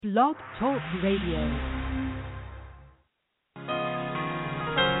Blog Talk Radio.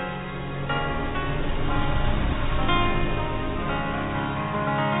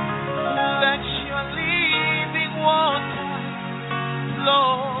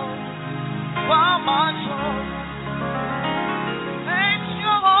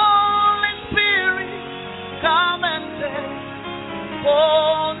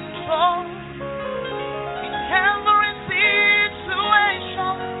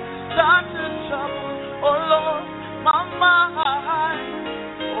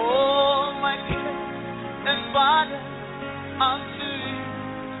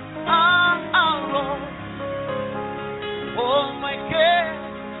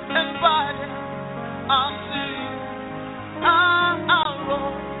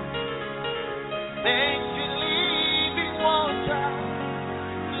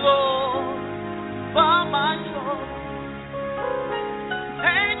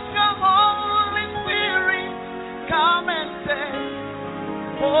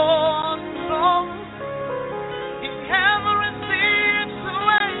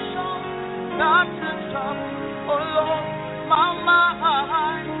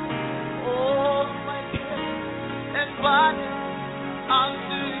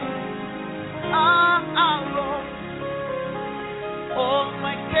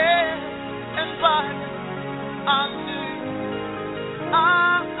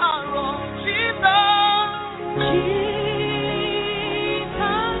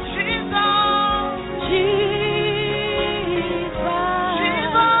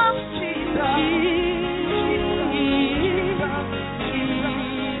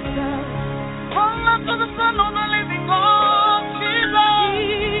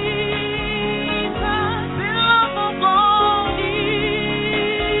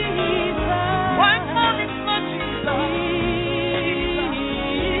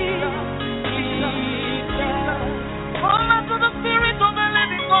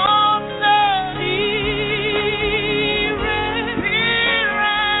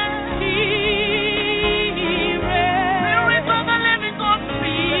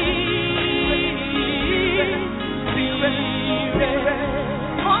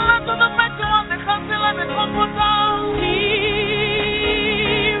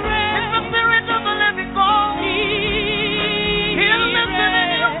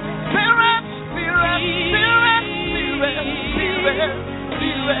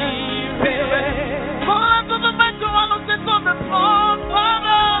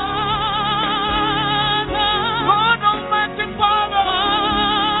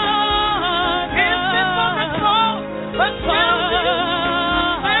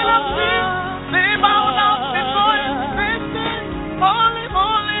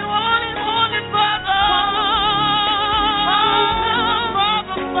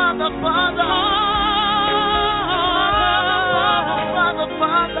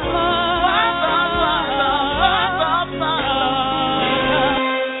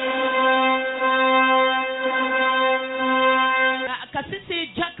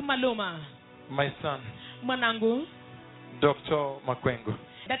 My son, Mwanangu, Dr. Makwengo,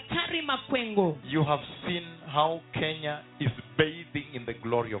 Daktari Makwengo, you have seen how Kenya is bathing in the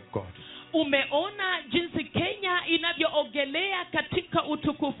glory of God. Umeona jinsi Kenya inavyoogelea katika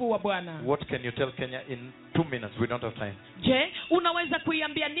utukufu wa Bwana. What can you tell Kenya in 2 minutes? We don't have time. Je, unaweza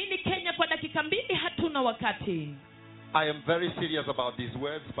kuiambia nini Kenya kwa dakika 2? Hatuna wakati. I am very serious about these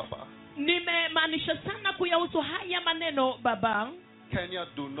words, Papa. Nimemaanisha sana kuyahusu haya maneno, Baba. Kenya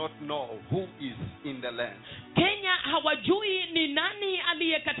do not know who is in the land. Kenya hawajui ni nani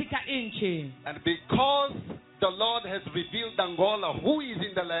aliye katika nchi. And because the Lord has revealed Angola who is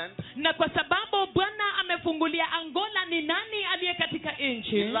in the land, na kwa sababu Bwana amefungulia Angola ni nani aliye katika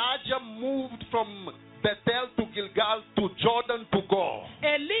nchi, Elijah moved from Bethel to Gilgal to Jordan to go.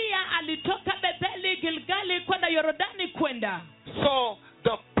 Elia alitoka Betheli Gilgali kwenda Yordani kwenda. So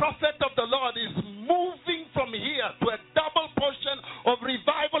the prophet of the Lord is moving from here to a double portion of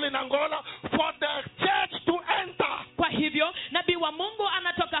revival in Angola for the church to enter. Kwa hivyo nabii wa Mungu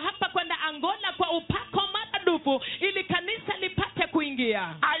anatoka hapa kwenda Angola kwa upako maradufu ili kanisa lipate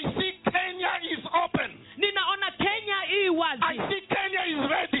kuingia. I see Kenya is open. Ninaona Kenya hii wazi. I see Kenya is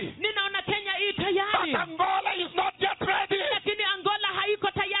ready. Ninaona Kenya hii tayari. But Angola is not yet ready. Lakini Angola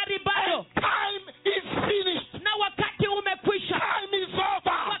haiko tayari bado. And time is finished. Na wakati umekwisha. Time is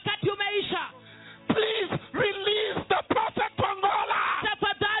over. Wakati umeisha. Please release the prophet to Angola.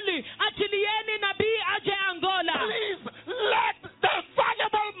 Tafadhali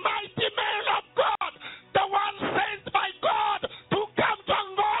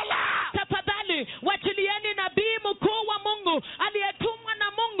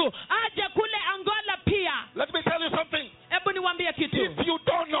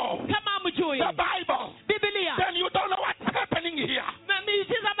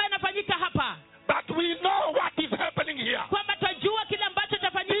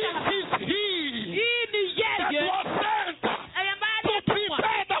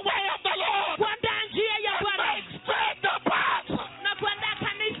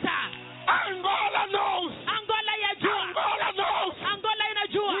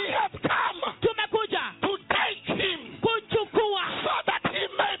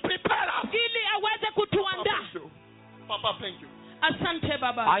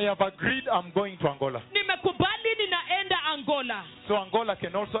I have agreed I'm going to Angola. nimekubali ninaenda Angola, So Angola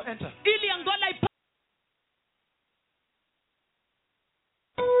can also enter. ili Angola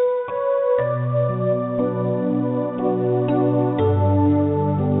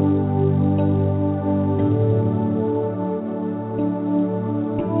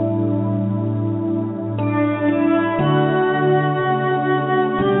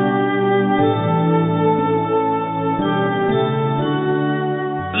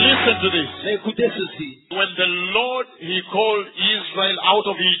Listen to this. Mais écoutez ceci, When the Lord, He called Israel out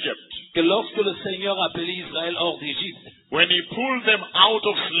of Egypt, que lorsque le Seigneur a appelé Israël hors d'Égypte, when He pulled them out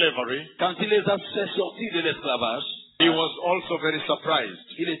of slavery, quand il les a fait sortir de l'esclavage, He was also very surprised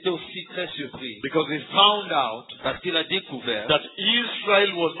il était aussi très surpris because He found out parce qu'il a découvert that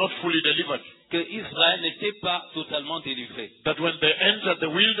Israel was not fully delivered. que Israël n'était pas totalement délivré. That when they entered the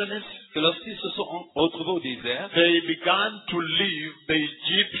wilderness, Que lorsqu'ils se sont retrouvés au désert, they began to live the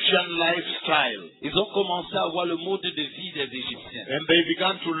Egyptian lifestyle. ils ont commencé à voir le mode de vie des Égyptiens. And they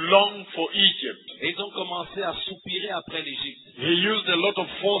began to long for Egypt. Et ils ont commencé à soupirer après l'Égypte. He used a lot of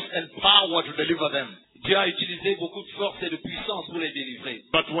force and power to deliver them. Dieu a utilisé beaucoup de force et de puissance pour les délivrer.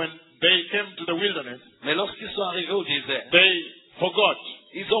 But when they came to the wilderness, Mais lorsqu'ils sont arrivés au désert, they forgot.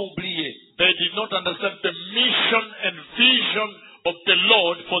 ils ont oublié. They did not understand the mission and vision of the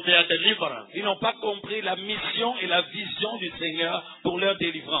Lord for their deliverance. Ils n'ont pas compris la mission et la vision du Seigneur pour leur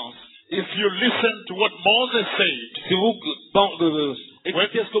délivrance. If you listen to what Moses said, Si vous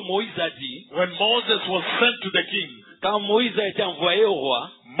écoutez ce que Moïse a dit, when Moses was sent to the king, quand Moïse a été envoyé au roi,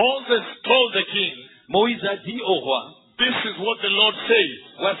 Moses told the king, Moïse a dit au roi, this is what the Lord says.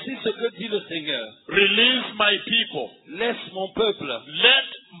 voici ce que dit le Seigneur, Release my people. laisse mon peuple, Let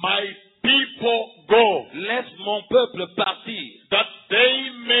my people go, laisse mon peuple partir, that they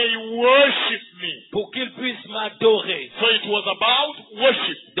may worship me. pour qu'il puisse m'adorer. So it was about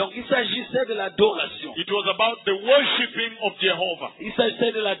worship. Donc il s'agissait de l'adoration. It was about the worshiping of Jehovah. Il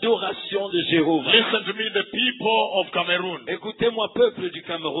s'agissait de l'adoration de Jéhovah. Listen to me, the people of Cameroon. Écoutez-moi, peuple du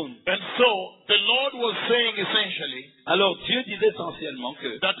Cameroun. And so the Lord was saying essentially Alors Dieu disait essentiellement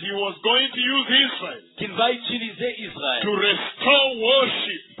que that He was going to use Israel qu'il va utiliser Israël to restore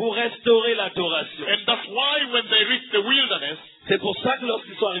worship. pour restaurer l'adoration. And that's why when they reached the wilderness, C'est pour ça que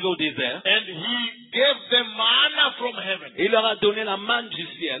lorsqu'ils sont arrivés au désert, and He gave them manna from heaven, il leur a donné la manne du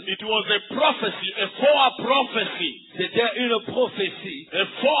ciel. it was a prophecy, a fore-prophecy. C'était une prophétie, A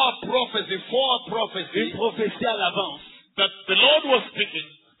fore-prophecy, une prophétie à l'avance that the Lord was speaking.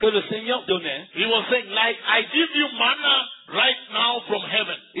 que le Seigneur donnait. He was saying, like I give you manna right now from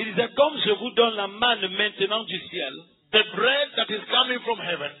heaven, Il disait, comme je vous donne la manne maintenant du ciel, the bread that is coming from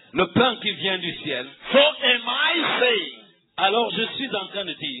heaven, le pain qui vient du ciel, so am I saying alors je suis en train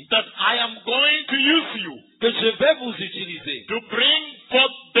de dire that I am going to use you que je vais vous utiliser to bring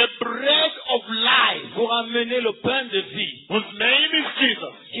forth the bread of life, pour amener le pain de vie, whose name is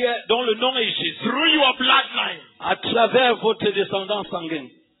Jesus, dont le nom est Jésus, through your bloodline. à travers votre descendance sanguine.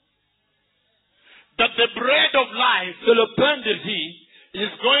 That the bread of life Que le pain de vie is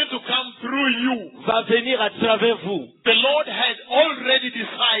going to come through you. va venir à travers vous. The Lord had already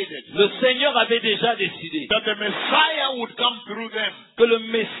decided Le Seigneur avait déjà décidé that the Messiah would come through them. que le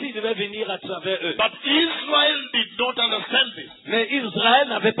Messie devait venir à travers eux. But Israel did not understand this. Mais Israël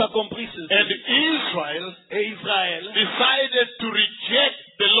n'avait pas compris ceci. And Israel Et Israël decided to reject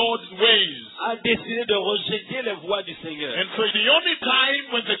the Lord's ways. a décidé de rejeter les voies du Seigneur. And so the only time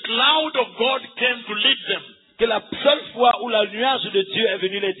when the cloud of God came to lead them Que la seule fois où la nuage de Dieu est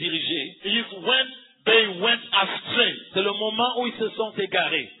venu les diriger, is when they went astray, c'est le moment où ils se sont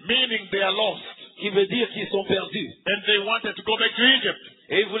égarés, meaning they are lost. qui veut dire qu'ils sont perdus. And they wanted to go back to Egypt.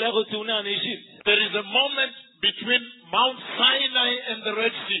 Et ils voulaient retourner en Égypte. There is a moment between Mount Sinai and the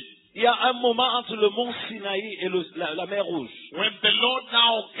Red Sea Il y a un moment entre le mont Sinaï et la mer Rouge. when the Lord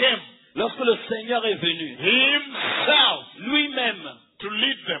now came Lorsque le Seigneur est venu, Himself lui-même, to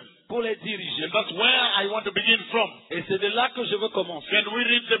lead them. pour les diriger. And that's where I want to begin from. Et c'est de là que je veux commencer. Can we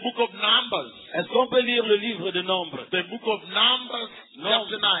read the book of Numbers? Est-ce qu'on peut lire le livre de Nombres? The book of Numbers,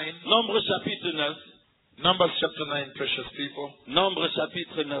 chapter 9. Nombre chapitre 9. Numbers chapter 9, precious people. Nombre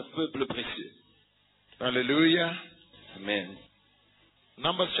chapitre 9, peuple précieux. Hallelujah. Amen.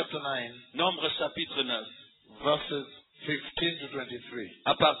 Numbers chapter 9, Nombre chapitre 9, verses 15 to 23.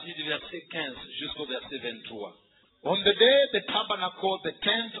 à partir du verset 15 jusqu'au verset 23. On the day the tabernacle, the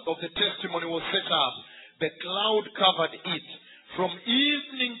tent of the testimony, was set up, the cloud covered it. From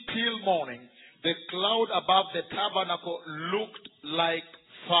evening till morning, the cloud above the tabernacle looked like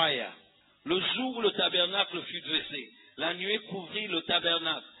fire. Le jour où le tabernacle fut dressé, la nuée couvrit le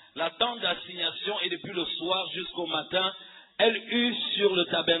tabernacle, la tente d'assignation, et depuis le soir jusqu'au matin, elle eut sur le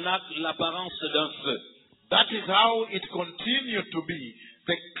tabernacle l'apparence d'un feu. That is how it continued to be.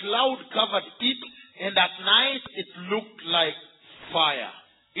 The cloud covered it, and at night it looked like fire.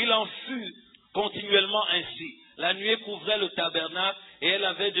 Il en fut continuellement ainsi. La nuée couvrait le tabernacle et elle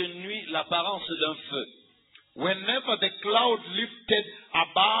avait de nuit l'apparence d'un feu. Whenever the cloud lifted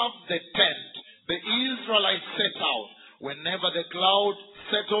above the tent, the Israelites set out. Whenever the cloud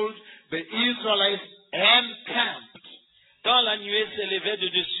settled, the Israelites encamped. Quand la nuée s'élevait de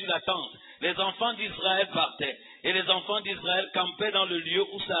dessus la tente, les enfants d'Israël partaient, et les enfants d'Israël campaient dans le lieu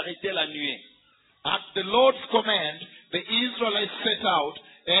où s'arrêtait la nuée. At the Lord's command, the Israelites set out,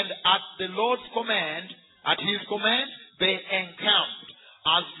 and at the Lord's command, at his command, they encamped.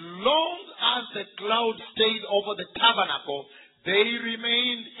 As long as the cloud stayed over the tabernacle, they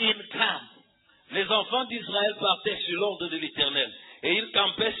remained in camp. Les enfants d'Israël partaient sur l'ordre de l'Éternel, et ils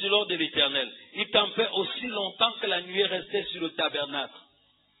campaient sur l'ordre de l'Éternel. Ils campaient aussi longtemps que la nuée restait sur le tabernacle.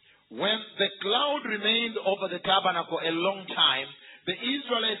 When the cloud remained over the tabernacle a long time, the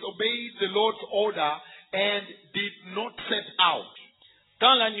Israelites obeyed the Lord's order and did not set out.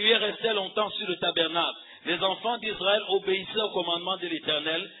 Quand la nuée restait longtemps sur le tabernacle, les enfants d'Israël obéissaient au commandement de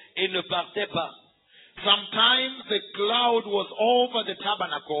l'Éternel et ne partaient pas. Sometimes the cloud was over the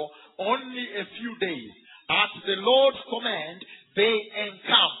tabernacle only a few days. At the Lord's command, they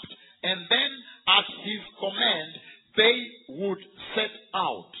encamped, and then at his command, they would set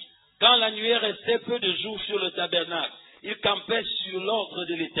out. Quand la nuée restait peu de jours sur le tabernacle, ils campaient sur l'ordre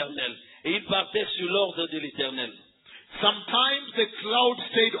de l'Éternel et ils partaient sur l'ordre de l'Éternel. Sometimes the cloud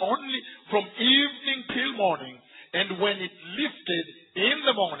stayed only from evening till morning, and when it lifted in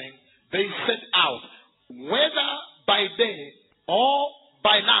the morning, they set out. Whether by day or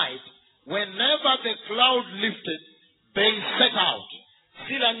by night, whenever the cloud lifted, they set out.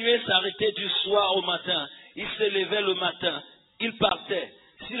 Si la nuée s'arrêtait du soir au matin, ils se levaient le matin, ils partaient.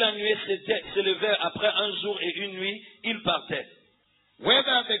 Si la nuée s'élevait après un jour et une nuit, ils partaient.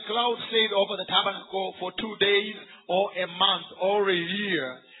 Whether the cloud stayed over the tabernacle for 2 days or a month or a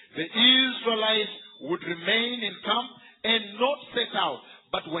year, the Israelites would remain in camp and not set out.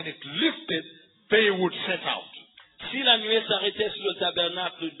 But when it lifted, they would set out. Si la nuée s'arrêtait sur le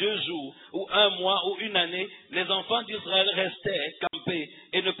tabernacle 2 jours, ou 1 mois, ou 1 année, les enfants d'Israël restaient campés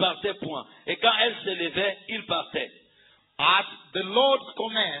et ne partaient point. Et quand elle s'élevait, ils partaient. At the Lord's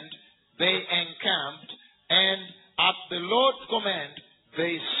command, they encamped, and at the Lord's command,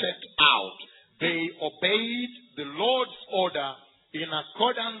 they set out. They obeyed the Lord's order in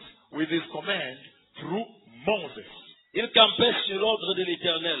accordance with his command through Moses. Ils campaient sur l'ordre de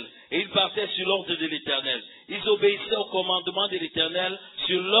l'Éternel et ils partaient sur l'ordre de l'Éternel. Ils obéissaient au commandement de l'Éternel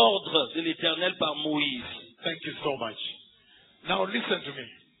sur l'ordre de l'Éternel par Moïse. Thank you so much. Now listen to me.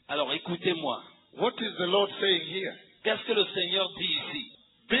 Alors écoutez-moi. What is the Lord saying here? Qu'est-ce que le Seigneur dit ici?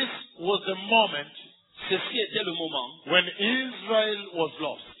 This was the moment Ceci était le moment when Israel was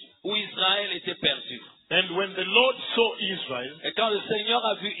lost. où Israël était perdu. And when the Lord saw Israel, Et quand le Seigneur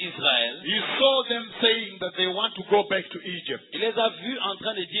a vu Israël, he saw them saying that they want to go back to Egypt. il les a vus en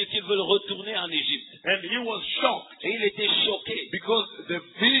train de dire qu'ils veulent retourner en Égypte. And he was shocked Et il était choqué because the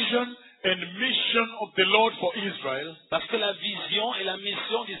vision and mission of the Lord for Israel parce que la vision et la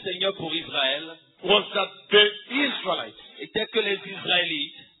mission du Seigneur pour Israël was that the Israelites était que les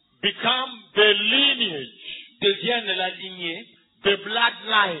Israélites become the lineage, deviennent la lignée, the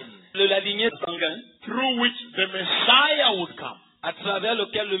bloodline la lignée sanguine, through which the Messiah would come, à travers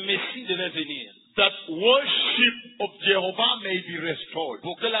lequel le Messie devait venir, that worship of Jehovah may be restored.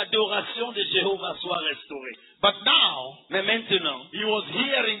 pour que l'adoration de Jéhovah soit restaurée. But now, Mais maintenant, he was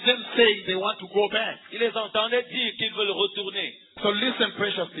hearing them saying they want to go back. il les entendait dire qu'ils veulent retourner. So listen,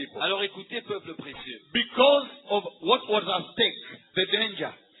 precious people. Alors écoutez, peuple précieux, Because of what was at stake, the danger,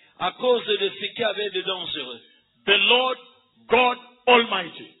 à cause de ce qu'il y avait de dangereux, the Lord God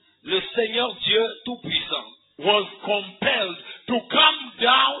Almighty le Seigneur Dieu Tout-Puissant was compelled to come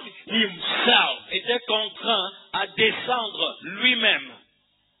down himself. était contraint à descendre lui-même,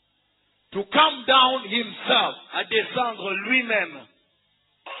 To come down himself. à descendre lui-même,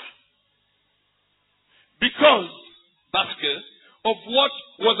 Because parce que of what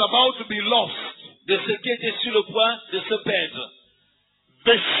was about to be lost. de ce qui était sur le point de se perdre,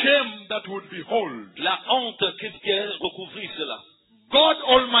 The shame that would behold. la honte qui recouvrit cela. God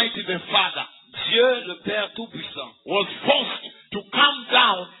Almighty the Father Dieu, le Père Tout-Puissant, was forced to come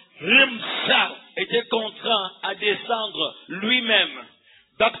down himself, était contraint à descendre lui-même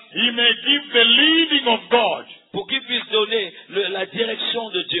that he may give the leading of God. pour qu'il puisse donner la direction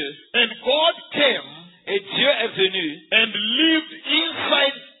de Dieu. And God came Et Dieu est venu and lived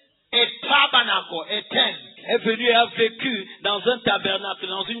inside a tabernacle, a tent. est venu et a vécu dans un tabernacle,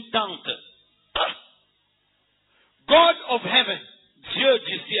 dans une tente. God of heaven Dieu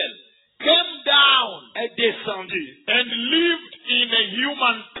du ciel came down est descendu and lived in a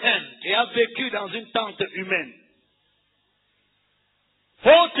human tent. et a vécu dans une tente humaine.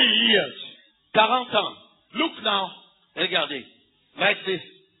 40 years. 40 ans. Look now, Regardez, like this.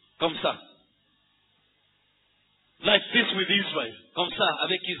 comme ça. Like this with Israel. Comme ça,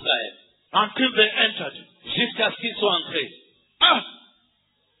 avec Israël. Until they entered. Jusqu'à ce qu'ils soient entrés.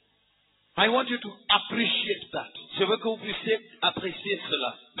 I want you to appreciate that. Je veux que vous puissiez apprécier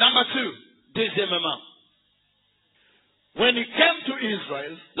cela. Number 2. Deuxièmement, When he came to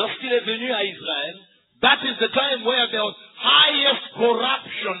Israel, lorsqu'il est venu à Israël, that is the time where there was highest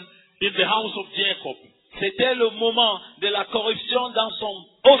corruption in the house of Jacob. c'était le moment de la corruption dans son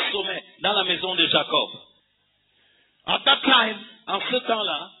haut sommet, dans la maison de Jacob. At that time, En ce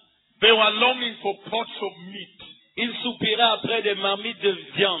temps-là, they were longing for pots of meat. il soupirait après des marmites de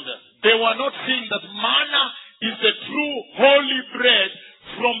viande. They were not seeing that manna is the true holy bread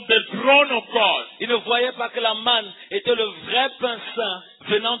from the throne of God. Ils ne voyaient pas que la manne était le vrai pain saint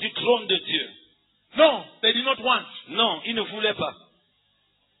venant du trône de Dieu. No, they did not want. Non, ils ne voulaient pas.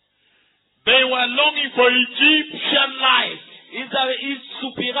 They were longing for Egyptian life. Ils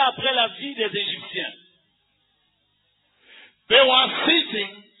soupiraient après la vie des Égyptiens. They were sitting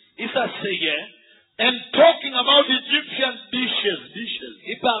Ils s'asseyaient, and talking about Egyptian dishes.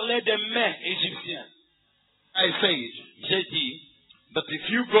 ils parlaient des mets égyptiens. I said J'ai dit that if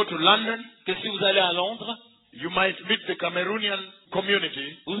you go to London, que si vous allez à Londres, you might meet the Cameroonian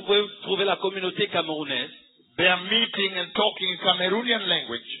community. vous pouvez trouver la communauté camerounaise. They are meeting and talking in Cameroonian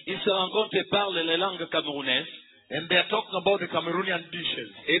language. Ils se rencontrent et parlent les langues camerounaises And they are talking about the Cameroonian dishes.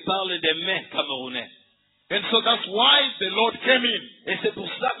 et parlent des mets camerounais. And so that's why the Lord came in. Et c'est pour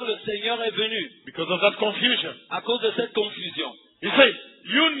ça que le Seigneur est venu, Because of that confusion. à cause de cette confusion. He said,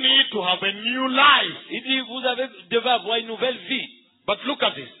 you need to have a new life. Il dit, vous devez avoir une nouvelle vie. But look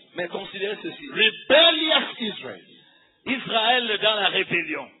at this. Mais considérez ceci. Rebellious Israel. Israël dans la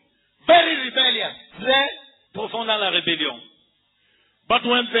rébellion. Very rebellious. Très profond dans la rébellion. But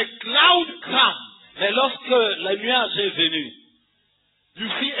when the cloud comes, Mais lorsque le nuage est venu, you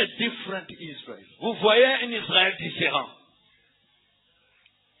see a different Israel. vous voyez un Israël différent.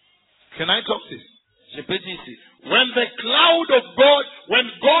 Can I talk this? Je peux dire ici. When the cloud of God,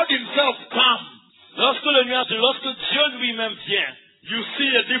 when God himself comes, Lorsque le nuage, lorsque Dieu lui-même vient, you see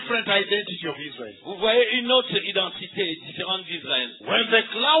a different identity of Israel. vous voyez une autre identité différente d'Israël. When the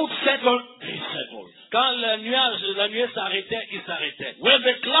cloud settled, they settled. Quand la nuée s'arrêtait, il s'arrêtait. When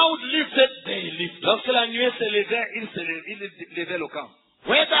the cloud lifted, they lifted. Lorsque la nuée se levait, il levait le camp.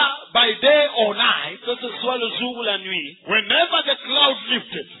 Whether by day or night, Que ce soit le jour ou la nuit, whenever the cloud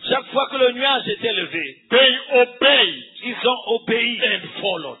lifted, chaque fois que le nuage était levé, they obeyed ils ont obéi and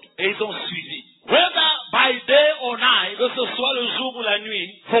followed. et ils ont suivi. Whether by day or night, Que ce soit le jour ou la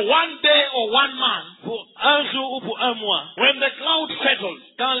nuit, for one day or 1 month, pour un jour ou pour un mois, when the cloud settled,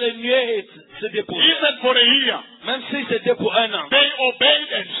 quand le nuée se déposait, even for a year, même si c'était pour un an, they obeyed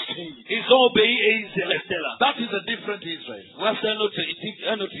and stayed. ils ont obéi et ils restaient là. That is a different Israel. Voici un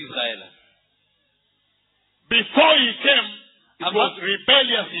autre Israël. Before he came, it Avant- was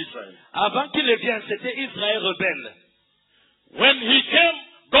rebellious Israel. Avant qu'il ne vienne, c'était Israël rebelle. When he came,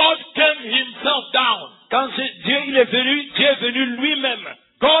 God came himself down. Quand Dieu il est venu, Dieu est venu lui-même.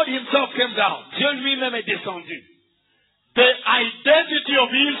 God himself came down. Dieu lui-même est descendu. The identity of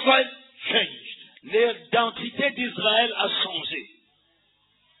Israel changed. L'identité d'Israël a changé.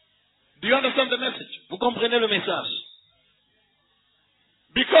 Do you understand the message? Vous comprenez le message?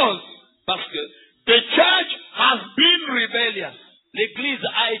 Because Parce que the church has been rebellious. l'Église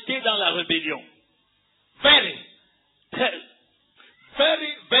a été dans la rébellion. Very, Très,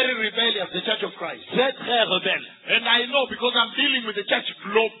 very rebellious, the church of Christ. très rebelle. And I know because I'm dealing with the church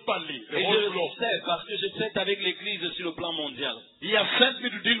globally, the Et whole je globe. le sais parce que je traite avec l'Église sur le plan mondial. He has sent me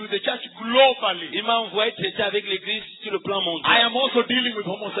to deal with the church globally. Il m'a envoyé traiter avec l'Église sur le plan I mondial. am also dealing with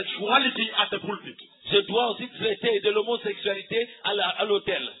homosexuality at the pulpit. Je dois aussi traiter de l'homosexualité à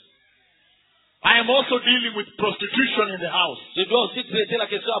l'hôtel. I am also dealing with prostitution in the house. Je dois aussi traiter la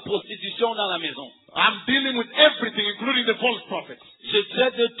question de la prostitution dans la maison. I'm dealing with everything, including the false prophets. Je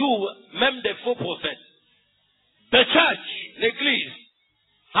traite de tout, même des faux prophètes. The church L'Église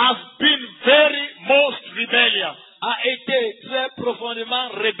has been very most rebellious. a été très profondément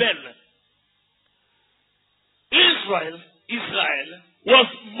rebelle. Israel was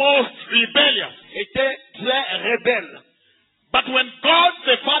most rebellious. Était très rebelle. But when God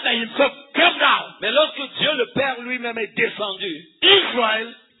the Father himself came down, Mais lorsque Dieu le Père lui-même est descendu,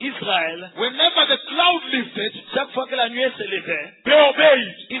 Israel Israël, whenever the cloud lifted, chaque fois que la nuée s'élevait, they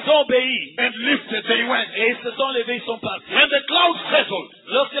obeyed. ils ont obéi. And lifted, they went. Et ils se sont levés, ils sont partis. When the cloud settled,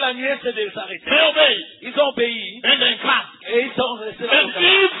 Lorsque la nuée s'est arrêtée, they obeyed. ils ont obéi. And they camped. Et ils sont restés dans And le camp.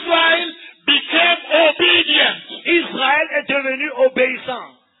 Israel became obedient. Israël est devenu obéissant.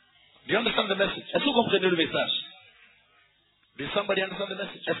 Do you understand the message? Est-ce que vous comprenez le message? Did somebody understand the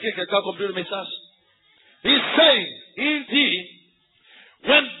message? Est-ce que quelqu'un a compris le message? He's saying, Il dit,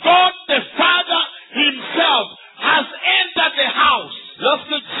 when God the Father himself has entered the house, lorsque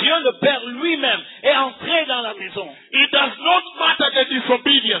Dieu le Père lui-même est entré dans la maison, it does not matter the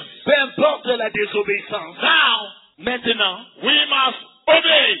disobedience. peu importe la désobéissance, Now, maintenant, we must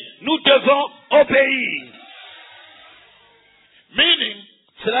obey. nous devons obéir. Meaning,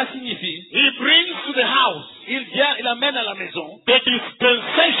 Cela signifie, he brings to the house il vient, il amène à la maison the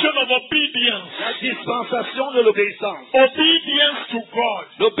dispensation of obedience. la dispensation de l'obéissance. Obedience to God.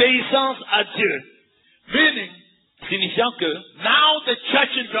 L'obéissance à Dieu. Meaning, Signifiant que, now the church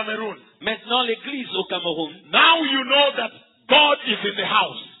in Cameroon, maintenant l'église au Cameroun, now you know that God is in the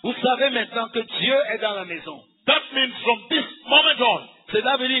house. vous savez maintenant que Dieu est dans la maison. That means from this moment on,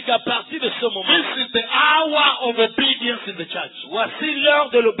 Cela veut dire qu'à partir de ce moment, this is the hour of obedience in the church. voici l'heure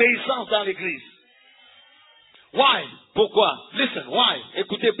de l'obéissance dans l'église. Why? Pourquoi? Listen, why?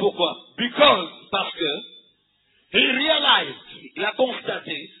 Écoutez pourquoi. Because Parce que he realized il a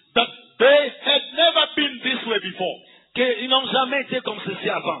constaté that they had never been this way before. qu'ils n'ont jamais été comme ceci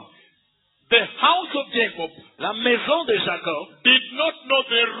avant. The house of Jacob La maison de Jacob did not know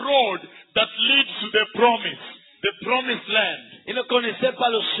the road that leads to the promised land. ils ne connaissaient pas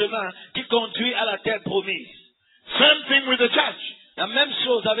le chemin qui conduit à la terre promise. Same thing with the church. La même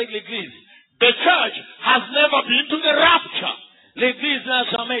chose avec l'église. The church has never been to the rapture. L'église n'a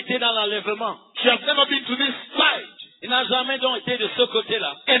jamais été dans l'enlèvement. She has never been to this side. Il n'a jamais donc été de ce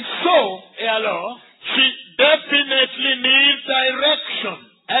côté-là. And so, Et alors, she definitely needs direction.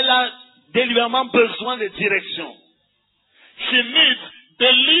 elle a délibérément besoin de direction. She needs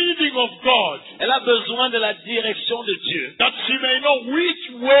the leading of God, Elle a besoin de la direction de Dieu that she may know which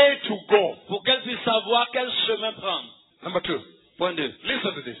way to go. pour qu'elle puisse savoir quel chemin prendre. Number 2. Point 2.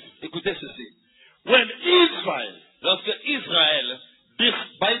 Listen to this. Écoutez ceci. When Israel, Lorsque Israël, this,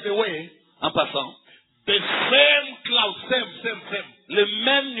 by the way, en passant, the same cloud, same. le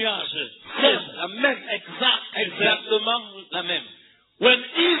même nuage, la même, exactement la même. When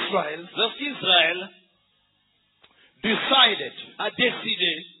Israel Lorsqu'Israël decided a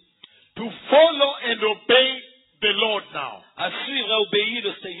décidé to follow and obey the Lord now, à suivre et obéir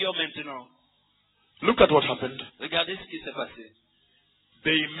le Seigneur maintenant, look at what happened. regardez ce qui s'est passé.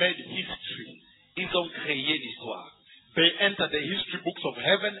 They made history. Ils ont créé l'histoire. They entered the history books of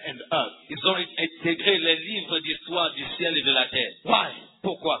heaven and earth. Ils ont intégré les livres d'histoire du ciel et de la terre. Why?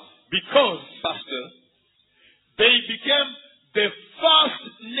 Pourquoi? Because Parce que they became the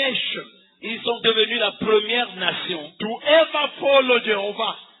first nation ils sont devenus la première nation to ever follow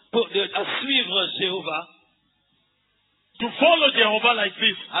Jehovah. à suivre Jéhovah, To follow Jehovah like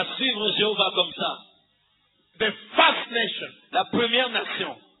this. à suivre Jéhovah comme ça. The first nation La première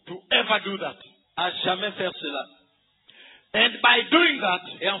nation to ever do that. à jamais faire cela. And by doing that,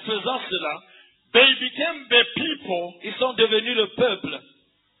 Et en faisant cela, they became the people ils sont devenus le peuple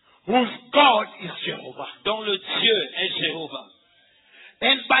whose God is Jehovah. dont le Dieu est Jéhovah.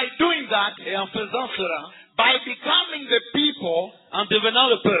 And by doing that, Et en faisant cela, by becoming the people en devenant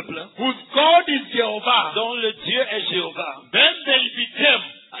le peuple whose God is Jehovah, dont le Dieu est Jéhovah, then they became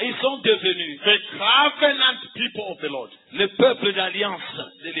ils sont devenus the covenant people of the Lord. le peuple d'alliance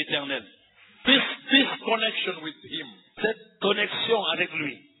de l'Éternel. This connection with Him, Cette connexion avec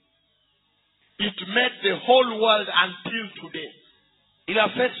lui, it made the whole world until today il a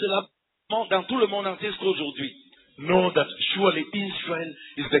fait cela dans tout le monde entier jusqu'aujourd'hui. know that surely Israel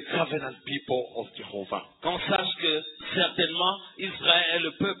is the covenant people of Jehovah. Qu'on sache que certainement Israël est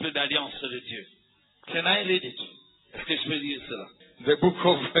le peuple d'alliance de Dieu. Can I read it? Est-ce que je peux dire cela? The book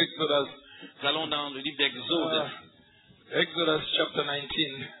of Exodus. Nous allons dans le livre d'Exode, Exodus chapter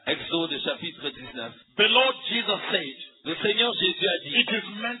 19. Exode chapitre 19. The Lord Jesus said, Le Seigneur Jésus a dit, it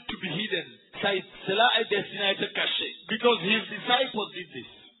is meant to be hidden cela est destiné à être caché. because His disciples did this.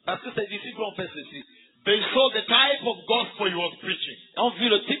 Parce que ses disciples ont fait ceci. They saw the type of gospel He was preaching. Ils ont vu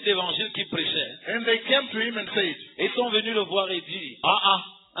le type d'évangile qu'il prêchait. And they came to Him and said, Et ils sont venus le voir et dit,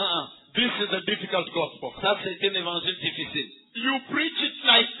 this is a difficult gospel. ça c'est un évangile difficile. You preach it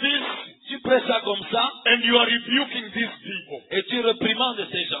like this, Tu prêches ça comme ça, and you are rebuking these people. et tu reprimandes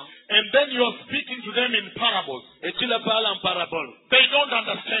ces gens, And then you are speaking to them in parables. et tu leur parles en parabole. They don't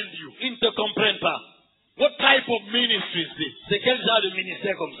understand you. Ils ne te comprennent pas. What type of ministry is this? C'est quel genre de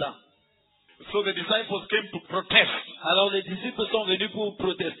ministère comme ça? So the disciples came to protest. Alors les disciples sont venus pour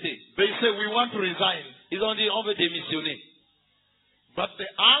protester. They said, we want to resign. Ils ont dit, on veut démissionner. But the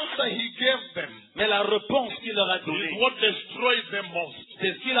answer he gave them Mais la réponse qu'il leur a is donnée, what destroyed them most.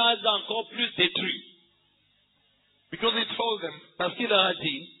 c'est ce qu'il a encore plus détruit. Because he told them, Parce qu'il leur a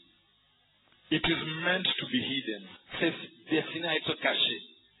dit, it is meant to be hidden. c'est destiné à être caché.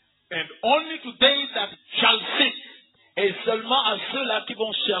 And only to they that shall seek Et seulement à ceux-là qui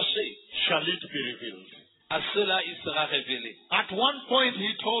vont chercher, shall it be revealed. à ceux-là il sera révélé. At one point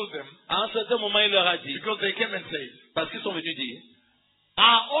he told them, À un certain moment, il leur a dit, because they came and said, parce qu'ils sont venus dire,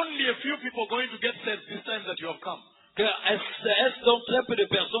 are only a few people going to get saved this time that you have come? que est-ce donc très peu de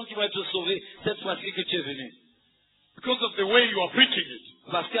personnes qui vont être sauvées cette fois-ci que tu es venu? Because of the way you are preaching it.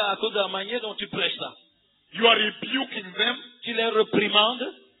 Parce qu'à cause de la manière dont tu prêches ça, You are rebuking them. tu les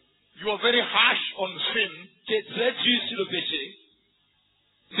réprimandes, You are very harsh on sin. tu es très dur sur le péché.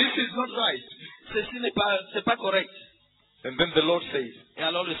 This is not right. Ceci c'est pas correct. And then the Lord said, Et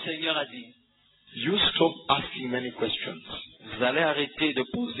alors le Seigneur a dit, you stop asking many questions. vous allez arrêter de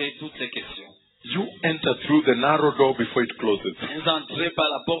poser toutes ces questions. You enter through the narrow door before it closes. Vous entrez par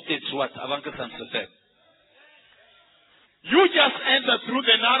la porte étroite avant que ça ne se fasse. You just enter through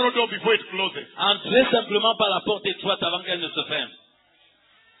the narrow door before it closes. Entrez simplement par la porte étroite avant qu'elle ne se ferme.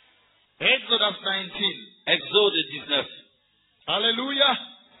 Exodus 19. Exode 19. Hallelujah.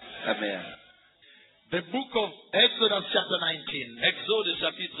 Amen. The book of Exodus chapter 19. Exode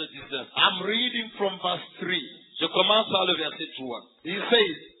chapitre 19. I'm reading from verse 3. Je commence par le verset 3. He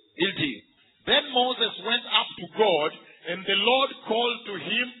says, Il dit, then Moses went up to God, and the Lord called to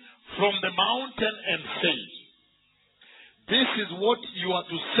him from the mountain and said, this is what you are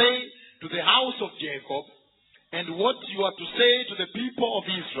to say to the house of Jacob, and what you are to say to the people of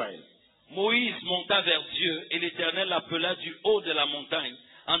Israel. Moïse monta vers Dieu, et l'Éternel l'appela du haut de la montagne,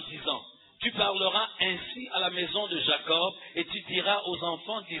 en disant, tu parleras ainsi à la maison de Jacob, et tu diras aux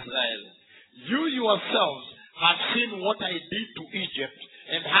enfants d'Israël, You yourselves have seen what I did to Egypt,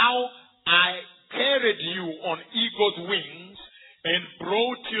 and how I carried you on eagle's wings, and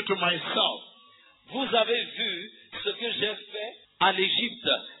brought you to myself. vous avez vu ce que j'ai fait à l'Égypte,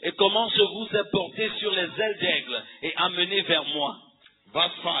 et comment je vous ai porté sur les ailes d'aigle, et amené vers moi.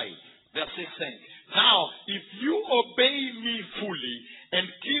 Verse 5. Verset 5. Now, if you obey me fully and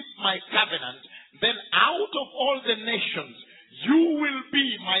keep my covenant, then out of all the nations you will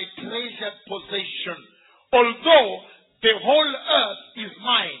be my treasured possession. Although the whole earth is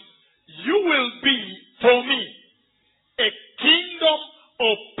mine, you will be for me a kingdom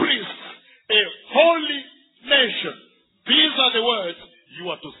of priests, a holy nation. These are the words you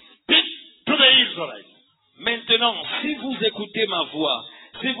are to speak to the Israelites. Maintenant, si vous écoutez ma voix,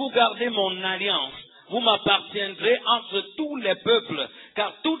 si vous gardez mon alliance, vous m'appartiendrez entre tous les peuples,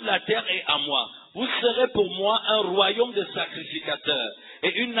 car toute la terre est à moi. Vous serez pour moi un royaume de sacrificateurs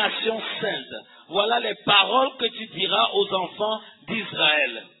et une nation sainte. Voilà les paroles que tu diras aux enfants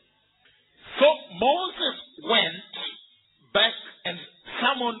d'Israël. So Moses went back and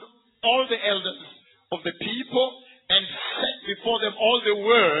summoned all the elders of the people and set before them all the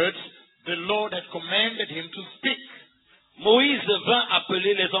words the Lord had commanded him to speak. Moïse vint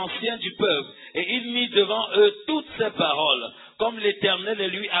appeler les anciens du peuple, et il mit devant eux toutes ces paroles, comme l'Éternel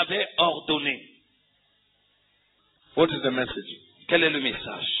lui avait ordonné. What is the message? Quel est le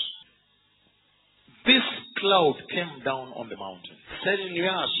message? This cloud came down on the mountain. Ce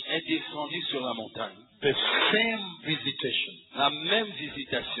nuage est descendu sur la montagne. The same visitation. La même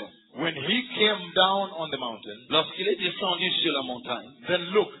visitation. When he came down on the mountain, Lorsqu'il est descendu sur la montagne,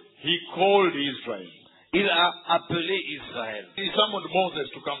 then look, he called Israel. il a appelé Israël. He summoned Moses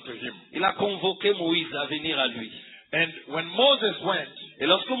to come to him. Il a convoqué Moïse à venir à lui. And when Moses went, Et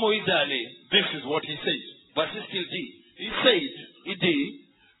lorsque Moïse est allé, this is what he said. voici ce qu'il dit. He said, Il dit,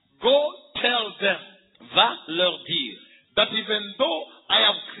 go tell them va leur dire that even though I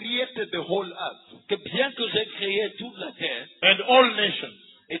have created the whole earth que bien que j'ai créé toute la terre and all nations,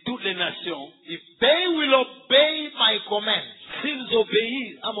 et toutes les nations, if they will obey my commands s'ils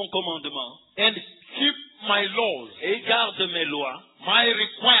obéissent à mon commandement and keep my laws, et gardent mes lois, my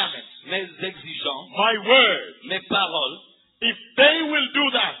requirements, mes exigences, my words, mes paroles, if they will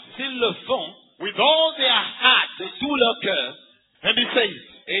do that s'ils le font with all their heart, de tout leur cœur, and he says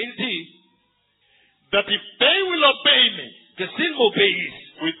et il dit that if they will obey me que s'ils m'obéissent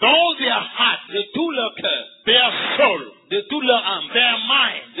with all their heart, de tout leur cœur, their soul, de toute leur âme, their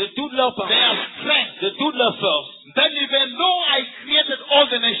mind, de toute leur their pensée, strength, de toute leur force, then even though I created all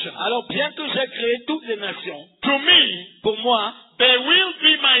the nations, alors bien que j'ai créé toutes les nations, to me, pour moi, they will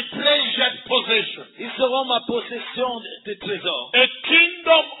be my treasured possession. ils seront seront ma possession de trésors. a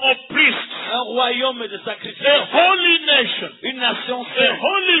kingdom of priests, Un royaume de a sacrificateurs. holy nation, Une nation a sainte.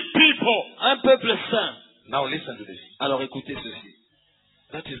 holy people. Un peuple saint. Now listen to this. Alors écoutez ceci.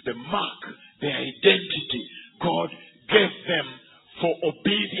 That is the mark, the identity God gave them for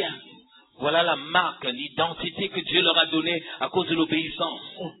obedience. Voilà la marque, l'identité que Dieu leur a donnée à cause de l'obéissance.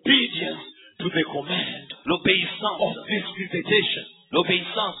 Obedience to the command L'obéissance. of this visitation.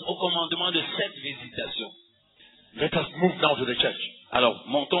 L'obéissance au commandement de cette visitation. Let us move now to the church. Alors,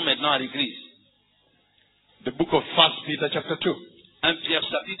 montons maintenant à l'église. The book of 1 Peter chapter 2. 1 Pierre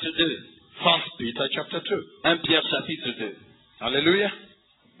chapitre 2. 1 Peter chapter 2. 1 Pierre chapitre 2. Hallelujah.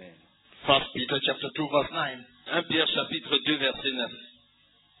 Amen. 1 Peter chapter 2 verse 9. 1 Pierre chapitre 2 verset 9.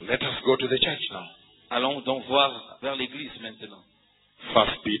 Let us go to the church now. Allons donc voir vers l'église maintenant. 1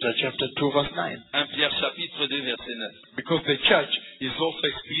 Peter chapter 2 verse 9. 1 Pierre chapitre 2 verset 9. Because the church is also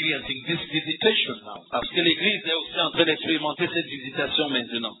experiencing this visitation now. Parce que l'église est aussi en train d'expérimenter cette visitation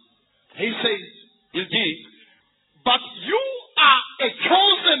maintenant. He says, Il dit, but you are a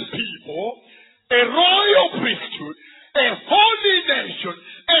chosen people, a royal priesthood, a holy nation,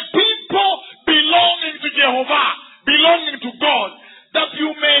 a people belonging to Jehovah, belonging to God, that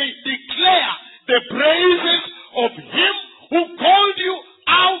you may declare the praises of Him who called you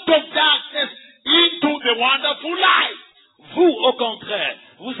out of darkness into the wonderful light. vous, au contraire,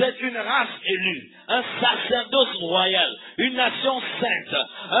 vous êtes une race élue, un sacerdoce royal, une nation sainte,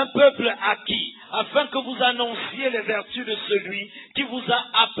 un peuple acquis, afin que vous annonciez les vertus de celui qui vous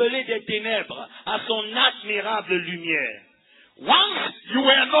a appelé des ténèbres à son admirable lumière. Once you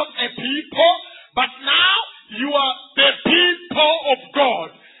were not a people, but now you are the people of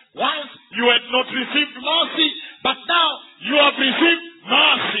God. Once you had not received mercy, but now you have received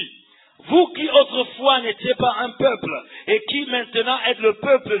mercy. Vous qui autrefois n'étiez pas un peuple et qui maintenant êtes le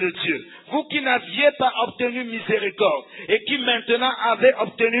peuple de Dieu. Vous qui n'aviez pas obtenu miséricorde et qui maintenant avez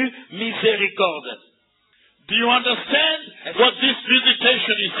obtenu miséricorde. Do you understand what this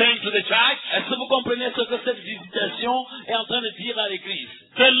visitation is saying to the church? Est-ce que vous comprenez ce que cette visitation est en train de dire à l'église?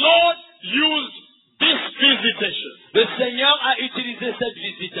 The Lord used this visitation Le Seigneur a utilisé cette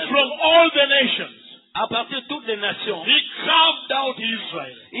visitation from all the nations. à partir de toutes les nations. He carved out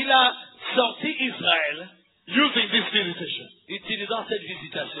Israel Il a sorti Israël using this visitation utilisant cette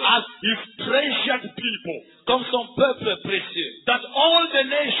visitation as His treasured people, comme son peuple précieux that all the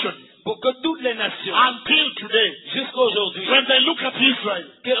nations pour que toutes les nations until today, jusqu'aujourd'hui when they look at Israel,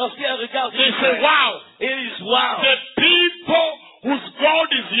 que lorsqu'elles regardent they say, Israël, wow, ils disent wow, the people whose God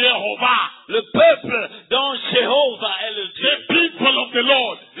is Jehovah, le peuple dont Jéhovah est le the Dieu, people of the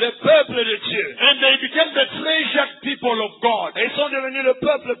Lord. le peuple de Dieu. And they became the treasured people of God. Et ils sont devenus le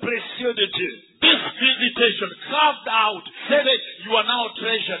peuple précieux de Dieu. This visitation carved out, said, you are now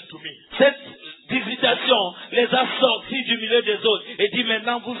treasured to me. Cette visitation les a sortis du milieu des autres et dit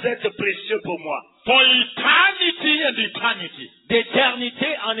maintenant vous êtes précieux pour moi. For eternity and eternity. D'éternité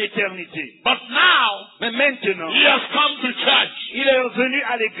en éternité. But now, Mais maintenant, He has come to church, il est revenu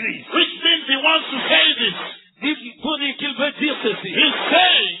à l'église. which means He wants to say this. Pour dire qu'il veut dire ceci. He's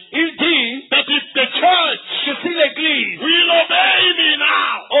saying Il dit that if the church que si l'église will obey me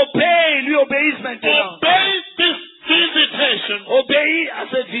now, obéit, lui obéisse maintenant, obey this visitation, obéit à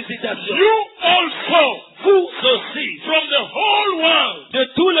cette visitation, you also, vous aussi, from the whole world, de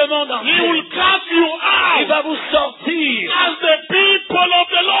tout le monde He will entier, cast you il out va vous sortir as the people of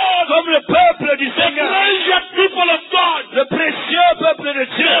the Lord, comme le peuple du the Seigneur, treasured people of God, le précieux peuple de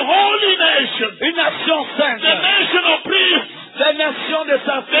the Dieu, holy nation, une nation sainte, the nation of priests, la nation de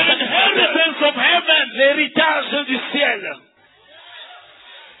sa the inheritance of heaven. l'héritage du ciel.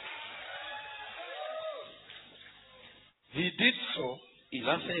 He did so Il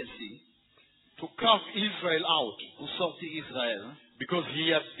a fait ainsi to carve Israel out pour sortir Israël, because He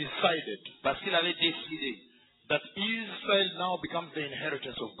had decided parce qu'il avait décidé that Israel now becomes the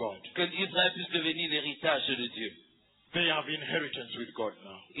inheritance of God. que Israël puisse devenir l'héritage de Dieu. They have inheritance with God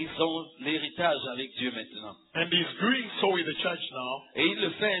now. Ils ont l'héritage avec Dieu maintenant. And He's doing so with the church now Et il le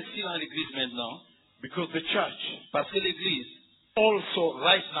fait ainsi dans l'église maintenant, because the church parce que l'église, also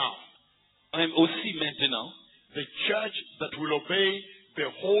right now, même aussi maintenant, the church that will obey the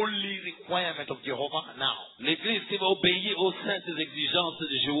holy requirement of Jehovah now, l'église qui va obéir aux saintes exigences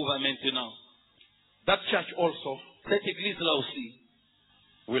de Jéhovah maintenant, that church also cette église-là aussi,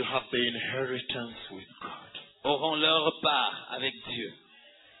 will have the inheritance with God, auront leur part avec Dieu,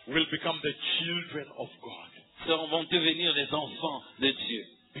 will become the children of God. vont devenir les enfants de Dieu.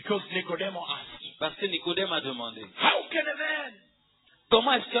 Because Nicodemus asked, Parce que Nicodème a demandé, how can a man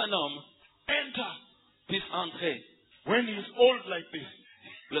comment est-ce qu'un homme enter puisse entrer when he's old like this?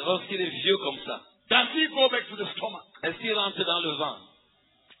 lorsqu'il est vieux comme ça? Does he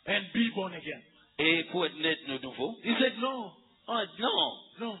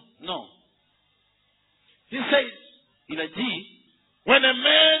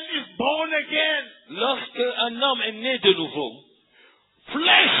is born again, Lorsque un homme est né de nouveau,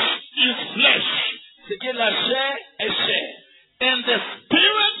 flesh is flesh, ce qui est de la chair est chair. and the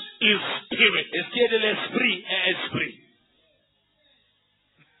spirit is spirit. Et ce qui est de l'esprit est esprit.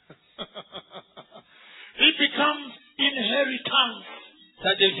 It becomes inheritance,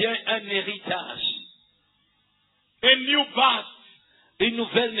 Ça devient un héritage, a new birth. une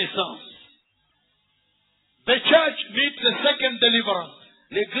nouvelle naissance. The church needs a second deliverance.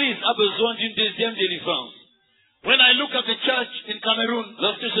 L'Église a besoin d'une deuxième délivrance. When I look at the church in Cameroon,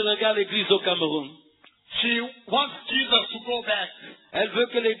 Lorsque je regarde l'Église au Cameroun, she wants Jesus to go back elle veut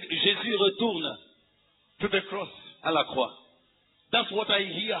que Jésus retourne to the cross. à la croix. That's what I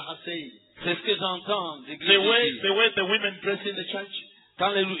hear her saying. C'est ce que j'entends The l'Église way, dire. the way the women dress in the church, Quand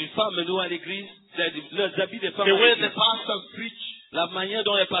les femmes louent à l'Église, leurs habits des femmes the à way the l'Église, pastors preach. la manière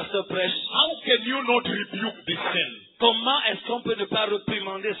dont les pasteurs prêchent. How can you not rebuke this sin Comment est-ce qu'on peut ne pas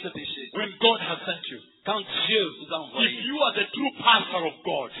réprimander ce péché when God has sent you? quand Dieu vous a If envoyé? you are the true pastor of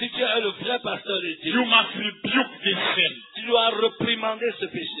God, Si tu es le vrai pasteur de Dieu, you must rebuke this sin. tu dois réprimander ce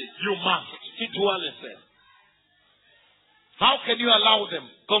péché. You must. Tu dois le faire. How can you allow them?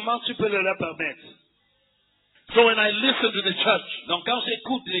 Comment tu peux le leur permettre? So when I listen to the church Donc quand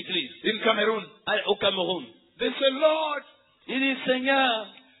j'écoute l'Église in Cameroon, au Cameroun, they say, Lord, il dit Seigneur,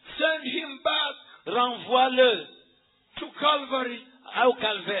 send him back renvoie-le to Calvary. au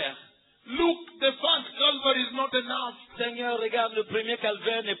calvaire. Look, the first Calvary is not enough. Seigneur, regarde, le premier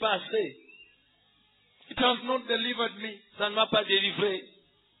calvaire n'est pas assez. It has not delivered me. Ça ne m'a pas délivré.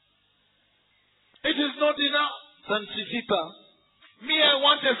 It is not enough. Ça ne suffit pas. Me, I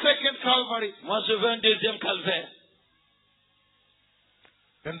want a second Calvary. Moi, je veux un deuxième calvaire.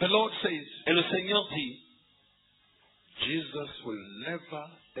 And the Lord says, Et le Seigneur dit, Jesus will never,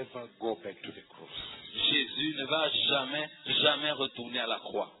 ever go back to the cross. Jésus ne va jamais, jamais retourner à la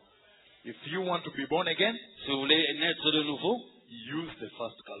croix. If you want to be born again, Si vous voulez naître de nouveau, use the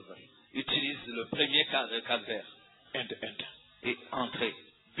first Calvary utilise le premier calvaire and enter. et entrez.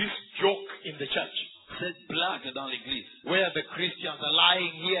 This joke in the church, Cette blague dans l'église, where the Christians are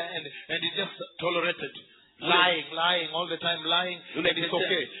lying here and it's just tolerated. Lying, all the time lying, and it's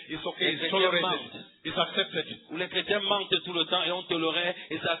okay, it's tolerated, it's accepted. où les chrétiens mentent tout le temps et on tolère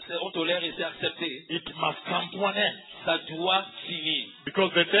et c'est accepté, It must come to an end. ça doit finir.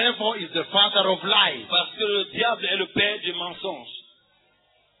 Because the devil is the father of lies. Parce que le diable est le père du mensonge.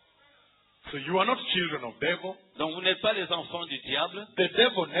 So you are not children of devil. Donc vous n'êtes pas les enfants du diable. The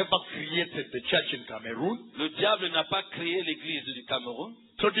devil never created the church in Cameroon. Le diable n'a pas créé l'église du Cameroun.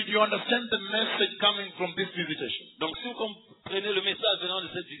 So did you understand the message coming from this visitation? Donc si vous comprenez le message venant de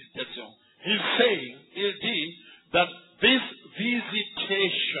cette visitation, He's saying il dit that this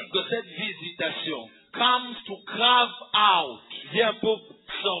visitation que cette visitation comes to carve out vient pour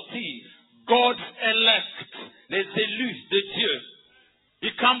sortir God's elect. les élus de Dieu.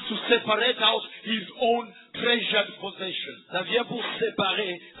 He comes to separate out his own treasured possession. Ça vient pour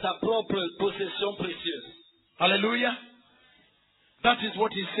séparer sa propre possession précieuse. Hallelujah. That is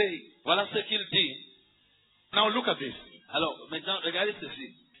what he's saying. Voilà ce qu'il dit. Now look at this. Alors, maintenant, regardez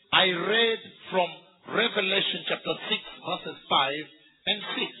ceci. I read from Revelation chapter 6 verses 5 and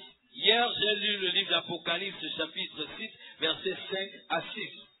 6. Hier, j'ai lu le livre d'Apocalypse, chapitre 6, versets 5 à 6.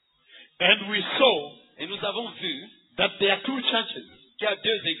 And we saw Et nous avons vu that there are two churches. qu'il y a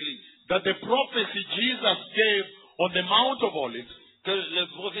deux églises. That the prophecy Jesus gave on the Mount of Olives, Que la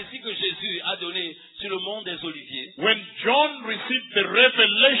prophétie que Jésus a donnée sur le mont des Oliviers, when John received the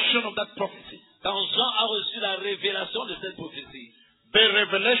revelation of that prophecy, quand Jean a reçu la révélation de cette prophétie, the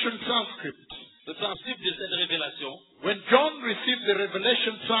revelation transcript, le transcript de cette révélation, when John received the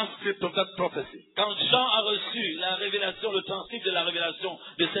revelation transcript of that prophecy, quand Jean a reçu la révélation, le transcript de la révélation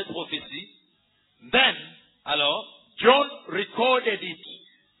de cette prophétie, then alors John recorded it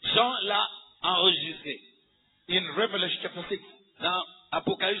Jean l'a enregistré in Revelation chapter 6. dans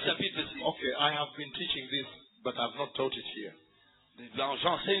Apocalypse chapitre 6. Okay, I have been teaching this, but I have not taught it here.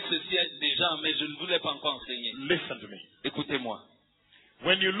 J'enseigne ceci déjà, mais je ne vous l'ai pas encore enseigné. Listen to me. Écoutez-moi.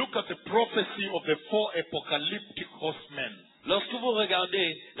 When you look at the prophecy of the four apocalyptic horsemen, Lorsque vous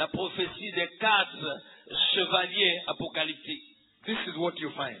regardez la prophétie des 4 chevaliers apocalyptiques, this is what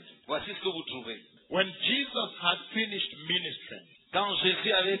you find. voici ce que vous trouvez. When Jesus had finished ministering, Quand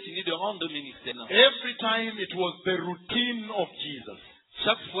Jésus avait fini de rendre le ministère, every time it was the routine of Jesus.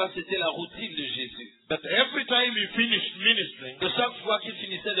 chaque fois c'était la routine de Jésus. That every time he finished ministering, Que chaque fois qu'il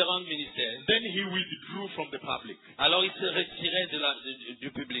finissait de rendre le ministère, then he withdrew from the public. alors il se retirait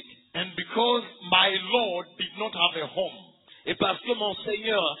du public. And because my Lord did not have a home, Et parce que mon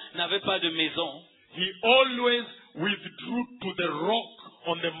Seigneur n'avait pas de maison, he always withdrew to the rock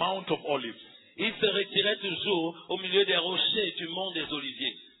on the Mount of Olives. Il se retirait toujours au milieu des rochers du mont des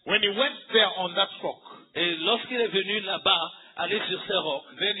Oliviers. When he went there on that rock, Et lorsqu'il est venu là-bas, aller sur ces rocs,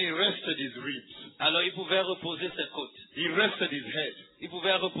 then he rested his ribs. alors il pouvait reposer ses côtes. He rested his head. Il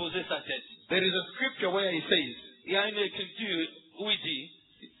pouvait reposer sa tête. There is a scripture where he says, Il y a une écriture où il dit,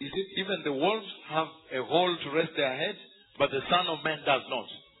 is it even the wolves have a hole to rest their head, but the Son of Man does not.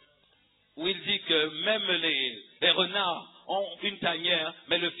 où il dit que même les renards ont une tanière,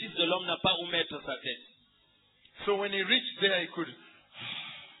 mais le Fils de l'homme n'a pas où mettre sa tête. So when he reached there, he could,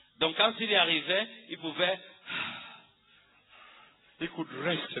 Donc quand il y arrivait, il pouvait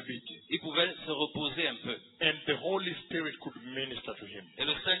rest a bit. il pouvait se reposer un peu. And the Holy Spirit could minister to him Et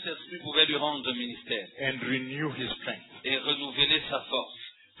le Saint-Esprit pouvait lui rendre ministère and renew his strength. et renouveler sa force.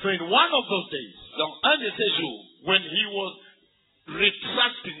 So in one of those days, Donc un de ces jours, when he was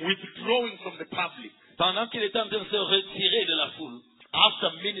retracting, withdrawing from the public, pendant qu'il était en train de se retirer de la foule, after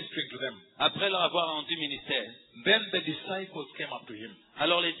ministering to them, après leur avoir rendu ministère, then the disciples came up to him.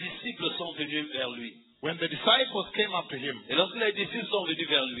 alors les disciples sont venus vers lui. When the disciples came up to him, Et lorsque les disciples sont venus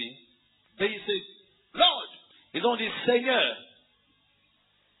vers lui, they said, Lord, ils ont dit, Seigneur,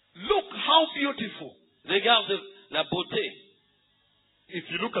 look how beautiful. regarde la beauté. If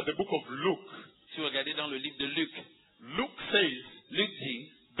you look at the book of Luke, Si vous regardez dans le livre de Luc, Luke says Luc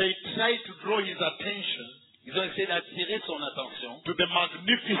dit, they tried to draw his attention ils ont essayé d'attirer son attention to the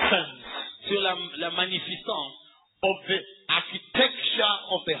magnificence sur la magnificence of the architecture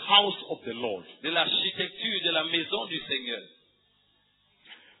of the house of the Lord. de l'architecture de la maison du Seigneur.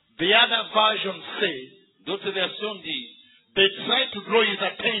 The other version say D'autres versions disent, they tried to draw his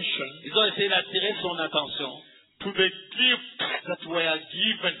attention ils ont essayé d'attirer son attention to the gifts that were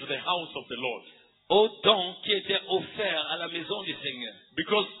given to the house of the Lord. aux dons qui étaient offerts à la maison du Seigneur.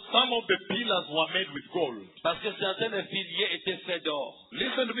 Because some of the pillars were made with gold. Parce que certains des piliers étaient faits d'or.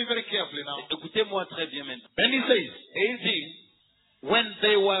 Listen to me very carefully now. Écoutez-moi très bien maintenant. Then he says, Et il dit, when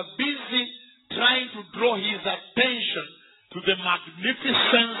they were busy trying to draw his attention to the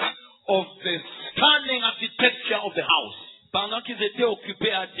magnificence of the stunning architecture of the house, pendant qu'ils étaient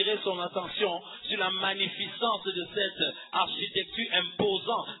occupés à attirer son attention sur la magnificence de cette architecture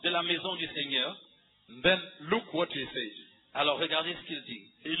imposante de la maison du Seigneur, then look what he says. alors regardez ce qu'il dit.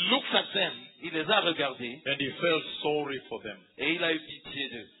 He looks at them Il les a regardés and he felt sorry for them. et il a eu pitié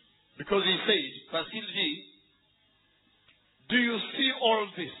d'eux. Because he said, Parce qu'il dit, do you see all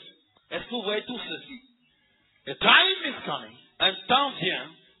this? est-ce que vous voyez tout ceci? A time is coming Un temps vient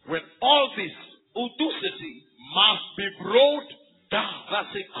when all this où tout ceci must be brought down. va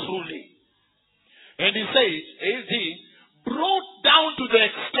s'écrouler. And he says, Et il dit, brought down to the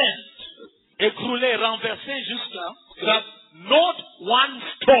extent écrouler, renverser jusqu'à that not one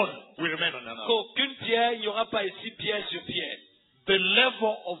stone will remain on another. qu'aucune pierre, il n'y aura pas ici pierre sur pierre. The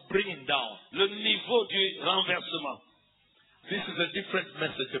level of bringing down. Le niveau du renversement. This is a different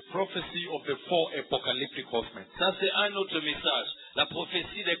message, the prophecy of the four apocalyptic horsemen. Ça, c'est un autre message. La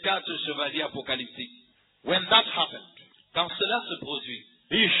prophétie des 4 chevaliers apocalyptiques. When that happened, Quand cela se produit,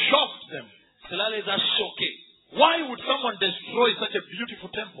 he shocked them. cela les a choqués. Why would someone destroy such a beautiful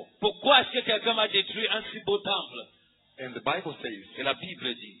temple? Pourquoi est-ce que quelqu'un va détruire un si beau temple? And the Bible says, Et la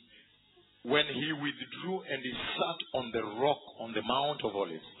Bible dit, when he withdrew and he sat on the rock on the Mount of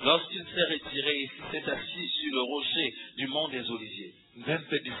Olives, lorsqu'il s'est retiré et s'est assis sur le rocher du mont des Oliviers, then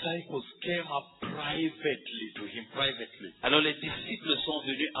the disciples came up privately to him, privately. alors les disciples sont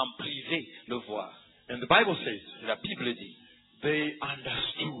venus en privé le voir. And the Bible says, Et la Bible dit, they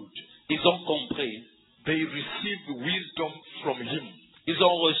understood. ils ont compris, They received wisdom from him. ils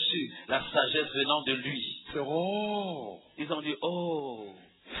ont reçu la sagesse venant de lui. So, oh, Ils ont dit, oh,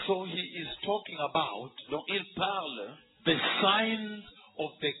 so he is talking about donc il parle the signs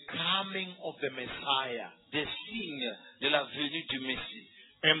of the coming of the Messiah des signes de la venue du Messie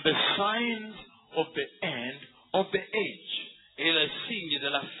and the signs of the end of the age. et le signe de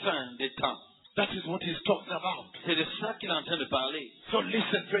la fin des temps. That is what he's talking about. C'est de ça qu'il est en train de parler. So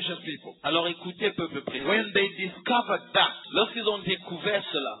listen, precious people. Alors écoutez, peuple précieux. When they discovered that, Lorsqu'ils ont découvert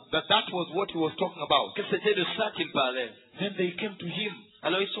cela, that was what he was talking about, que c'était de ça qu'il parlait, then they came to him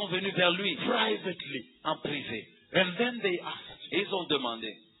alors ils sont venus vers lui privately. en privé. And then they asked, Et ils ont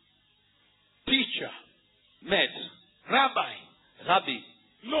demandé, Teacher, Maître, Rabbi, Rabbi,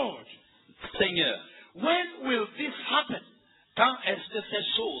 Lord, Seigneur, when will this happen? quand est-ce que ces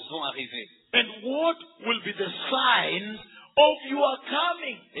choses vont arriver? And what will be the signs of your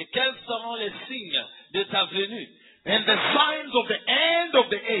coming? Et quels seront les signes de ta venue? And the signs of the end of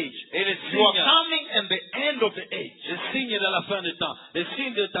the age. Et les Your signes, coming and the end of the age. les signes de la fin des temps. Les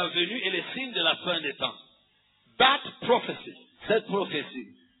signes de ta venue et les signes de la fin des temps. That prophecy Cette prophétie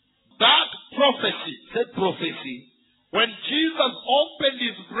That prophecy, Cette prophétie, when Jesus opened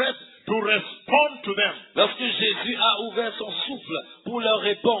his breath to respond to them, lorsque Jésus a ouvert son souffle pour leur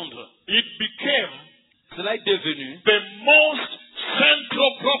répondre, it became cela est devenu, the most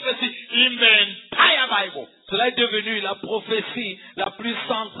central prophecy in the entire Bible. cela est devenu la prophétie la plus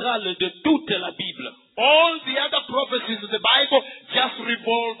centrale de toute la Bible. All the other prophecies in the Bible just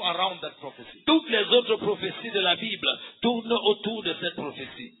revolve around that prophecy. Toutes les autres prophéties de la Bible tournent autour de cette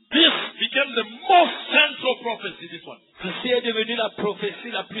prophétie. This became the most central prophecy, this one. Ceci est devenu la prophétie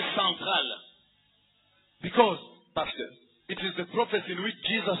la plus centrale. Parce que it is the prophecy in which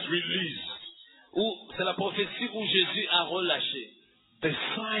Jesus released C'est la prophétie où Jésus a relâché the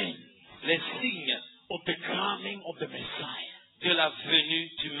sign les signes of the coming of the Messiah. de la venue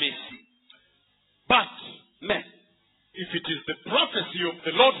du Messie. Mais if it is the prophecy of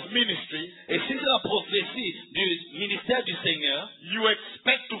the Lord's ministry, Et si c'est la prophétie du ministère du Seigneur, you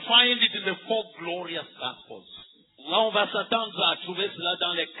expect to find it in the 4 glorious Gospels. là on va s'attendre à trouver cela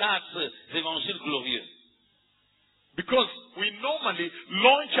dans les 4 évangiles glorieux. Because we normally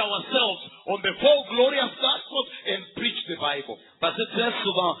launch ourselves on the 4 glorious Gospels and preach the Bible. Parce que très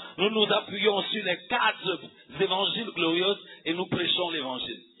souvent, nous nous appuyons sur les 4 évangiles glorieux et nous prêchons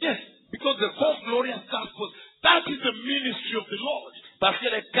l'évangile. Yes, because the 4 glorious Gospels, that is the ministry of the Lord. Parce que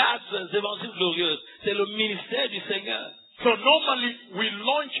les 4 évangiles glorieux, c'est le ministère du Seigneur. So normally we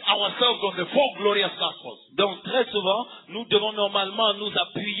launch ourselves on the 4 glorious Gospels. Donc très souvent, nous devons normalement nous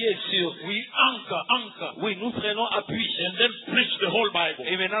appuyer sur... We anchor. Oui, nous prenons appui. And then preach the whole Bible.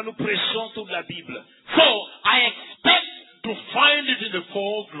 Et maintenant, nous prêchons toute la Bible. So I expect to find it in the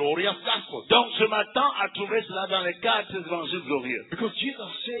 4 glorious Gospels. Donc je m'attends à trouver cela dans les 4 évangiles glorieux. Because Jesus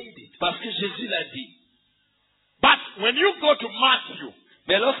said it. Parce que Jésus l'a dit. But when you go to Matthew,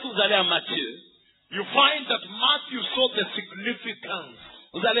 Mais lorsque vous allez à Matthieu, you find that Matthew saw the significance,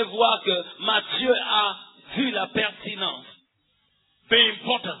 vous allez voir que Matthieu a vu la pertinence, the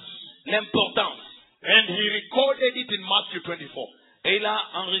importance, l'importance. and he recorded it in Matthew 24. Et il a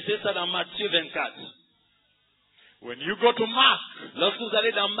enregistré ça dans Matthieu 24. When you go to Mark, Lorsque vous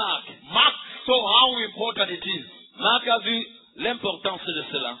allez dans Marc, Mark saw how important it is, Marc a vu l'importance de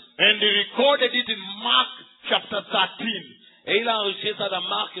cela. and he recorded it in Mark chapter 13. Et il a enregistré ça dans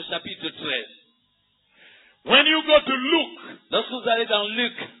Marc chapitre 13. When you go to Luke, Lorsque vous allez dans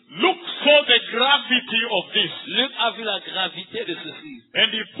Luc, Luke saw the gravity of this, Luc a vu la gravité de ceci.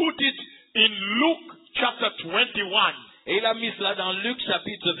 and he put it in Luke chapter 21. Et il a mis cela dans Luc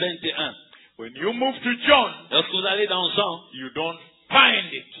chapitre 21. When you move to John, Lorsque vous allez dans Jean, you don't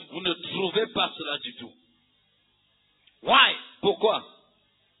find it. vous ne trouvez pas cela du tout. Why? Pourquoi?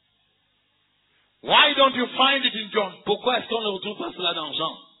 Why don't you find it in John? Pourquoi est-ce qu'on ne retrouve pas cela dans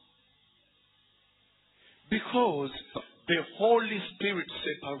Jean? Because the Holy Spirit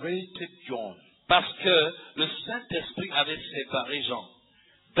separated John. Parce que le Saint-Esprit avait séparé Jean.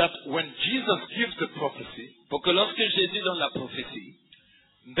 That when Jesus gives the prophecy, Pour que lorsque Jésus donne la prophétie,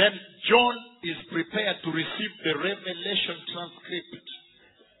 then John is prepared to receive the revelation transcript.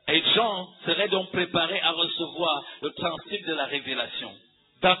 et Jean serait donc préparé à recevoir le transcript de la révélation.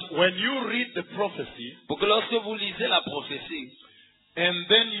 That when you read the prophecy, Pour que lorsque vous lisez la prophétie, and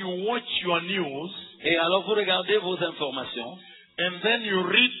then you watch your news, et alors vous regardez vos informations, and then you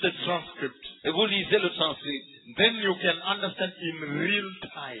read the transcript, et vous lisez le transcript, then you can understand in real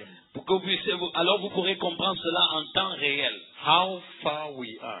time pour que vous puissiez, alors vous pourrez comprendre cela en temps réel, how far we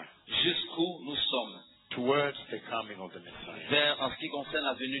are jusqu'où nous sommes, towards the coming of the Messiah. en ce qui concerne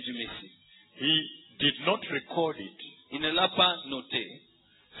la venue du Messie. He did not record it Il ne l'a pas noté,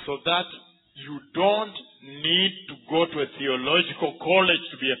 so that you don't need to go to a theological college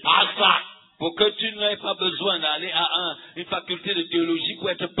to be a pastor. pour que tu n'aies pas besoin d'aller à une faculté de théologie pour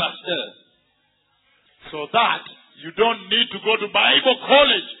être pasteur. So that you don't need to go to Bible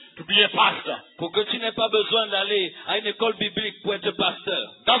college to be a pastor. Pour que tu n'aies pas besoin d'aller à une école biblique pour être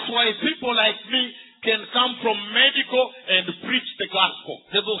pasteur. That's why people like me can come from medical and preach the gospel.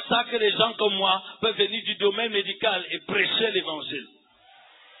 C'est pour ça que les gens comme moi peuvent venir du domaine médical et prêcher l'évangile.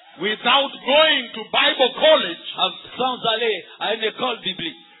 Without going to Bible college Sans aller à une école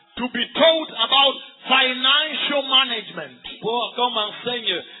biblique. to be taught about financial management. Pour qu'on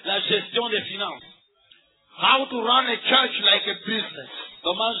m'enseigne la gestion des finances. How to run a church like a business.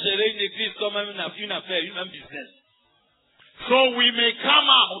 Comment gérer une église comme une affaire, un business. So we may come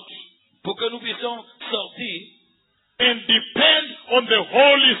out Pour que nous puissions sortir. and depend on the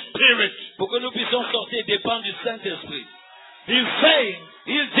Holy Spirit. Pour que nous puissions sortir et dépendre du Saint-Esprit. He's saying,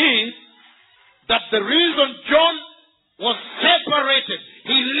 Il dit that the reason John was separated,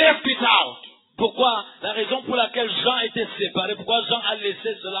 he left it out. Pourquoi? La raison pour laquelle Jean était séparé, pourquoi Jean a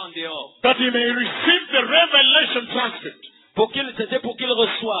laissé cela en dehors? That he may receive the revelation transcript. C'était pour qu'il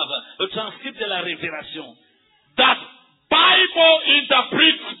reçoive le transcript de la révélation. That Bible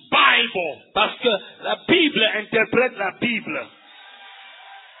interprets Bible. Parce que la Bible interprète la Bible.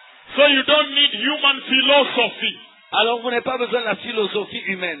 So you don't need human philosophy. Alors vous n'avez pas besoin de la philosophie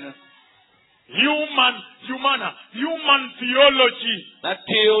humaine. Human theology. La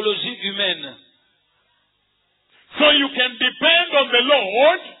théologie humaine. So you can depend on the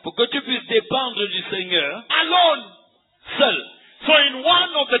Lord. Pour que tu puisses dépendre du Seigneur. Alone. Seul. So in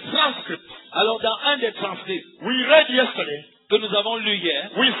one of the transcripts. Alors dans un des transcripts. We read yesterday. Que nous avons lu hier.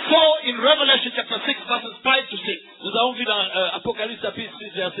 We saw in Revelation chapter 6 verses 5 to 6. Nous avons vu dans Apocalypse chapitre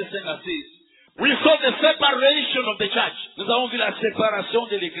 6 versets 5 à 6. We saw the separation of the church. Nous avons vu la séparation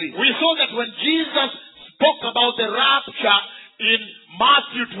de l'église. We saw that when Jesus spoke about the rapture in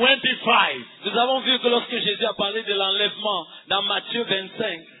Matthew 25. Nous avons vu que lorsque Jésus a parlé de l'enlèvement dans Matthieu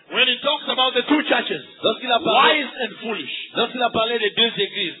 25. When he talks about the two churches, lorsqu'il a parlé, wise and foolish. Lorsqu'il a parlé des deux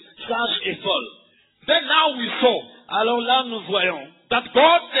églises, sages et folles. Then now we saw. Alors là nous voyons that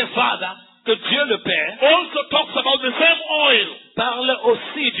God the Father, que Dieu le Père, also talks about the same oil. Parle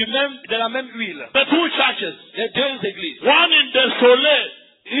aussi de la même huile. The two churches. Les deux églises. One in desolate.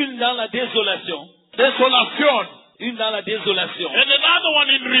 Une dans la désolation. Desolation. Une dans la désolation. And another one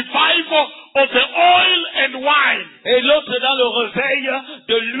in revival of the oil and wine. Et l'autre dans le réveil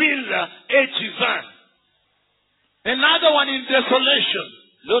de l'huile et du vin. Another one in desolation.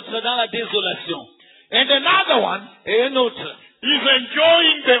 L'autre dans la désolation. And another one. Et un autre. Is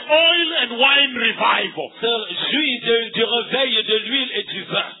enjoying the oil and wine revival. Jouit du réveil de l'huile et du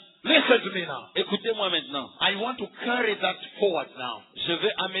vin. Listen to me now. Écoutez-moi maintenant. I want to carry that forward now. Je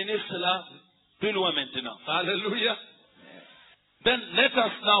vais amener cela plus loin maintenant. Hallelujah. Then let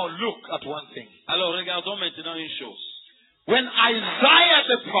us now look at one thing. Alors regardons maintenant une chose. When Isaiah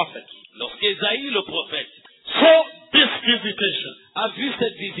the prophet, lorsqu'Ésaïe le prophète, saw this visitation, a vu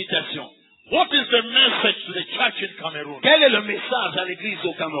cette visitation. What is the message to the church in Cameroon? Quel est le message à l'église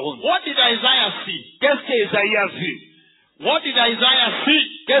au Cameroun? What did Isaiah see? Qu'est-ce qu'Ésaïe a vu? What did Isaiah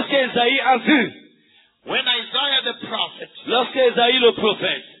see? Qu'est-ce qu'Ésaïe a vu? When Isaiah the prophet, lorsqu'Ésaïe le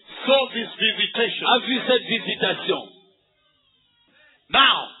prophète, saw this visitation, a vu cette visitation.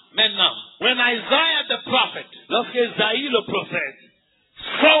 Now, maintenant, when Isaiah the prophet, lorsqu'Ésaïe le prophète,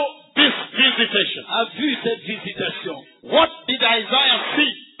 saw this visitation, a vu cette visitation, what did Isaiah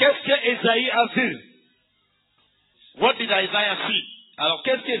see? Qu'est-ce qu'Ésaïe a vu? What did Isaiah see? Alors,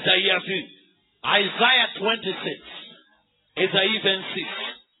 qu'est-ce qu'Ésaïe a vu? Isaiah 26. Ésaïe 26.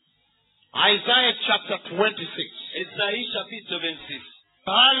 Isaiah chapter 26. Ésaïe chapitre 26.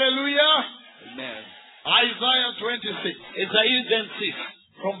 Hallelujah. Amen. Isaiah 26. Ésaïe 26.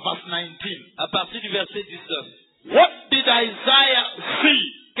 From verse 19. À partir du verset 19. What did Isaiah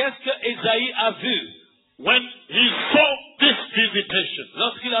see? Qu'est-ce que Ésaïe a vu? When he saw this visitation.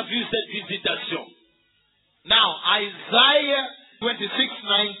 Lorsqu'il a vu cette visitation. Now, Isaiah 26,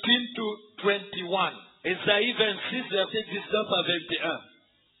 19 to 21. Ésaïe 26, verset 19 à 21.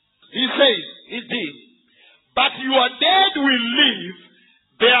 He says, il dit, but your dead will live,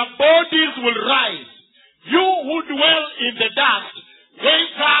 their bodies will rise. You who dwell in the dust,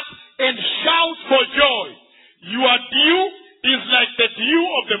 wake up and shout for joy. Your dew is like the dew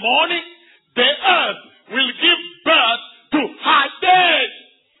of the morning. The earth will give birth to her dead.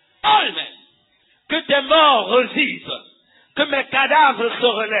 Amen. Que tes morts revivent, que mes cadavres se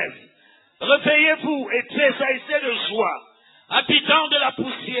relèvent. Réveillez-vous et tressaillez de joie, habitants de la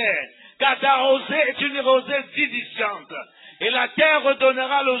poussière, car ta rosée est une rosée vivifiante, et la terre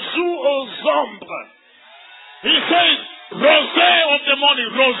redonnera le jour aux ombres. He says, rosée of the morning,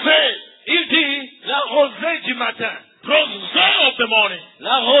 rosée. Il dit, la rosée du matin. Rosée of the morning.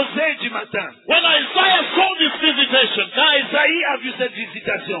 La rosée du matin. When Isaiah saw this visitation, quand Isaïe a vu cette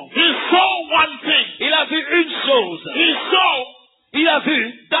visitation, he saw one thing. Il a vu une chose. Il a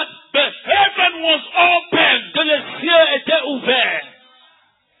vu that the heaven was open. Que les cieux étaient ouverts.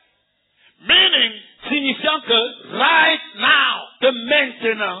 Meaning, signifiant que right now, que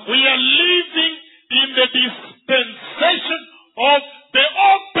maintenant, we are living in the dispensation of the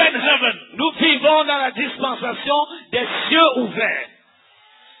open heaven. Nous vivons dans la dispensation des cieux ouverts.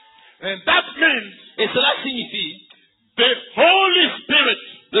 And that means, et cela signifie, the Holy Spirit,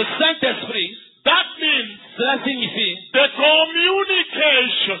 le Saint-Esprit, that means, cela signifie, the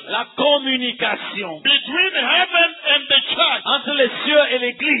communication, la communication between heaven and the church, entre les cieux et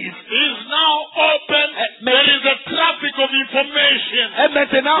l'église, is now open. There is a traffic of information. Est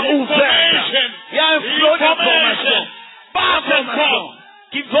maintenant ouverte. Il y a un flot d'informations. Pas d'informations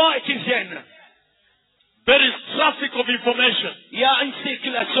qui vont et qui viennent. There is traffic of information. Il y a une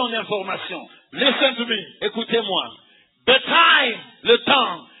circulation d'informations. Listen to me. Écoutez-moi. The time Le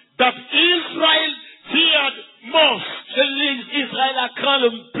temps that Israel feared most, que Israël a craint le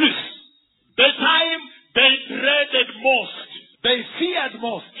plus, the time they dreaded most, they feared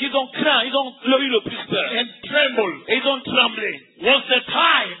most, qu'ils ont craint, ils ont eu le plus peur, and trembled, et ils ont tremblé, was the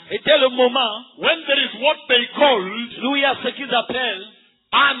time était le moment when there is what they called où il y a ce qu'ils appellent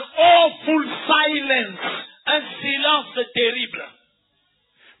an awful silence, un silence terrible.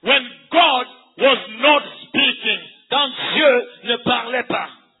 when God was not speaking. Quand Dieu ne parlait pas.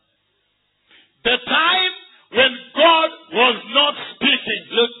 The time when God was not speaking.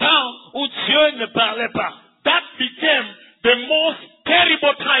 Le temps où Dieu ne parlait pas. That became the most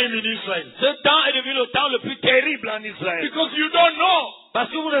terrible time in Israel. Ce temps est devenu le temps le plus terrible en Israël. Because you don't know, Parce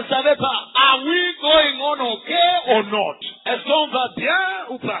que vous ne savez pas, are we going on okay or not? est-ce qu'on va bien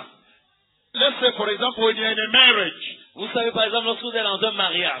ou pas? Let's say, for example, when you're in a marriage, Vous savez par exemple, lorsque vous êtes dans un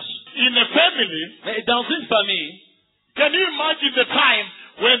mariage, in a family, mais dans une famille, can you imagine the time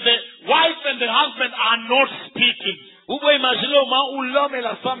when the wife and the husband are not speaking? vous pouvez imaginer le moment où l'homme et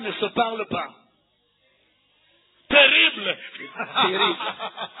la femme ne se parlent pas. Terrible. Terrible.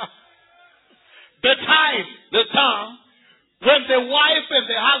 The time, Le temps when the wife and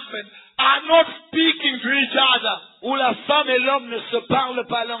the husband are not speaking to each other. où la femme et l'homme ne se parlent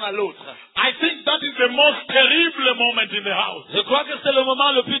pas l'un à l'autre. I think that is the most terrible moment in the house. Je crois que c'est le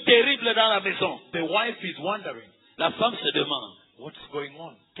moment le plus terrible dans la maison. The wife is wondering, La femme se demande, what's going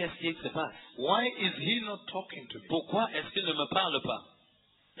on? qu'est-ce qui se passe? Why is he not talking to me? Pourquoi est-ce qu'il ne me parle pas?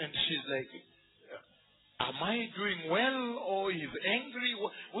 And she's like, am I doing well or he's angry?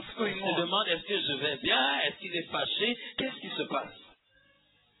 What's going Elle se on? demande, est-ce que je vais bien? Est-ce qu'il est fâché? Qu'est-ce qui se passe?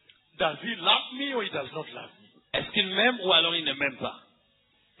 Does he love me or he does not love me? Est-ce qu'il m'aime ou alors il ne m'aime pas?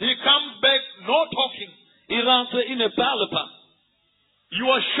 He comes back, no talking. Il rentre, il ne parle pas. You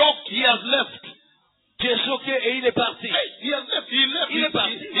are shocked, he has left. Tu es choqué et il est parti. Hey, he has left, he left. Il est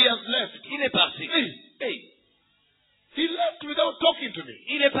parti. He has left. Il est parti. Hey, Hey, he left without talking to me.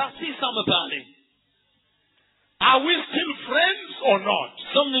 il est parti sans me parler. Are we still friends or not?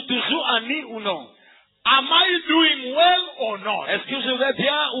 Sommes-nous toujours amis ou non? Am I doing well or not? Est-ce que je vais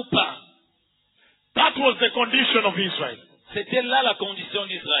bien ou pas? That was the condition of Israel. C'était là la condition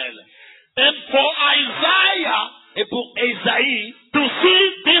d'Israël. And for Isaiah Et pour Ésaïe, to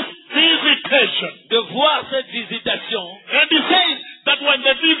see this visitation, de voir cette visitation, and he says that when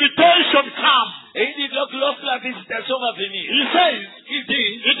the visitation comes, et il dit que lorsque la visitation va venir, he says il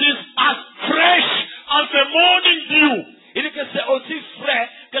dit, it is as fresh as the morning dew. il dit que c'est aussi frais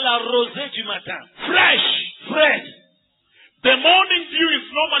que la rosée du matin. Fresh. Frais. The morning dew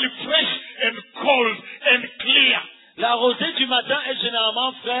is normally fresh and cold and clear. La rosée du matin est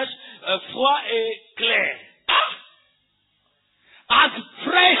généralement fraîche, froid et clair. As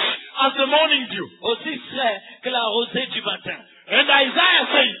fresh as the morning dew. Aussi frais que la rosée du matin. And Isaiah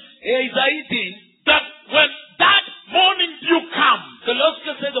says Et Isaïe dit that when that morning dew comes, que lorsque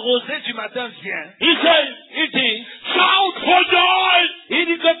cette rosée du matin vient, he says, il dit, shout for joy, il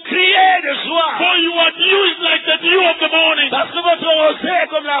dit que criez de joie, for your dew is like the dew of the morning. parce que votre rosée est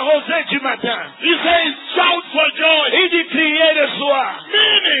comme la rosée du matin. He says, shout for joy, Il dit criez de joie,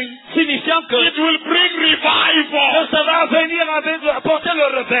 meaning signifiant que it will bring revival. ça va venir apporter le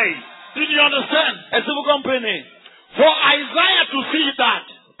réveil. Did you understand? Est-ce que vous comprenez? For Isaiah to see that,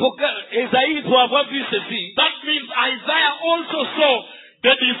 Pour que Isaïe pour avoir vu ceci, that means Isaiah also saw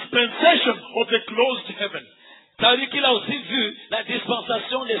the dispensation of the closed heaven. ça veut dire qu'il a aussi vu la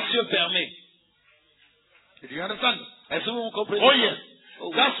dispensation des cieux fermés. Did you understand? Est-ce que vous comprenez? Oh yes.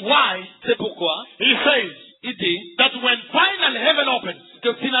 Oh, That's why c'est pourquoi he says il dit that when final heaven opens,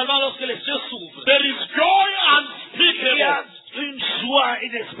 que finalement lorsque les cieux s'ouvrent, there is joy il y a unspeakable, une joie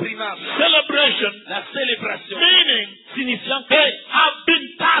inexprimable, celebration, la célébration, meaning signifiant they have been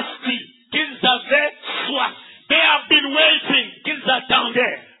thirsty, qu'ils avaient soif, they have been waiting, qu'ils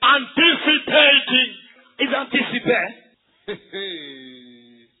attendaient, anticipating. ils anticipaient.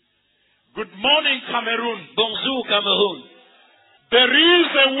 Good morning, Cameroon. Bonjour Cameroun. There is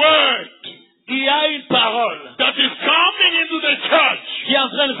a word Il y a une parole that is coming into the church qui est en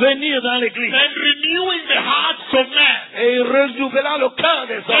train de venir dans l'église and renewing the hearts of men et renouvelant le cœur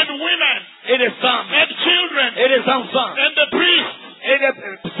des hommes and women et des femmes and children et des enfants and the priests et des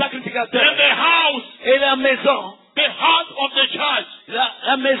and sacrificateurs the house, et la maison, the heart of the church.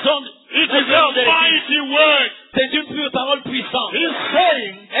 la maison, It le is cœur a de l'église. mighty word. C'est une pure parole puissante. He's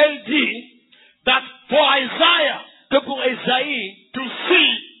saying Elle dit that for Isaiah que pour Ésaïe to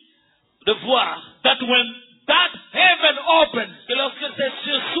see de voir that when that heaven opens, que lorsque ces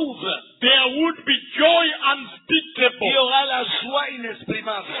cieux s'ouvrent, there would be joy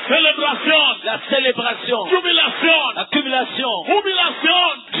joie, celebration, la célébration, jubilation, l'accumulation, jubilation,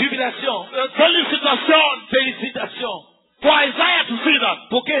 jubilation, felicitation. félicitations. For Isaiah to see that,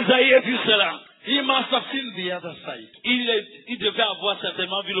 Pour qu'Ésaïe ait vu cela, he must have seen the other side. il devait avoir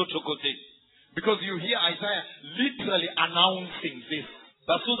certainement vu l'autre côté. Because you hear Isaiah literally announcing this.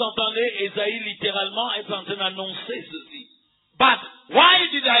 Parce que vous entendez Ésaïe littéralement est en train d'annoncer ceci. But why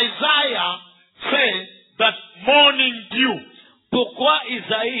did Isaiah say that morning dew? Pourquoi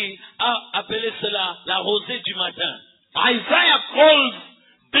Isaïe a appelé cela la rosée du matin? Isaiah calls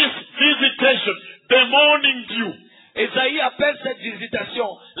this visitation the morning dew. Isaïe appelle cette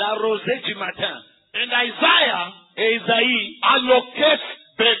visitation la rosée du matin. And Isaiah Et Isaïe allocates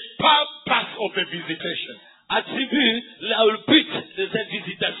the purpose of the visitation. attribue le but de cette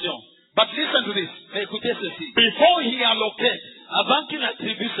visitation. But listen to this. Mais écoutez ceci. Before he allocates, Avant qu'il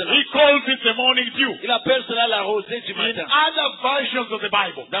attribue cela, he calls it the morning dew. il appelle cela la rosée du In matin. other versions of the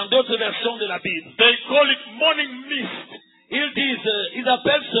Bible, Dans d'autres versions de la Bible, they call it morning mist. ils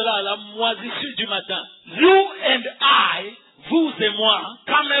appellent cela la moisissure du matin. You and I, Vous et moi,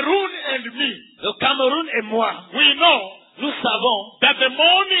 Cameroon and me, le Cameroun et moi, we know nous savons that the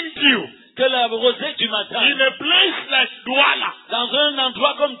morning dew que la rosée du matin, in a place like Douala, dans un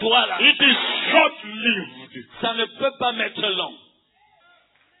endroit comme Douala, it is short-lived. ça ne peut pas mettre long.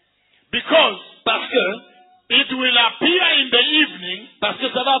 Parce que it will appear in the evening Parce que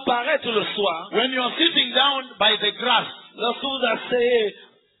ça va apparaître le soir, when you are sitting down by the grass lorsque vous asseyez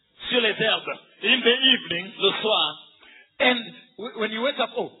sur les herbes, in the evening, le soir, and when you wake up,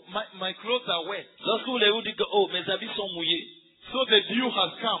 oh, my clothes are wet. lorsque vous vous dites que, oh, mes habits sont mouillés, So the dew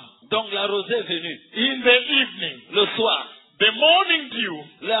has come. donc la rosée est venue. In the evening, Le soir, the morning dew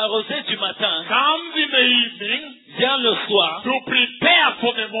la rosée du matin comes in the evening vient le soir to prepare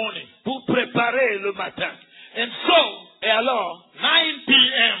for the morning. pour préparer le matin. And so, Et alors, 9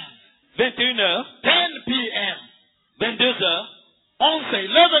 p.m., 21h, 10 p.m., 22h, 11,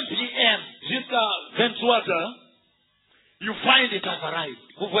 11 p.m., jusqu'à 23h, you find it has arrived.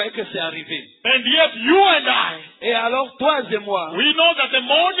 vous voyez que c'est arrivé. And yet you and I, Et alors, toi et moi, we know that the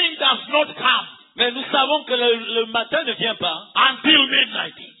morning does not come mais nous savons que le matin ne vient pas until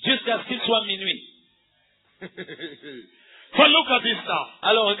midnight. jusqu'à ce qu'il soit minuit. So look at this now.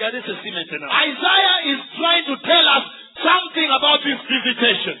 Alors, regardez ceci maintenant. Isaiah is trying to tell us something about this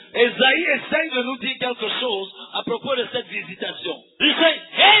visitation. Esaïe essaye de nous dire quelque chose à propos de cette visitation. He said,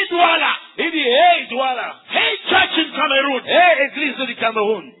 hey Douala, Il dit, hey, Douala, hey church in Cameroon, hey, église du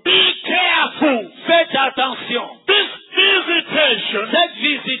Cameroun, be careful. faites attention. This visitation Cette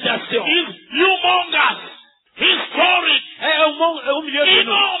visitation is humongous, historic, est au milieu de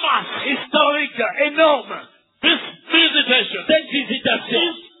nous. enormous. Historique, énorme. This visitation Cette visitation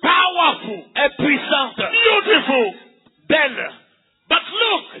is powerful, est puissante, beautiful. belle. But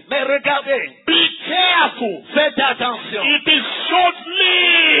look, Mais regardez, be careful. faites attention. It is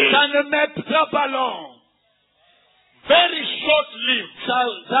short-lived, Ça ne met pas long. very short-lived,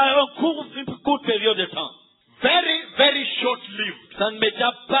 Ça a une courte période de temps. very, very short-lived. Ça ne met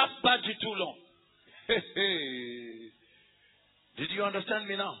pas du tout long. Did you understand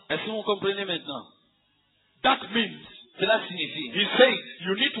me now? Est-ce que vous comprenez maintenant? That means, Cela signifie, he's saying,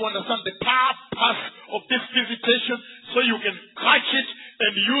 you need to understand the purpose of this visitation so you can catch it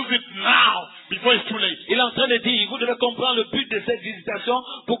and use it now before it's too late. il est en train de dire, vous devez comprendre le but de cette visitation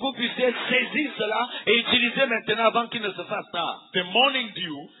pour que vous puissiez saisir cela et utiliser maintenant avant qu'il ne se fasse tard. The morning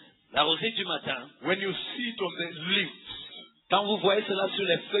dew, La rosée du matin, when you see it on the leaves, quand vous voyez cela sur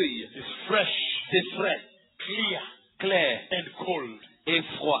les feuilles, is fresh, c'est frais, clear, clair and cold. et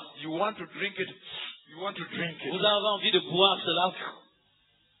froid. You want to drink it, you want to drink it. Vous avez envie de boire cela.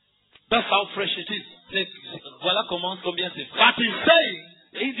 That's how fresh it is. Voilà combien c'est frais. But he's saying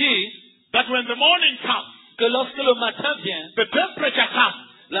Il dit that when the morning comes, que lorsque le matin vient, the temperature comes,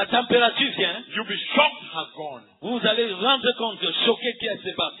 la température vient, you'll be shocked has gone. vous allez rendre compte, choqué qui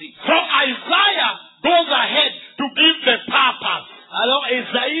est parti. So Isaiah goes ahead to give the purpose. Alors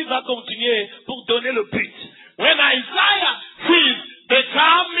Esaïe va continuer pour donner le but. When Isaiah sees the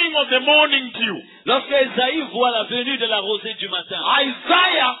coming of the morning dew, Lorsque Esaïe voit la venue de la rosée du matin,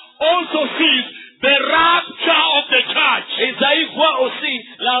 Isaiah also sees the rapture of the church. Esaïe voit aussi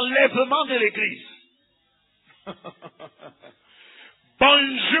l'enlèvement de l'église.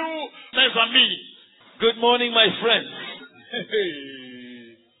 Bonjour, mes amis. Good morning, my friends.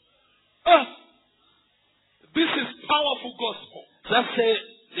 This is powerful gospel. Ça, c'est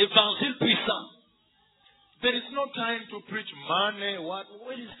l'évangile puissant. There is no time to preach money. What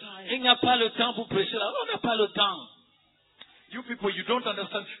is time? Il n'y a pas le temps pour prêcher là. On n'a pas le temps. You people, you don't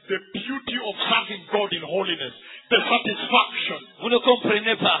understand the beauty of serving God in holiness. The satisfaction. Vous ne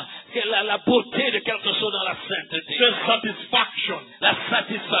comprenez pas que la beauté de quelque chose dans la sainteté. The satisfaction La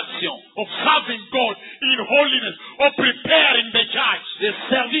satisfaction of serving God in holiness or preparing the church. de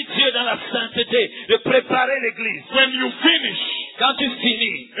servir Dieu dans la sainteté, de préparer l'église. When you finish Quand tu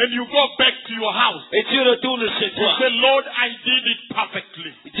finis and you go back to your house, et tu retournes chez you toi, say, Lord, I did it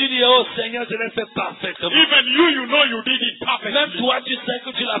perfectly. tu dis, oh Seigneur, je l'ai fait parfaitement. Even you know you did it perfectly. Même toi, tu sais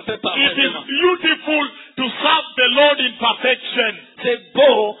que tu l'as fait It is parfaitement. beautiful to serve the Lord in perfection. C'est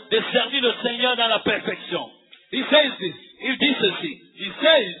beau de servir le Seigneur dans la perfection. He says this. Il dit ceci. He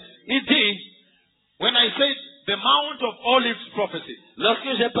says, Il dit, when I said the Mount of Olives prophecy,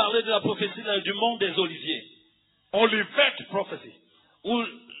 lorsque j'ai parlé de la prophétie du monde des Oliviers, Olivet prophecy, ou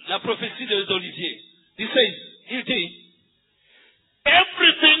la prophétie des Oliviers, he says, il dit,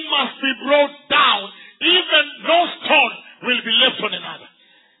 everything must be brought down, even no stone will be left on another.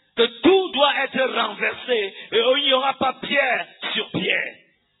 que tout doit être renversé et il n'y aura pas pierre sur pierre.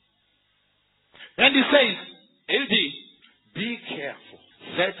 And he says, Il dit, be careful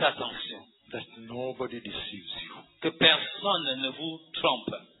faites attention that nobody deceives you. que personne ne vous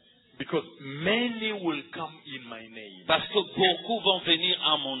trompe. Because many will come in my name Parce que beaucoup vont venir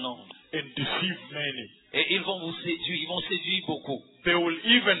en mon nom. and deceive many. Et ils vont vous séduire, ils vont séduire beaucoup. They will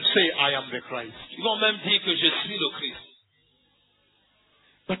even say, I am the Christ. Ils vont même dire que je suis le Christ.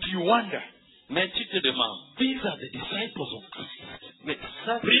 But you wonder, Mais tu te demandes, these are the disciples of Christ. mais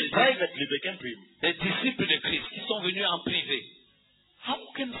ça, c'est les Privately, they came to him. disciples de Christ qui sont venus en privé. How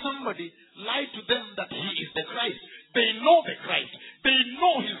can somebody lie to them that he is the Christ? They know the Christ. They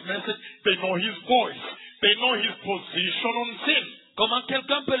know his message. They know his voice. They know his position on sin. Comment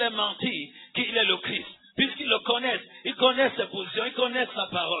quelqu'un peut leur mentir qu'il est le Christ? Puisqu'ils le connaissent, ils connaissent ses positions, ils connaissent sa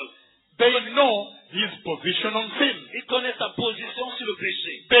parole. They know his position on sin. Ils connaissent sa position sur le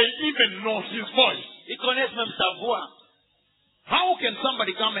péché. They even know his voice. Ils connaissent même sa voix. How can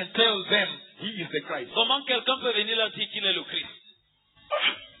somebody come and tell them he is the Christ? Comment quelqu'un peut venir leur dire qu'il est le Christ?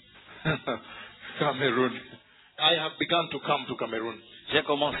 Cameroon. I have begun to come to Cameroon. J'ai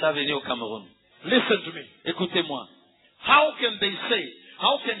commencé à venir au Cameroun. Listen to me. Écoutez-moi. How can they say,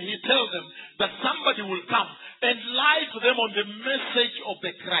 how can he tell them that somebody will come and lie to them on the message of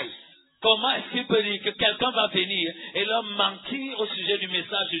the Christ? Comment est-ce qu'il peut dire que quelqu'un va venir et leur mentir au sujet du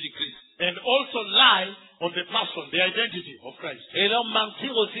message du Christ? And also lie on the person, the identity of Christ. Et leur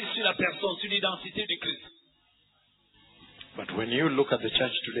mentir aussi sur la personne, sur l'identité du Christ. But when you look at the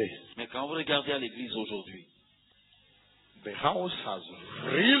church today, Mais quand vous regardez à l'église aujourd'hui, the house has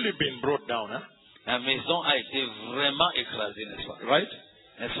really been brought down, huh? la maison a été vraiment écrasée, n'est-ce pas? Right?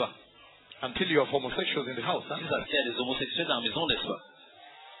 N'est-ce pas? Until you have homosexuals in the house, huh? Jusqu'à ce qu'il y a des homosexuels dans la maison, n'est-ce pas?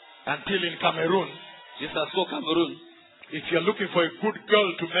 Until in Cameroon, Jusqu'à ce qu'au Cameroun, if you're looking for a good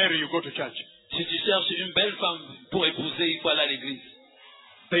girl to marry, you go to church. si tu cherches une belle femme pour épouser, il faut aller à l'église.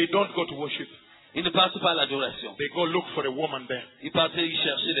 They don't go to worship. Ils ne partent pas à l'adoration. They go look for a woman there. Ils partent y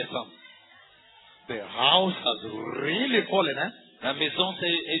chercher des femmes. The house has really fallen, huh? La maison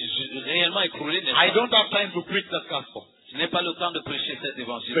s'est réellement écroulée, n'est-ce I pas? don't have time to preach that gospel. Je n'ai pas le temps de prêcher cet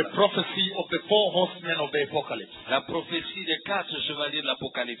évangile. The prophecy of the four horsemen of the apocalypse. La prophétie des 4 chevaliers de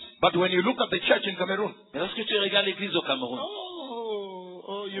l'Apocalypse. But when you look at the church in Cameroon, Mais lorsque tu regardes l'église au Cameroun,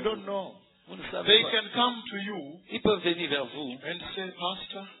 you don't know. vous ne savez They pas. can come to you Ils peuvent venir vers vous and say,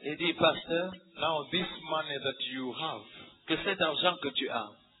 Pastor, et dire, pasteur, now this money that you have, que cet argent que tu as,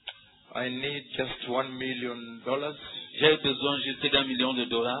 I need just $1 million. j'ai besoin juste d'$1 million.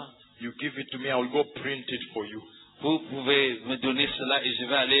 You give it to me, I will go print it for you. Vous pouvez me donner cela et je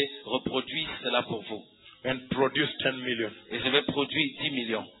vais aller reproduire cela pour vous. And produce 10 million. Et je vais produire 10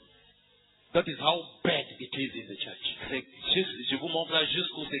 millions. That is how bad it is in the church. C'est juste, je vous montre là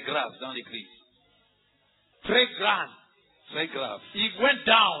jusqu'où c'est grave dans l'église. Très grand. Très grave. It went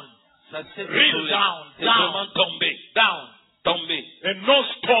down. Ça s'est Real écroulé. down, C'est down. vraiment tombé. Down. Tombé. And no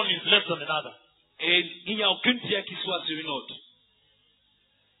stone is left on another. Et il n'y a aucune pierre qui soit sur une autre.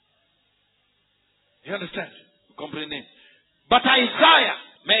 You understand? Vous comprenez? But Isaiah,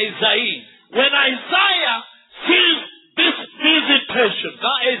 Mais Esaïe, when Isaiah sees this visitation,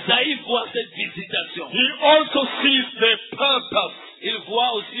 quand Esaïe voit cette visitation, he also sees the purpose. il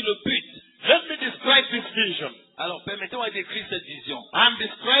voit aussi le but. Let me describe this vision. Alors, permettez-moi de décrire cette vision. I'm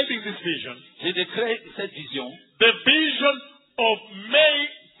describing this vision. Je décris cette vision. The vision of May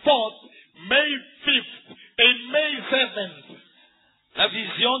 4th, May 5th, and May 7th. La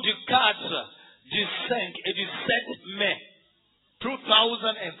vision du 4, du 5 et du 7 mai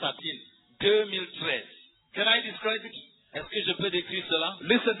 2013. 2013. Can I describe it? Est-ce que je peux décrire cela?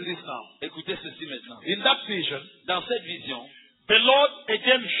 Listen to this now. Écoutez ceci maintenant. In that vision, Dans cette vision, the Lord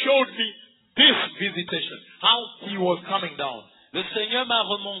again showed me this visitation, how he was coming down. Le Seigneur m'a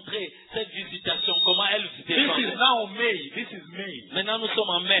remontré cette visitation, comment elle This is descendait. now May. This is May. Maintenant, nous sommes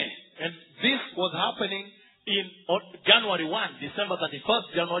en mai. And this was happening on January 1, December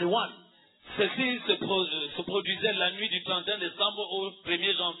 31st, January 1. Ceci se produisait la nuit du 31 décembre au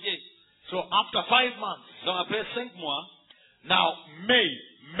 1er janvier. So after 5 months, Donc après 5 mois, now May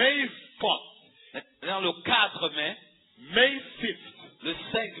 4th, dans le 4 mai, May 5th, le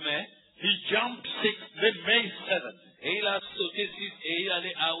 5 mai, he jumped 6, then May 7th. et il a sauté 6 et il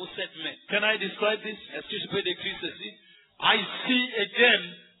allait au 7 mai. Can I describe this? Est-ce que je peux décrire ceci? I see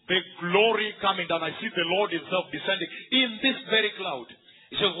again the glory coming down. I see the Lord himself descending in this very cloud.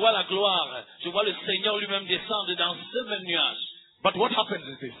 Je vois la gloire, je vois le Seigneur lui-même descendre dans ce même nuage. But what happens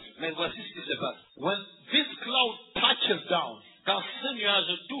is this. Mais voici ce qui se passe. When this cloud touches down, Quand ce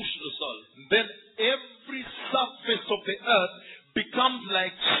nuage touche le sol, then every surface of the earth becomes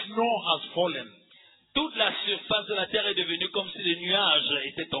like snow has fallen. toute la surface de la terre est devenue comme si le nuage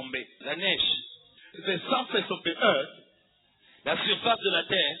était tombé. La neige. The surface of the earth, La surface de la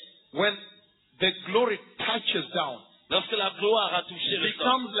terre, when the glory touches down, lorsque la gloire a touché le sol,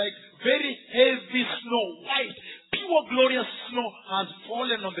 becomes like very heavy snow, white, pure glorious snow has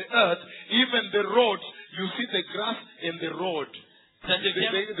fallen on the earth. Even the roads, you see the grass in the road. ça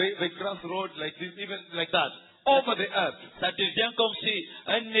devient, The grass road like this, even like that, over the earth. ça devient comme si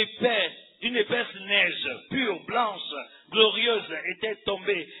une épaisse neige pure, blanche, glorieuse était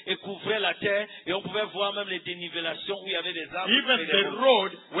tombée et couvrait la terre, et on pouvait voir même les dénivelations où il y avait des arbres. Even et des the routes.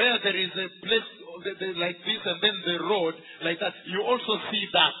 road where there is a place like this and then the road like that, you also see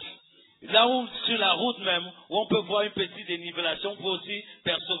that. Là où, sur la route même, où on peut voir une petite dénivellation, on peut aussi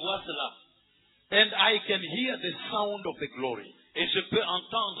percevoir cela. And I can hear the sound of the glory. Et je peux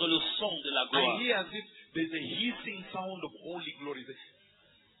entendre le son de la I gloire. hear as if there's a hissing sound of holy glory.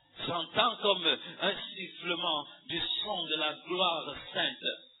 J'entends comme un sifflement du son de la gloire sainte.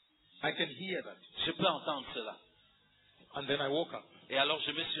 I can hear that. Je peux entendre cela. And then I woke up. Et alors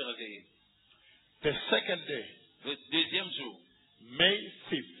je me suis réveillé. The second day, Le deuxième jour, May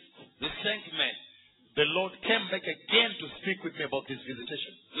 5th, le 5 mai, the Lord came back again to speak with me about this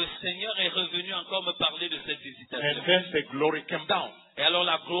visitation. le Seigneur est revenu encore me parler de cette And visitation. then the glory came down. Et alors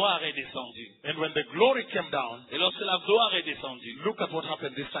la gloire est descendue. And when the glory came down, Et lorsque la gloire est descendue, look at what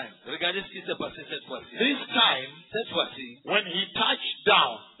happened this time. regardez ce qui s'est passé cette fois-ci. This time, Cette fois-ci, when he touched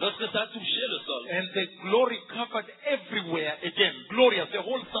down, lorsque ça a touché le sol, and the glory covered everywhere again, glorious, the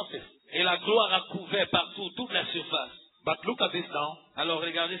whole surface. et la gloire a couvert partout, toute la surface. But look at this now. Alors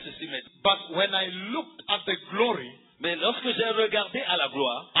regardez ceci maintenant. But when I looked at the glory, Mais lorsque j'ai regardé à la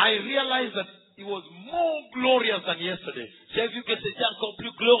gloire, I realized that it was more glorious than yesterday. j'ai vu que c'était encore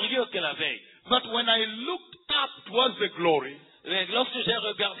plus glorieux que la veille. But when I looked up towards the glory, Mais lorsque j'ai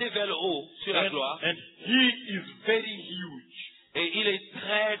regardé vers le haut, sur la gloire, and he is very huge, et il est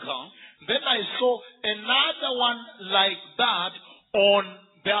très grand, then I saw another one like that on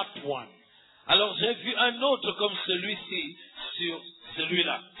that one. alors j'ai vu un autre comme celui-ci sur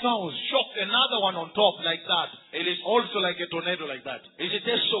celui-là. So I was shocked. Another one on top like that. Et, Also like a tornado like that. et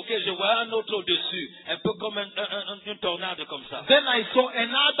j'étais choqué, je voyais un autre au-dessus, un peu comme une tornade comme ça. Then I saw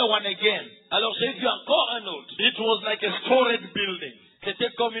another one again. Alors j'ai vu encore un autre. It was like a storage building.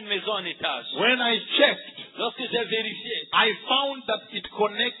 C'était comme une maison en étage. When I checked, Lorsque j'ai vérifié, I found that it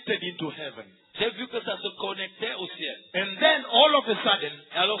connected into heaven. j'ai vu que ça se connectait au ciel. And then all of a sudden,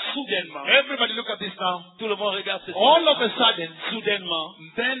 Et alors soudainement, everybody look at this now. tout le monde regarde ceci. All of a sudden, Soudainement,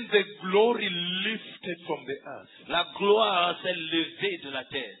 then the glory lifted from the earth. la gloire s'est levée de la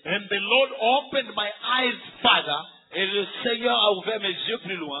terre. And the Lord opened my eyes further. Et le Seigneur a ouvert mes yeux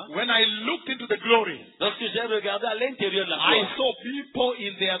plus loin. When I looked into the glory, Lorsque j'ai regardé à l'intérieur de la I gloire, saw people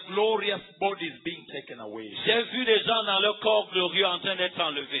in their glorious bodies being taken away. j'ai vu des gens dans leur corps glorieux en train d'être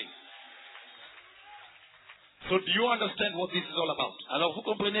enlevés. So do you understand what this is all about? Alors vous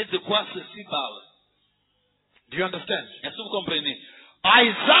comprenez de quoi ceci parle? Do you understand? Est-ce que vous comprenez?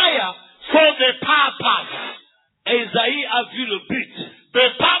 Isaiah saw the purpose. Esaïe a vu le but. The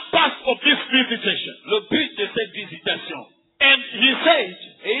purpose of this visitation. Le but de cette visitation. And he said,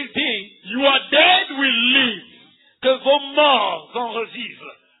 Et il dit your dead will live. que vos morts vont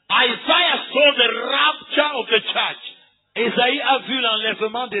revivre. Isaiah saw the rapture of the church. Esaïe a vu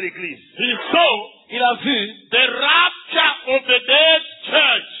l'enlèvement de l'église. He saw Il a vu, the rapture of the dead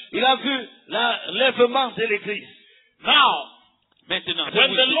church. il a vu l'enlèvement de l'église. Now, Maintenant, je when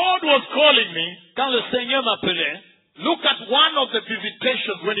vous the dis, Lord was calling me, quand le Seigneur m'appelait, look at one of the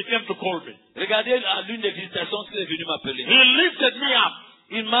visitations when he came to call me. regardez à l'une des visitations qu'il est venu m'appeler. He lifted me up.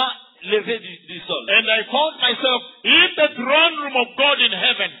 Il m'a levé du sol. And I found myself in the throne room of God in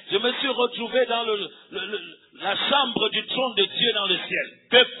heaven. Je me suis retrouvé dans la chambre du trône de Dieu dans le ciel.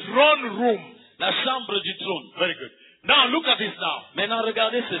 The throne room. La chambre du trône. Very good. Now look at this now. Maintenant,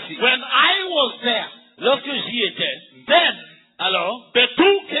 regardez ceci. When I was there, Lorsque j'y étais, then alors, the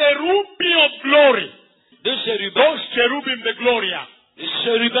two cherubim of glory, deux chérubins, those cherubim, the Gloria, les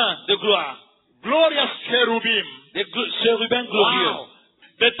chérubins de gloire, glorious cherubim. les chérubins glorieux. Wow.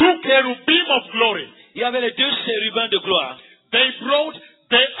 The two cherubim of glory. Il y avait les deux chérubins de gloire. They brought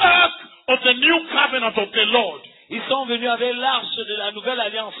the ark of the new covenant of the Lord. Ils sont venus avec l'arche de la nouvelle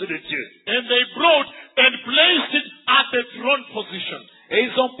alliance de Dieu. And they brought and placed it at the throne position. Et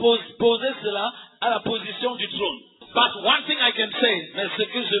ils ont posé cela à la position du trône. But one thing I can say, Mais ce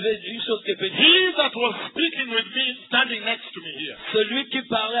que je vais, une chose que je peux dire, he that was speaking with me, standing next to me here, celui qui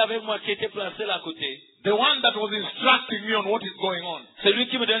parlait avec moi, qui était placé là à côté, the one that was instructing me on what is going on, celui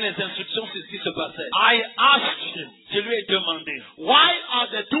qui me donne les instructions sur ce qui se passait, I asked him, je lui ai demandé, why are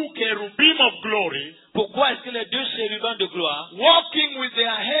the two cherubim of glory pourquoi est-ce que les deux chérubins de gloire, walking with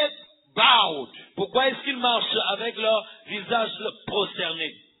their heads bowed, pourquoi est-ce qu'ils marchent avec leur visage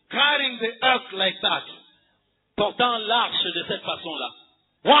prosterné, carrying the ark like that? portant l'arche de cette façon-là?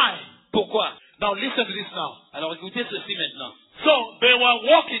 Why? Pourquoi? Now listen to this now. Alors écoutez ceci maintenant. So they were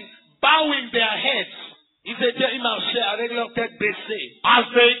walking, bowing their heads Ils marchaient avec leur tête baissée, as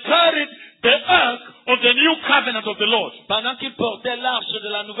they carried the ark of the new covenant of the Lord. pendant qu'ils portaient l'arche de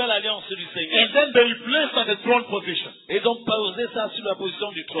la nouvelle alliance du Seigneur. And then they placed at the throne position. Ils ont posé ça sur la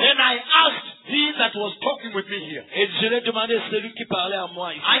position du trône. Then I asked he that was talking with me here. Et je lui ai demandé à celui qui parlait à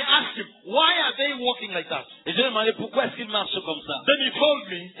moi ici. I asked him, why are they walking like that? Et je lui ai demandé pourquoi est-ce qu'ils marchent comme ça. Then he told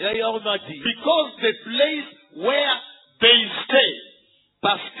me, Et là, il m'a dit, because the place where they stay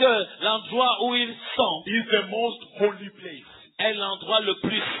parce que l'endroit où ils sont is the most holy place. est l'endroit le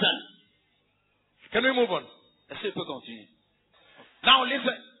plus saint. Can we move on? Est-ce qu'on peut continuer? Now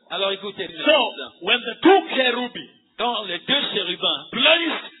listen. Alors écoutez. So, when the two cherubim Quand les deux chérubins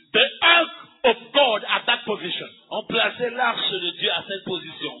placed the ark of God at that position, ont placé l'arche de Dieu à cette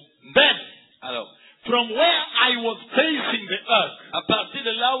position, then alors, from where I was facing the ark, à partir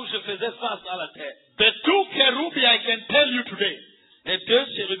de là où je faisais face à la terre, the two cherubim, I can tell you today, les deux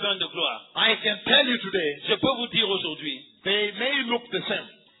chérubins de gloire, I can tell you today, je peux vous dire aujourd'hui, they may look the same,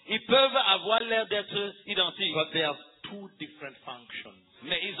 ils peuvent avoir l'air d'être identiques, but they have two different functions.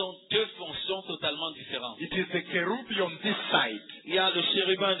 mais ils ont deux fonctions totalement différentes. It is the cherubim on this side. Il y a le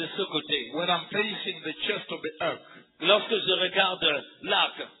chérubin de ce côté. When I'm facing the chest of the ark, Lorsque je regarde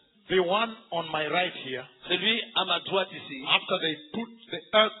l'arc, the one on my right here, celui à ma droite ici, after they put the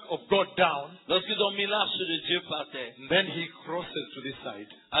ark of God down, lorsqu'ils ont mis l'arche de Dieu par terre, then he crosses to this side,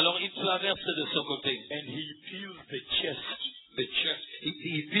 alors il traverse de ce côté. and he feels the chest.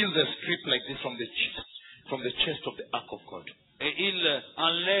 He feels a strip like this from the chest of the ark of God. Et il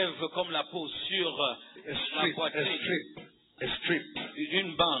enlève comme la peau sur la poitrine, A strip.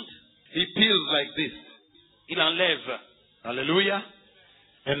 une bande. He feels like this. Il enlève. Hallelujah.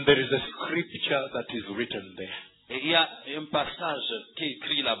 And there is a scripture that is written there. Et il y a un passage qui est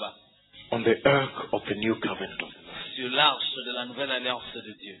écrit là-bas, On the ark of the new covenant of the Lord. sur l'arche de la nouvelle alliance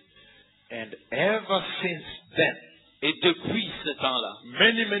de Dieu. And ever since then, Et depuis ce temps-là,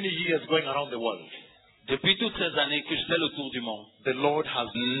 many years going around the world, depuis toutes ces années que je fais le tour du monde, the Lord has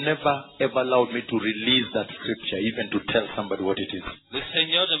never ever allowed me to release that scripture, even to tell somebody what it is. le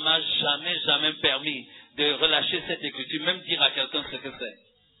Seigneur ne m'a jamais permis de relâcher cette écriture, même dire à quelqu'un ce que c'est.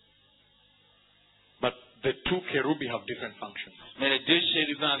 But the two cherubim have different functions. Mais les deux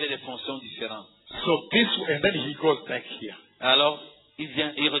chérubins avaient des fonctions différentes. So and then he goes back here. Alors,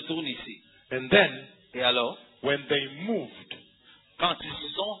 il retourne ici. And then, Et alors, when they moved quand ils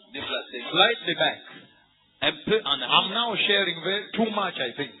se sont déplacés, slightly back, un peu en I'm arrière, now sharing too much,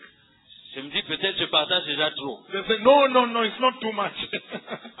 I think. je me dis peut-être je partage déjà trop. They say, no, it's not too much.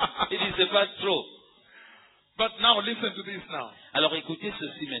 Il dit c'est pas trop. But now listen to this now. Alors écoutez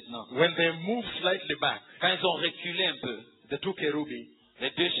ceci maintenant. When they move slightly back, Quand ils ont reculé un peu, the two cherubim, les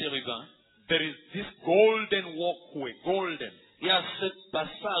deux chérubins, there is this golden walkway, golden. il y a ce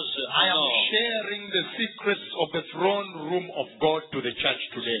passage I en am or. sharing the secrets of the throne room of God to the church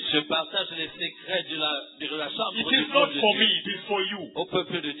today. Je partage les secrets de la chambre It du is trône not de for me, Dieu it is for you. au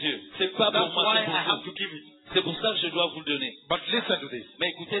peuple de Dieu. C'est pas That's pour moi, why c'est I have pour to vous. give it. C'est pour ça que je dois vous le donner. But listen to this. Mais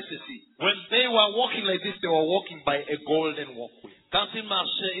écoutez ceci. When they were walking like this, they were walking by a golden walkway. Quand ils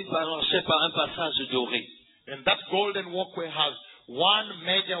marchaient par un passage doré. And that golden walkway has one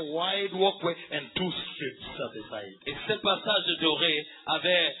major wide walkway and two strips at the side. Et ce passage doré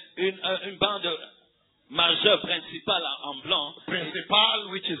avait une bande majeure principale en blanc, Principal,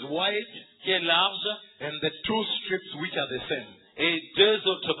 which is white, qui est large, and the two strips which are the same. et deux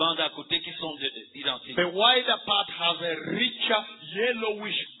autres bandes à côté qui sont identiques. The wider part has a richer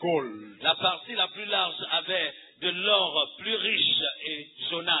yellowish gold. La partie la plus large avait de l'or plus riche et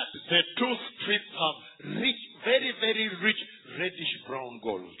jaunâtre. The two strips have rich, very, very rich reddish brown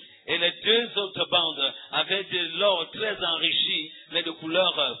gold. Et les deux autres bandes avaient de l'or très enrichi, mais de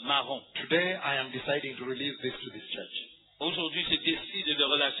couleur marron. Today I am deciding to release this to this church. Aujourd'hui, je décide de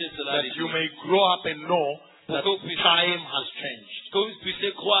relâcher cela à That l'église. you may grow up and know that Pour que vous time has changed. que vous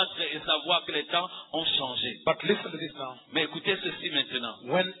puissiez croître et savoir que les temps ont changé. But listen to this now. Mais écoutez ceci maintenant.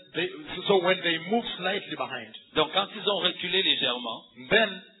 When they move slightly behind, Donc, quand ils ont reculé légèrement,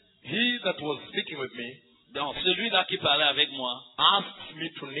 then he that was speaking with me donc celui-là qui parlait avec moi asked me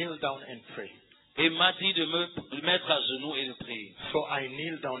to kneel down and pray. et m'a dit de me mettre à genoux et de prier. So I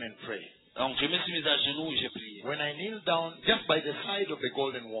kneel down and pray. Donc, je me suis mis à genoux et j'ai prié. When I kneel down just by the side of the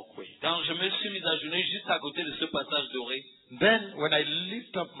golden walkway, Quand je me suis mis à genoux juste à côté de ce passage doré, then when I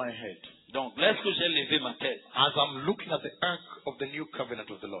lift up my head, donc lorsque j'ai levé ma tête, as I'm looking at the ark of the new covenant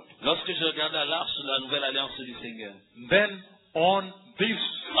of the Lord, lorsque je regardais l'arche de la nouvelle alliance du Seigneur, then on this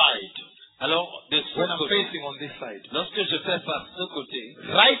side, alors de ce when I'm côté, facing on this side, lorsque je fais face de ce côté,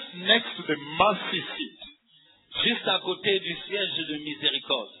 right next to the mercy seat, juste à côté du siège de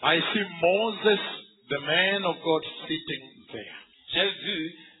miséricorde, I see Moses, the man of God, sitting there. j'ai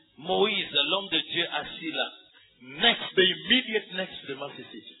vu Moïse, l'homme de Dieu, assis là, The immediate next to the mercy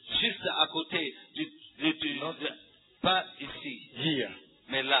seat. juste à côté pas ici, Here.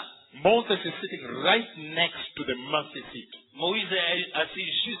 mais là. Moses is sitting right next to the mercy seat. Moïse est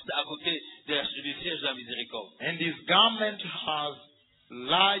assis juste à côté du siège de la miséricorde. And his garment has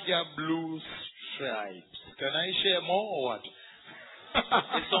larger blue stripes. Can I share more or what?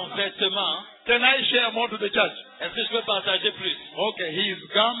 Et son vêtement, Can I share more to the church? est-ce que je peux partager plus? Okay, his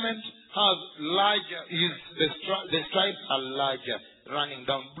garment has larger, the stripes are larger, running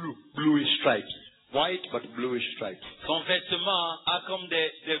down bluish stripes. White but bluish stripes. Son vêtement a comme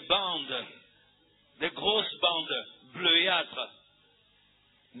des bandes, des grosses bandes bleuâtres.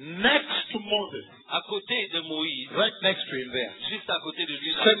 Next to Moses, À côté de Moïse, right next to him there, juste à côté de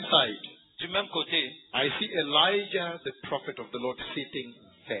lui, same side, du même côté, I see Elijah, the prophet of the Lord, sitting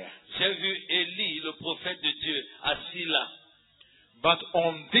there. j'ai vu Élie, le prophète de Dieu, assis là. But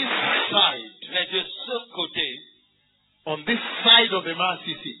on this side, Mais de ce côté, on this side of the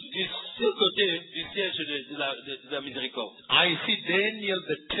mercy seat, de ce côté du siège de la miséricorde, I see Daniel,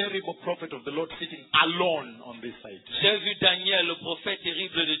 the terrible prophet of the Lord, sitting alone on this side. j'ai vu Daniel, le prophète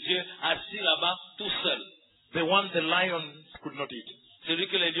terrible de Dieu, assis là-bas, tout seul. The one the lions could not eat. Celui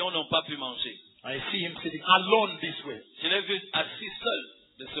que les lions n'ont pas pu manger. I see him sitting alone this way. Je l'ai vu assis seul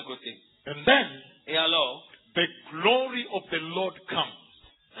de ce côté. And then Et alors, the glory of the Lord comes.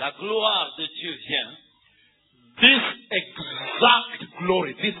 la gloire de Dieu vient. This exact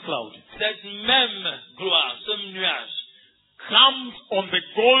glory, this cloud, Cette même gloire, ce nuage, comes on the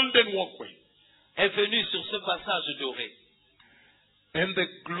golden walkway. est venu sur ce passage doré. And the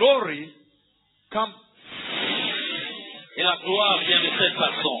glory comes Et la gloire vient de cette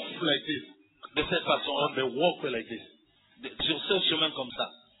façon. like this, De cette on façon-là. the walkway like this. Sur ce chemin comme ça.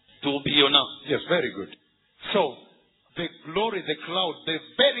 Tourbillonnant. Yes, very good. So, the glory, the cloud, the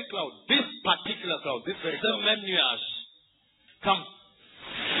very cloud, this particular cloud, this very Ce cloud, même nuage comes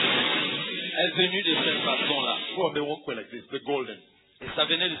est venu de cette façon-là. on the walkway like this, the golden. Et ça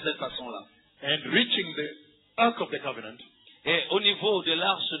venait de cette façon-là. And reaching the ark of the covenant, Et au niveau de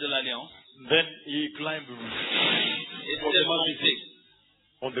l'arche de l'alliance, then he climbed il on s'est the monté mercy seat,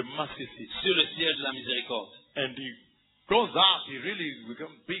 on the mercy seat. sur le siège de la miséricorde. And he goes up, he really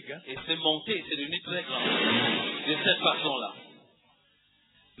becomes big. Et c'est monté, c'est devenu très grand. De cette façon-là.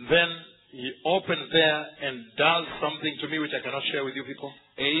 Then he opens there and does something to me which I cannot share with you people.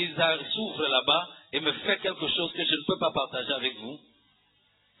 Et il s'ouvre là-bas et me fait quelque chose que je ne peux pas partager avec vous.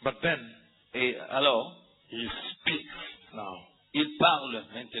 But then Et alors, he speaks now. il parle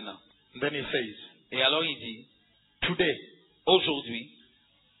maintenant. Then he says, Et alors il dit, today aujourd'hui,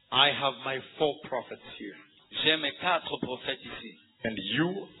 I have my 4 prophets here. j'ai mes 4 prophètes ici. And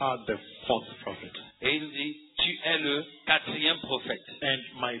you are the 4th prophet. Et il dit, tu es le 4e prophète. And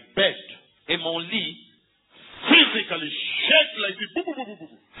my bed Et mon lit, physically shake like this. Boo, boo, boo, boo,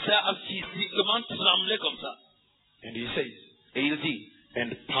 boo. ça a physiquement tremblé comme ça. And he says, Et il dit,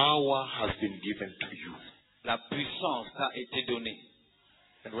 and power has been given to you. la puissance t'a été donnée.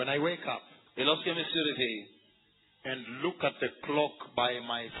 And when I wake up Et lorsque je me suis réveillé, and look at the clock by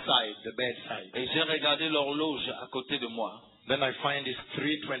my side, the bedside, et j'ai regardé l'horloge à côté de moi, then I find it's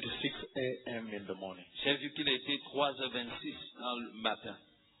 3:26 a.m. in the morning. j'ai vu qu'il était 3h26 dans le matin.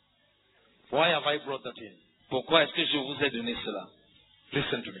 Why have I brought that in? Pourquoi est-ce que je vous ai donné cela?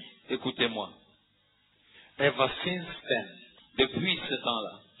 Listen to me. Écoutez-moi. Ever since then, Depuis ce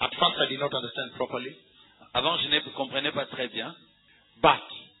temps-là, at first I did not understand properly, avant je ne comprenais pas très bien, but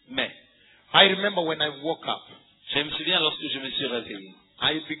mais I remember when I woke up, je me souviens lorsque je me suis réveillé,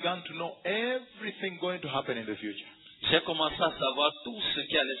 I began to know everything going to happen in the future. j'ai commencé à savoir tout ce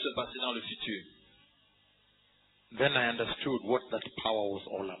qui allait se passer dans le futur. Then I understood what that power was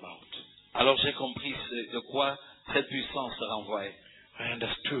all about. Alors j'ai compris de quoi cette puissance renvoyait. I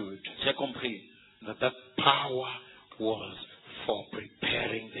understood J'ai compris. that power was for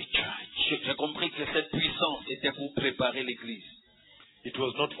preparing the church. J'ai compris que cette puissance était pour préparer l'église. It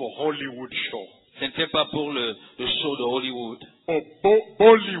was not for Hollywood show. Ce n'était pas pour le show de Hollywood. Or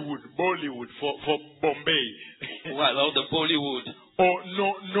Bollywood for Bombay. Ou alors de Bollywood. Or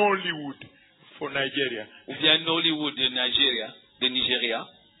Nollywood for Nigeria. Ou bien Nollywood de Nigeria.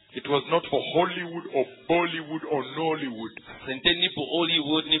 It was not for Hollywood or Bollywood or Nollywood. Ce n'était ni pour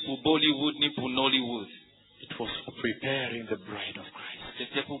Hollywood, ni pour Bollywood, ni pour Nollywood. It was for preparing the bride of Christ.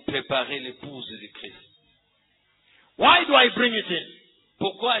 C'était pour préparer l'épouse de Christ. Why do I bring it in?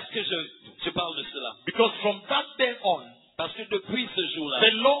 Pourquoi est-ce que je parle de cela? Because from that day on, Parce que depuis ce jour-là,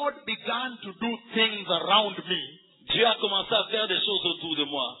 the Lord began to do things around me Dieu a commencé à faire des choses autour de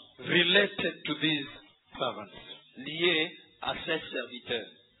moi, related to these servants. liées à ces serviteurs.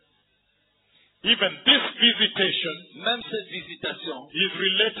 Even this visitation Même cette visitation is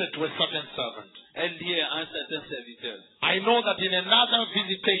related to a certain servant. est liée à un certain serviteur. I know that in another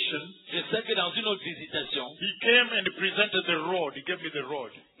visitation, Je sais que dans une autre visitation, he came and presented the rod. He gave me the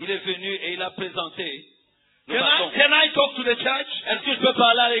rod. il est venu et il a présenté le Can bâton. I talk to the church? Est-ce que je peux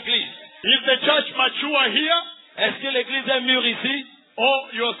parler à l'église? Is the church mature here? Est-ce que l'église est mûre ici? Or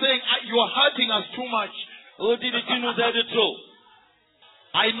you're saying you are hurting us too much? Ou dis-tu nous aides trop?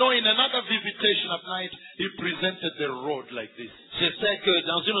 I know in another visitation at night, he presented the rod like this. Je sais que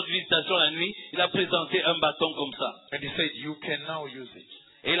dans une autre visitation la nuit, il a présenté un bâton comme ça. And he said, you can now use it.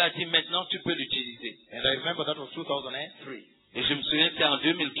 Et il a dit maintenant tu peux l'utiliser. And I remember that was 2003. Et je me souviens que c'était en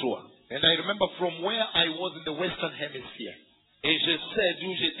 2003. And I remember from where I was in the Western Hemisphere, Et je sais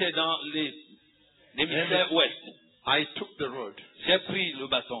d'où j'étais dans l'hémisphère ouest. I took the rod J'ai pris le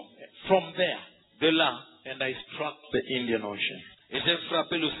bâton. from there De là, and I struck the Indian Ocean. et j'ai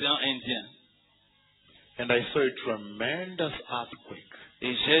frappé l'océan Indien. And I saw a tremendous earthquake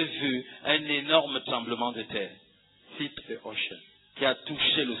Et j'ai vu un énorme tremblement de terre hit the ocean. qui a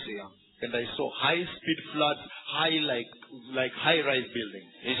touché l'océan. And I saw high-speed floods, high like high-rise buildings.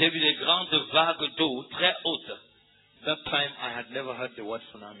 Et j'ai vu des grandes vagues d'eau très hautes. That time I had never heard the word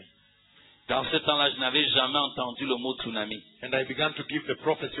tsunami. Dans ce temps-là, je n'avais jamais entendu le mot tsunami. And I began to give the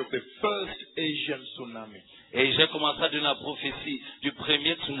prophecy of the first Asian tsunami. Et j'ai commencé à donner la prophétie du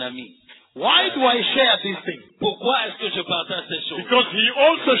premier tsunami. Why do I share these things? Pourquoi est-ce que je partage ces choses? Because he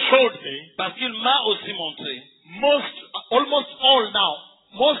also showed me Parce qu'il m'a aussi montré almost all now,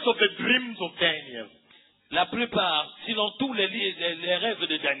 most of the dreams of Daniel. la plupart, sinon tous les rêves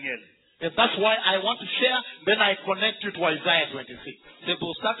de Daniel. And that's why I want to share, then I connect you to Isaiah 26. C'est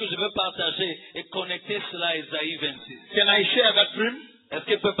pour ça que je veux partager et connecter cela à Isaïe 26. Can I share that dream? Est-ce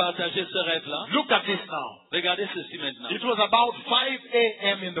qu'il peut partager ce rêve-là? Look at this now. Regardez ceci maintenant. It was about 5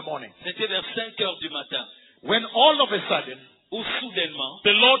 a.m. in the morning C'était vers 5 heures du matin, when all of a sudden où soudainement,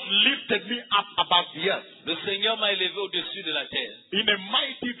 the Lord lifted me up above the earth le Seigneur m'a élevé au-dessus de la terre, in a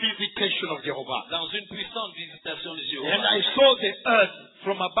mighty visitation of Jehovah. dans une puissante visitation de And Jéhovah. I saw the earth.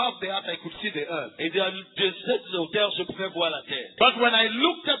 From above the earth, I could see the earth. Et de cette hauteur, je pouvais voir la terre. But when I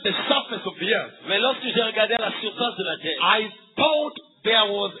looked at the surface of the earth, Mais lorsque j'ai regardé à la surface de la terre, I thought there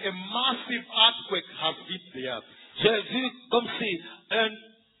was a massive earthquake has hit the earth. j'ai vu comme si un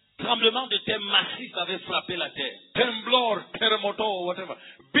tremblement de terre massif avait frappé la terre. Temblor, terremoto, or whatever.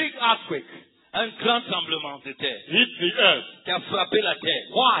 Big earthquake Un grand tremblement de terre hit the earth. qui a frappé la terre.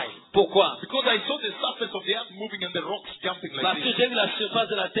 Why? Pourquoi? Because I saw the surface of the earth moving and the rocks jumping like Parce que this. j'ai vu la surface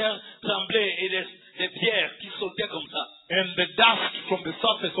de la terre trembler et des pierres qui sautaient comme ça. And the dust from the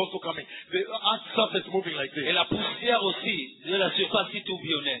surface also coming. The earth's surface moving like Et this. la poussière aussi de la surface qui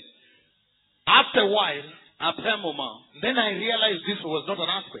tourbillonnait. After a while, Après un moment, then I realized this was not an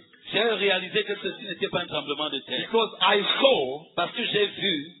earthquake. j'ai réalisé que ceci n'était pas un tremblement de terre. Because I saw Parce que j'ai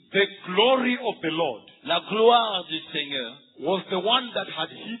vu the glory of the Lord la gloire du Seigneur. was the one that had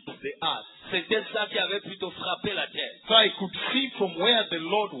hit the earth. C'était ça qui avait plutôt frappé la terre. So I could see from where the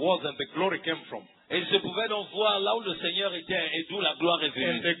Lord was and the glory came from. Et je pouvais donc voir là où le Seigneur était et d'où la gloire est And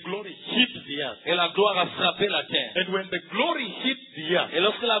venue. the glory hit the earth. Et la gloire a frappé la terre. And when the glory hit the earth, Et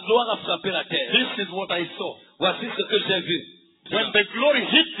lorsque la gloire a frappé la terre, this is what I saw. voici ce que j'ai vu. when the glory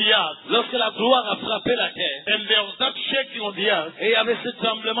hit the earth, lorsque la gloire a frappé la terre, and there was that shaking on the earth, et il y avait ce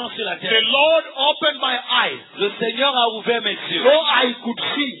tremblement sur la the terre, Lord opened my eyes le Seigneur a ouvert mes yeux so I could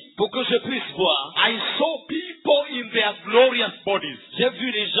see. pour que je puisse voir. I saw people in their glorious bodies. J'ai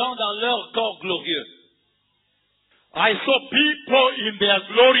vu les gens dans leur corps glorieux. I saw people in their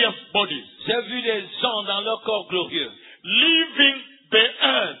glorious bodies J'ai vu les gens dans leur corps glorieux, leaving the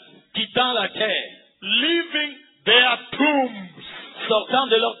earth, quittant la terre, leaving their tombs, sortant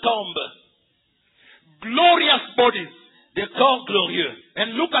de leur tombe, glorious bodies. des corps glorieux.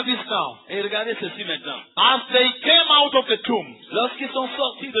 And look at this now. Et regardez ceci maintenant. As they came out of the tombs, Lorsqu'ils sont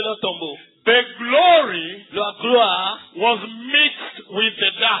sortis de leur tombeau, the glory la gloire, was mixed with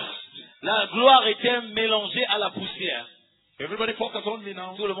the dust. la gloire était mélangée à la poussière. Everybody focus on me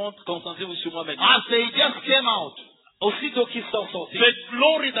now. Tout le monde, concentrez-vous sur moi maintenant. As they just came out, Aussitôt qu'ils sont sortis, the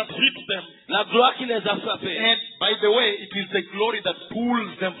glory that hit them, la gloire qui les a frappés. and by the way, it is the glory that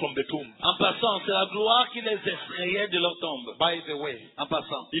pulls them from the tomb. En passant, c'est la gloire qui les extrayait de leur tombe. By the way, En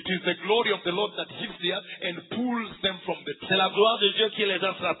passant, it is the glory of the Lord that hits the earth and pulls them from the c'est tomb. la gloire de Dieu qui les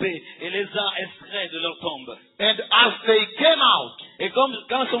a frappés et les a extraits de leur tombe. And as they came out, Et comme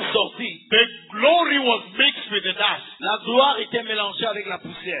quand ils sont sortis, the glory was mixed with the dust. la gloire était mélangée avec la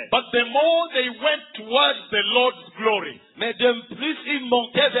poussière. But the more they went towards the Lord's glory, Mais de plus ils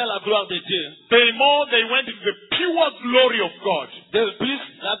montaient vers la gloire de Dieu, the more they went into the pure glory of God. de plus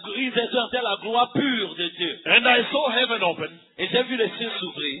ils étaient la gloire pure de Dieu. And I saw heaven open, Et j'ai vu les cieux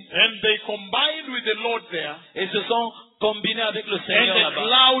s'ouvrir and they combined with the Lord there, et se sont combinés avec le and Seigneur the là-bas.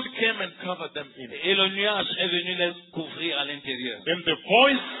 cloud came and covered them in. Et le nuage est venu les couvrir à l'intérieur. And the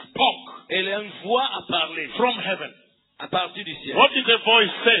voice spoke Et une voix a parlé from heaven. à partir du ciel. What did the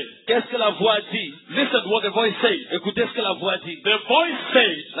voice say? Qu'est-ce que la voix dit? Listen to what the voice says. Écoutez ce que la voix dit. The voice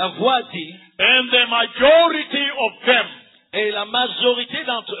says, La voix dit, and the majority of them et la majorité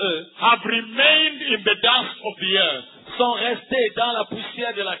d'entre eux have remained in the dust of the earth. sont restés dans la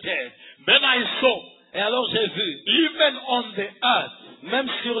poussière de la terre. Then I saw, Et alors j'ai vu, even on the earth, même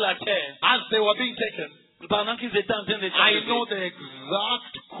sur la terre, as they were being taken, pendant qu'ils étaient en train de I know tomber, the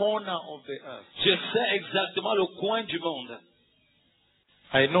exact corner of the earth. je sais exactement le coin du monde.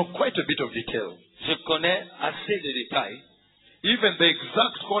 I know quite a bit of detail. Je connais assez de détails. Even the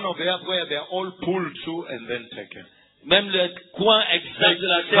exact corner of the earth where they are all pulled to and then taken. Même le coin exact de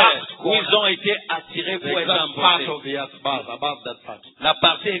la Exact terre où corner. ils ont été attirés The pour être exact part emportés. of the earth, above that part. La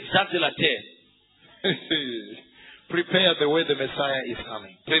partie exacte de la terre. Prepare the way the Messiah is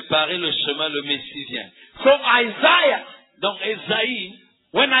coming. Préparez le chemin, le Messie vient. So Isaiah, Donc Ésaïe,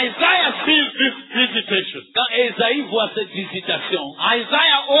 when Isaiah sees this visitation, quand Ésaïe voit cette visitation,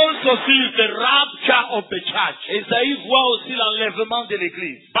 Isaiah also sees the rapture of the church. Ésaïe voit aussi l'enlèvement de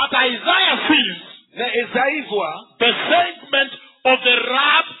l'Église. But Isaiah sees Mais Ésaïe voit the segment of the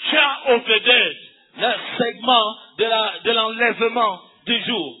rapture of the dead. le segment de l'enlèvement du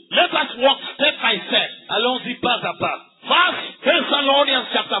jour. Let us walk step by step. Allons-y pas à pas. First Thessalonians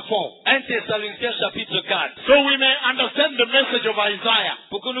chapter 4. 1 Thessaloniciens chapitre 4. So we may understand the message of Isaiah.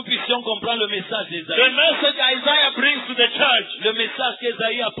 Pour que nous puissions comprendre le message The d'Ésaïe. message Isaiah brings to the church Le message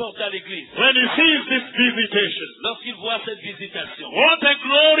qu'Ésaïe apporte à l'Église. when he sees this visitation. Lorsqu'il voit cette visitation. What a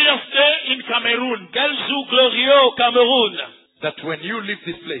glorious day in Cameroon. Quel jour glorieux au Cameroun. That when you leave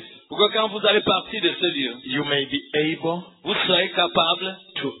this place, Pour que quand vous allez partir de ce lieu, you may be able vous serez capable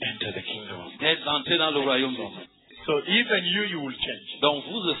to enter the kingdom. d'être entré dans le royaume de Dieu. So even you will change. Donc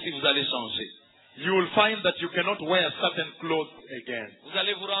vous aussi, vous allez changer. You will find that you cannot wear certain clothes again. Vous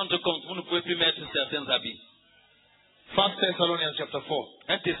allez vous rendre compte, vous ne pouvez plus mettre certains habits. 1 Thessalonians chapter 4,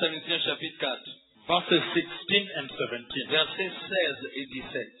 1 Thessaloniciens chapitre 4, verses 16 and 17. versets 16 et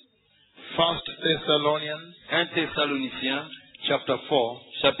 17. 1 Thessalonians 1 Thessaloniciens chapter 4,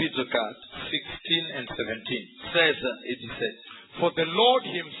 chapitre 4, 16 and 17. 16 et 17. For the Lord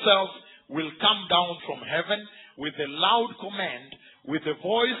himself will come down from heaven with a loud command, with the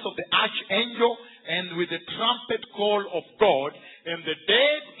voice of the archangel, and with the trumpet call of God, and the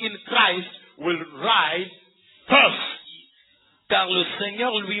dead in Christ will rise first. Car le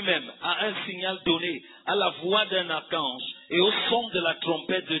Seigneur lui-même a un signal donné à la voix d'un archange et au son de la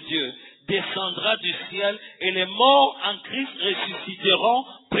trompette de Dieu descendra du ciel et les morts en Christ ressusciteront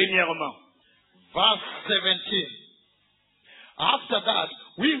premièrement. Verse 17. After that,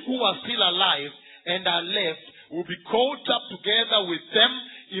 we who are still alive and are left will be caught up together with them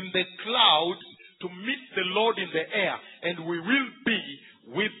in the clouds to meet the Lord in the air, and we will be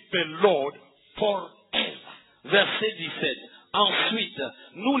with the Lord forever. Verset 17. Ensuite,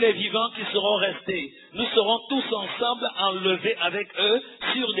 nous les vivants qui serons restés, nous serons tous ensemble enlevés avec eux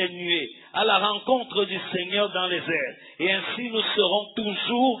sur les nuées, à la rencontre du Seigneur dans les airs. Et ainsi nous serons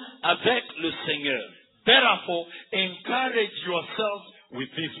toujours avec le Seigneur. Therefore, encourage yourselves with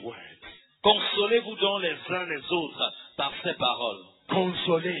these words. Consolez-vous donc les uns les autres par ces paroles.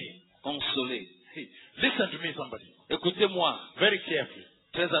 Consolez. Consolez. Hey, listen to me, somebody. Écoutez-moi Very carefully.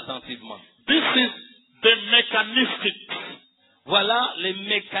 très attentivement. This is the mechanistic. Voilà les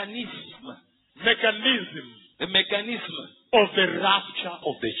mécanismes Mechanism of the rapture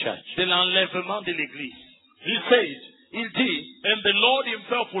of the church. de l'enlèvement de l'Église. He said, Il dit, and the Lord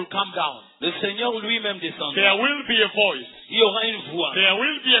himself will come down. le Seigneur lui-même descendra. There will be a voice. Il y aura une voix. There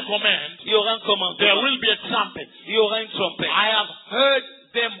will be a command. Il y aura un There commandement. will be a trumpet. Il y aura une trompette. I have heard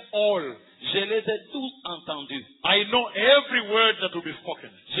them all. Je les ai tous entendus. I know every word that will be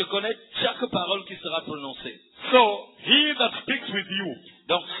spoken. Je connais chaque parole qui sera prononcée. So, he that speaks with you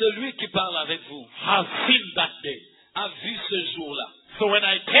Donc celui qui parle avec vous has seen that day. a vu ce jour-là. So when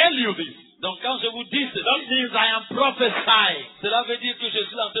I tell you this, Donc quand je vous dis ceci, that means I am prophesying cela veut dire que je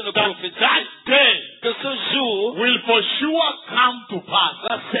suis en train de that prophétiser that day que ce jour will for sure come to pass.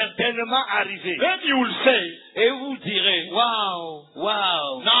 va certainement arriver. Then you will say, Et vous direz, wow,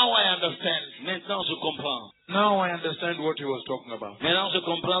 waouh, now I understand. maintenant je comprends. Now I understand what he was talking about. Maintenant je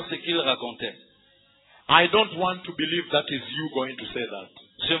comprends ce qu'il racontait. I don't want to believe that is you going to say that.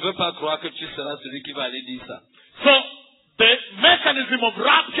 Je ne veux pas croire que tu seras celui qui va aller dire ça. So, the mechanism of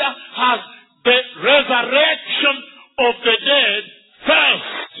rapture has the resurrection of the dead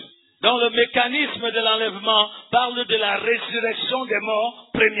first. Donc le mécanisme de l'enlèvement parle de la résurrection des morts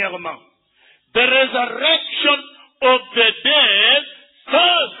premièrement. The resurrection of the dead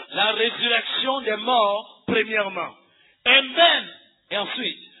first. La résurrection des morts premièrement. And then, Et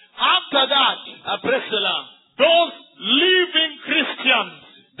ensuite, after that, après cela, those living Christians,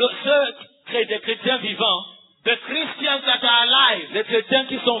 de ceux des chrétiens vivants, the Christians that are alive, les chrétiens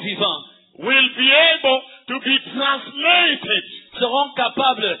qui sont vivants, will be able to be translated. seront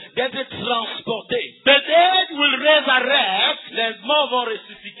capables d'être transportés. The dead will resurrect. Les morts vont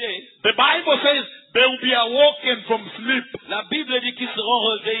ressusciter. The Bible says they will be awoken from sleep. La Bible dit qu'ils seront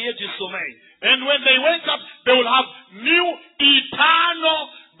réveillés du sommeil. And when they wake up, they will have new, eternal,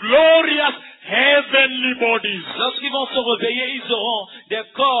 glorious, heavenly bodies. Lorsqu'ils vont se réveiller, ils auront des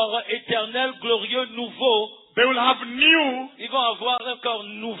corps éternels, glorieux, nouveaux. They will have new, Ils vont avoir un corps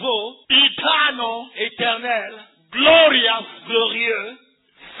nouveau, eternal, éternel, glorious, glorieux,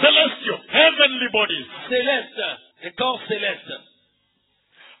 celestial, heavenly bodies. céleste, des corps célestes.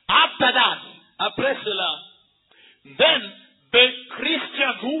 After that, Après cela, then the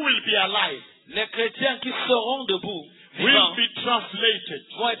Christians who will be alive les chrétiens qui seront debout, will vivants, be translated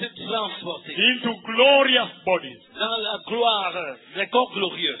vont être transportés into glorious bodies. dans la gloire, les corps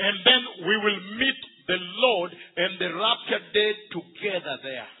glorieux. And then we will meet the Lord and the raptured dead together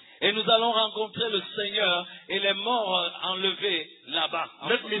there. Et nous allons rencontrer le Seigneur et les morts enlevés là-bas.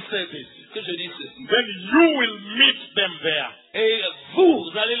 Let me say this. Que je dis ceci. Then you will meet them there. Et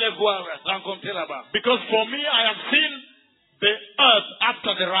vous allez les voir rencontrer là-bas. Because for me, I have seen the earth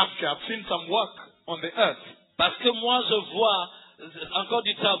after the rapture. I've seen some work on the earth. Parce que moi, je vois encore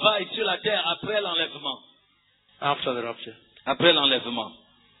du travail sur la terre après l'enlèvement. After the rapture. Après l'enlèvement.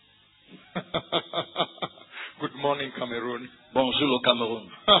 Good morning, Cameroon. Bonjour au Cameroun.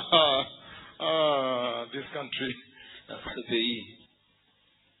 This country. Ce pays.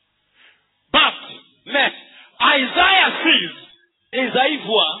 But Mais, Isaiah sees Ésaïe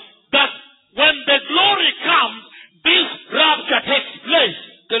voit that when the glory comes, this rapture takes place.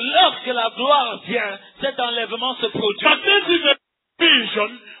 que lorsque la gloire vient, cet enlèvement se produit. But this is a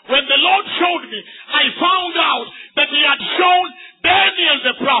vision. When the Lord showed me, I found out that He had shown Daniel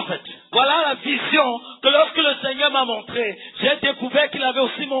the prophet. Voilà la vision que lorsque le Seigneur m'a montré, j'ai découvert qu'il avait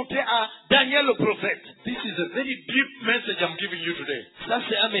aussi montré à Daniel le prophète. This is a very deep message I'm giving you today. Ça,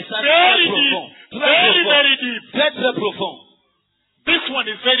 c'est un message Very très profond. deep. Très Very, profond. very deep. Très, très profond. This one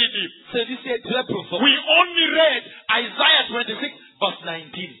is very deep. Celui-ci est très profond. We only read Isaiah 26, verse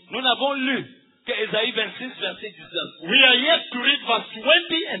 19. Nous n'avons lu que Ésaïe 26, verset 19. We are yet to read verse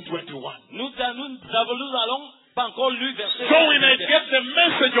 20 and 21. Nous allons pas encore lu verset So we may 21. get the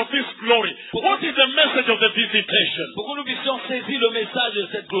message of this glory. What is the message of the visitation? Pour que nous puissions saisir le message de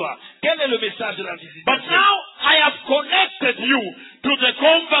cette gloire. Quel est le message de la But visitation? now I have connected you to the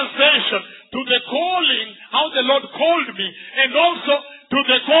conversation, to the calling, how the Lord called me, and also to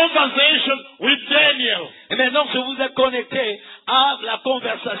the conversation with Daniel. Et maintenant, je vous ai connecté à la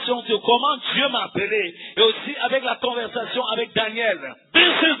conversation sur comment Dieu m'a appelé et aussi avec la conversation avec Daniel.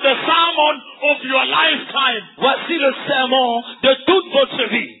 This is the sermon of your lifetime. Voici le sermon de toute votre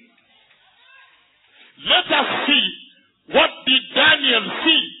vie. Let us see what did Daniel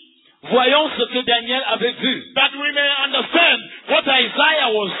see, Voyons ce que Daniel avait vu, that we may understand what Isaiah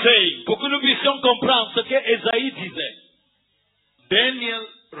was saying. pour que nous puissions comprendre ce que Ésaïe disait. Daniel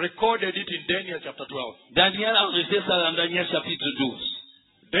recorded it in Daniel chapter 12. Daniel a enregistré ça dans Daniel chapitre 12.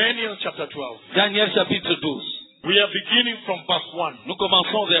 Daniel chapter 12. Daniel chapitre 12. We are beginning from verse 1. Nous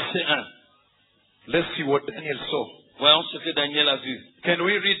commençons au verset 1. Let's see what Daniel saw. Voyons ce que Daniel a vu. Can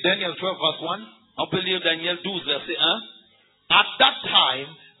we read Daniel 12 verse 1? On peut lire Daniel 12, verset 1. At that time,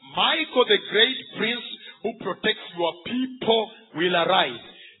 Michael the great prince who protects your people will arise.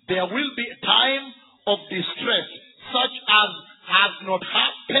 There will be a time of distress such as has not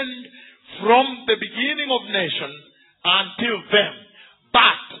happened from the beginning of nations until then.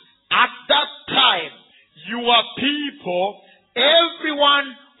 But at that time, your people, everyone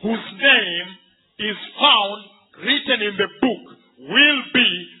whose name is found written in the book, will be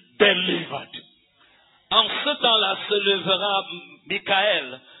delivered. En ce temps-là se lèvera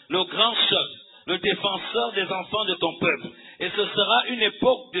Michael, le grand chef, le défenseur des enfants de ton peuple. Et ce sera une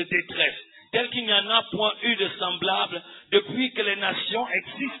époque de détresse, telle qu'il n'y en a point eu de semblable depuis que les nations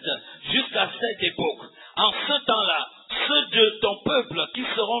existent jusqu'à cette époque. En ce temps-là, ceux de ton peuple qui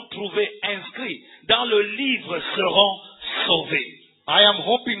seront trouvés inscrits dans le livre seront sauvés. I am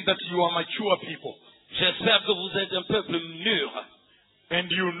hoping that you are mature people. J'espère que vous êtes un peuple mûr. And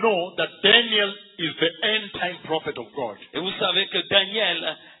you know that Daniel is the end-time prophet of God. Et vous savez que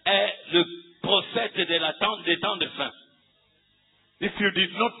Daniel est le prophète des temps de fin. If you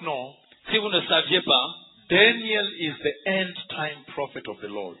did not know, Si vous ne saviez pas, Daniel is the end-time prophet of the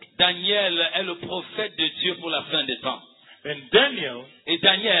Lord. Daniel est le prophète de Dieu pour la fin des temps. And Daniel Et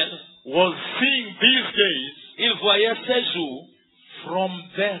Daniel, was seeing these days il voyait ces jours from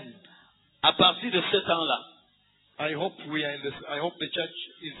then. à partir de ce temps-là. I hope the church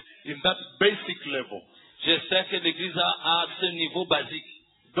is in that basic level. J'espère que l'Église a ce niveau basique.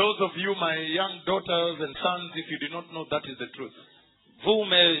 Those of you, my young daughters and sons, if you do not know, that is the truth. Vous,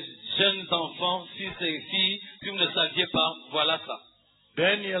 mes jeunes enfants, fils et filles, si vous ne saviez pas, voilà ça.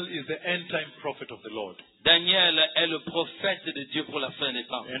 Daniel is the end-time prophet of the Lord. Daniel est le prophète de Dieu pour la fin des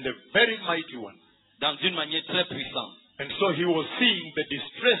temps, And a very mighty one. d'une manière très puissante. And so he was seeing the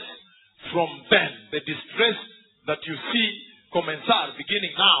distress from then. The distress that you see comenzar,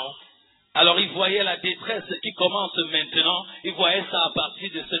 beginning now. Alors il voyait la détresse qui commence maintenant, il voyait ça à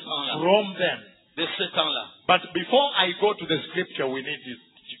partir de ce temps-là. From then. De ce temps-là. But before I go to the scripture, we need this,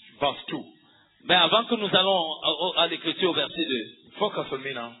 verse 2. Mais avant que nous allons à l'écriture au verset 2, Focus on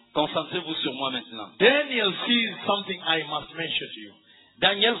me now. concentrez-vous sur moi maintenant. Daniel sees something I must mention to you.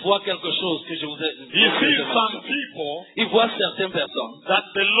 Daniel voit quelque chose que je vous ai He sees some people Il voit certaines personnes that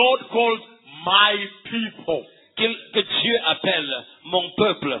the Lord calls my people. que Dieu appelle mon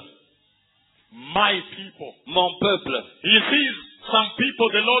peuple. My people. Mon peuple. He sees some people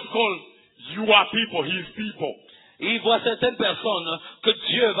the Lord calls your people, his people. Il voit certaines personnes que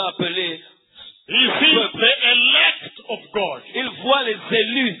Dieu va appeler. He sees the elect of God. Il voit les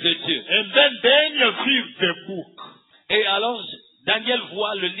élus de Dieu. And then Daniel sees the book. Et alors Daniel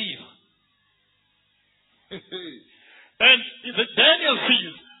voit le livre. And Daniel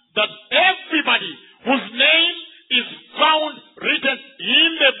sees that everybody whose name is found written in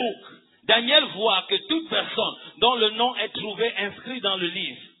the book Daniel voit que toute personne dont le nom est trouvé inscrit dans le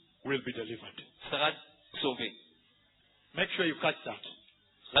livre will be delivered. sera sauvée. Make sure you catch that.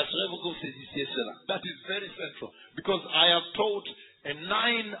 Rassurez-vous que vous saisissiez cela. That is very central. Because I have taught a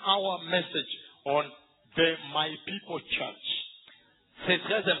 9-hour message on the My People Church. C'est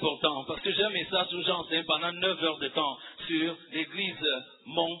très important parce que j'ai un message que j'ai enseigné pendant 9 heures de temps sur l'église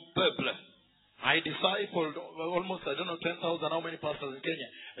Mon Peuple. I discipled almost, 10,000, how many pastors in Kenya.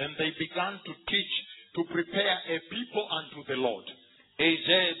 And they began to teach to prepare a people unto the Lord. Et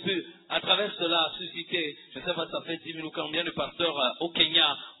j'ai pu, à travers cela, susciter, je ne sais pas, ça fait 10 000 ou combien de pasteurs au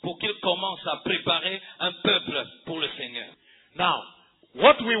Kenya pour qu'ils commencent à préparer un peuple pour le Seigneur. Now,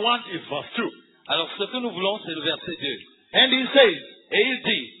 what we want is verse 2. Alors, ce que nous voulons, c'est le verset 2. And he says, Et il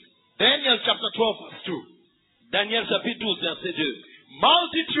dit, Daniel chapter 12 verse 2. Daniel chapitre 12, verset 2.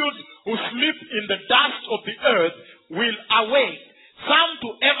 Multitudes who sleep in the dust of the earth will awake, some to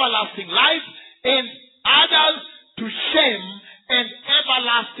everlasting life, and others to shame and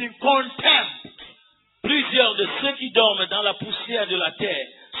everlasting contempt. Plusieurs de ceux qui dorment dans la poussière de la terre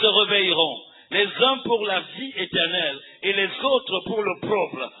se réveilleront, les uns pour la vie éternelle et les autres pour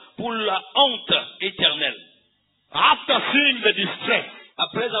l'opprobre, pour la honte éternelle. After seeing the distress,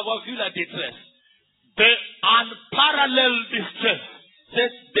 Après avoir vu la détresse, the unparalleled distress,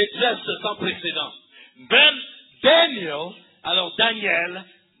 cette détresse sans précédent, then Daniel alors Daniel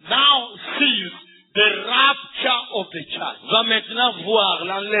now sees the voir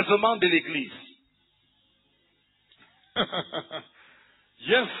l'enlèvement de l'Église.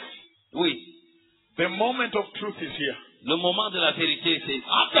 Yes, Oui, the moment of truth is here. le moment de la vérité, c'est ici.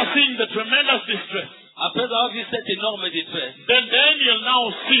 After seeing the tremendous distress, Après avoir vu cette énorme détresse, then Daniel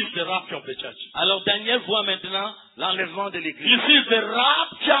now sees the rapture of the church. alors Daniel voit maintenant l'enlèvement de He l'Église. sees the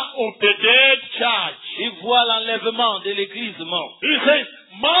rapture of the dead church. Il voit l'enlèvement de l'Église morte. He says,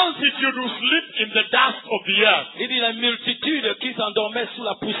 multitude will sleep in the dust of the earth, Il dit la multitude qui s'endormait sous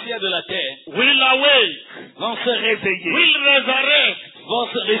la poussière de la terre will awake, vont se réveiller, will resurrect. vont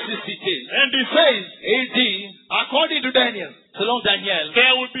se ressusciter. And he says, Et il dit, according to Daniel, selon Daniel,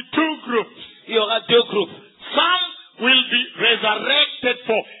 there will be two groups. il y aura deux groupes. Some will be resurrected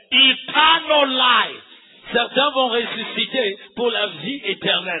for eternal life. Certains vont ressusciter pour la vie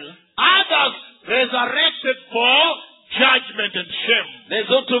éternelle. Others resurrected for judgment and shame. Les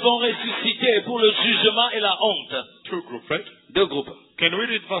autres vont ressusciter pour le jugement et la honte. Two groups, right? Deux groupes. Can we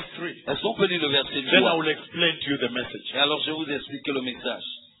read verse 3? Est-ce qu'on peut lire le verset Then I 3? will explain to you the message. Et alors je vais vous expliquer le message.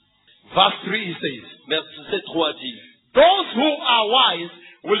 Verse 3 he says, Verset 3 dit, those who are wise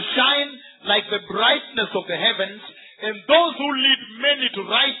will shine like the brightness of the heavens, and those who lead many to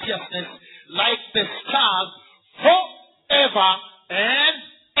righteousness like the stars forever and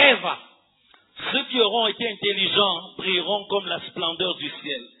ever. ceux qui auront été intelligents brilleront comme la splendeur du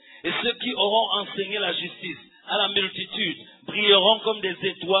ciel. Et ceux qui auront enseigné la justice à la multitude brilleront comme des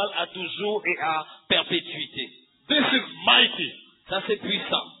étoiles à toujours et à perpétuité. This is mighty. Ça c'est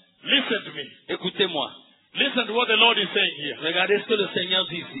puissant. Listen to me. Écoutez-moi. Listen to what the Lord is saying here. Regardez ce que le Seigneur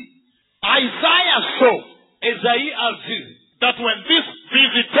dit ici. Isaiah saw Ésaïe a vu that when this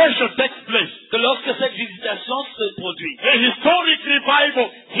visitation takes place, que lorsque cette visitation se produit, a historic revival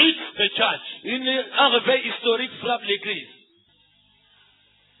hits the church. un réveil historique frappe l'Église.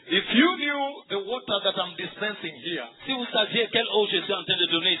 If you knew the water that I'm dispensing here, Si vous saviez quelle eau je suis en train de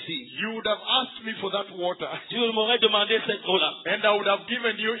donner ici, you would have asked me for that water, tu m'aurais demandé cette eau-là. and I would have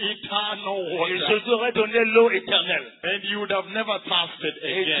given you eternal Et je water, t'aurais donné l'eau éternelle. and you would have never thirsted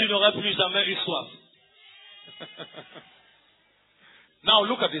Et tu again. n'aurais plus jamais eu soif. Now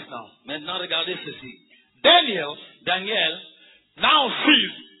look at this now. Maintenant, regardez ceci. Daniel Daniel, now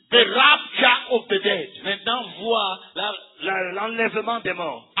sees the rapture of the dead. maintenant, voit l'enlèvement des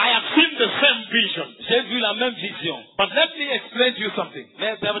morts. I have seen the same vision. J'ai vu la même vision. But let me explain to you something.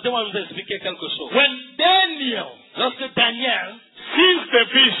 Mais permettez-moi de vous expliquer quelque chose. When Daniel Lorsque Daniel sees the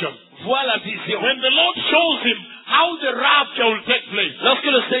vision, voit la vision, when the Lord shows him how the rapture will take place, lorsque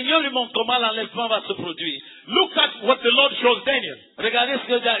le Seigneur lui montre comment l'enlèvement va se produire, look at what the Lord shows Daniel. regardez ce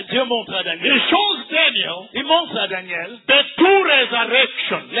que Dieu montre à He Daniel. shows Daniel Il montre à Daniel the two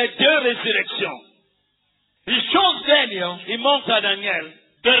resurrections. les deux résurrections. He shows Daniel Il montre à Daniel,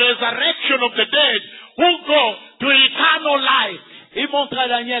 the resurrection of the dead who go to eternal life. il montre à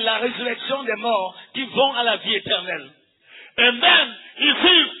Daniel la résurrection des morts qui vont à la vie éternelle. And then he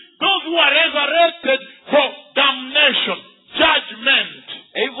sees those who are resurrected for damnation, judgment.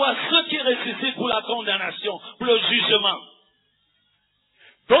 Et il voit ceux qui ressuscitent pour la condamnation, pour le jugement.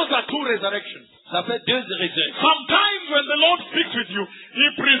 Those are two resurrections. Ça fait deux résurrections. Sometimes when the Lord speaks with you, He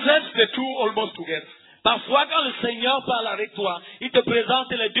presents the two almost together. Parfois, quand le Seigneur parle avec toi, il te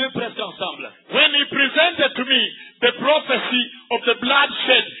présente les deux presque ensemble. When He presented to me the prophecy of the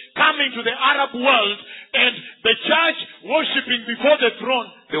bloodshed coming to the Arab world and the church worshipping before the throne,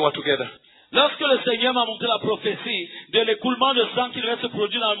 they were together. Lorsque le Seigneur m'a montré la prophétie de l'écoulement de sang qui devait se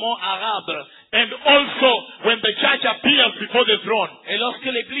produire dans le monde arabe, And also when the church appears before the throne, et lorsque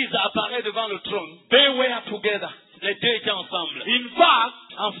l'Église apparaît devant le trône, they were together. les deux étaient ensemble. In fact,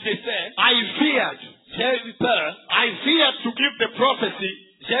 En effet, I feared. j'ai eu peur, I feared to give the prophecy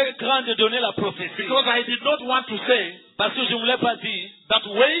j'ai eu crainte de donner la prophétie, because I did not want to say parce que je ne voulais pas dire, that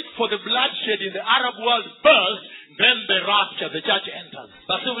wait for the bloodshed in the Arab world first, then the rapture, the church enters.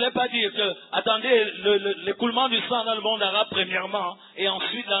 parce que je ne voulais pas dire que, attendez, l'écoulement du sang dans le monde arabe premièrement, et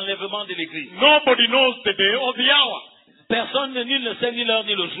ensuite l'enlèvement de l'Église. Nobody knows the day or the hour. Personne nul ne sait ni l'heure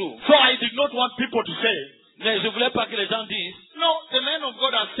ni le jour. So I did not want people to say, Mais je ne voulais pas que les gens disent, no, the man of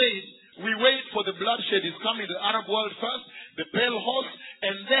God has said, we wait for the bloodshed is coming to the Arab world first, the pale horse,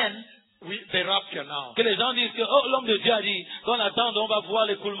 and then the rapture now. que les gens disent que, oh, l'homme de Dieu a dit qu'on attend, on va voir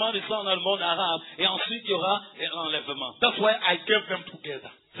l'écoulement du sang dans le monde arabe, et ensuite il y aura l'enlèvement. That's why I gave them together.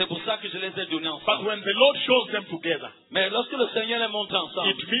 C'est pour ça que je les ai donnés But ensemble. when the Lord shows them together, Mais lorsque le Seigneur les montre ensemble,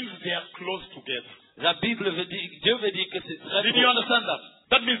 it means they are close together. la Bible veut dire, Dieu veut dire que c'est très Did you proche. understand that?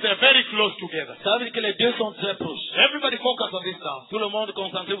 That means they're very close together. Ça veut dire que les deux sont très proches. Everybody focus on this now. Tout le monde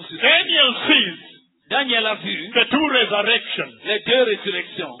concentrez-vous sur ça. Daniel sees Daniel a vu the two resurrections. les deux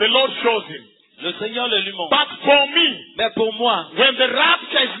résurrections. The Lord shows him. Le Seigneur le lui montre. But for me, Mais pour moi, when the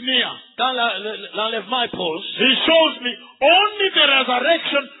rapture is near, quand l'enlèvement est proche, he shows me only the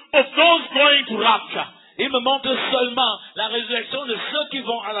resurrection of those going to rapture. il me montre seulement la résurrection de ceux qui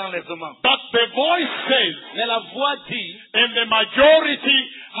vont à l'enlèvement. But the voice says, Mais la voix dit and the majority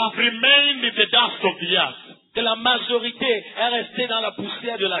have remained in the dust of the earth. que la majorité est restée dans la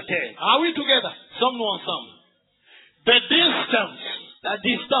poussière de la terre. Are we together? Sommes-nous ensemble? The distance La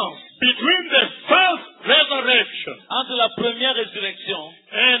distance between the first resurrection entre la première résurrection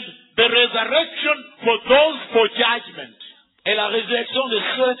and the resurrection for those for judgment et la résurrection de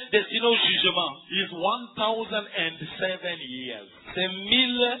ceux destinés au jugement, is 1007 years. c'est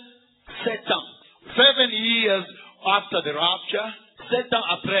 1007 ans. 7 years after the rapture, 7 ans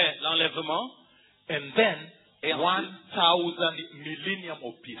après l'enlèvement, and then et 1000 millennium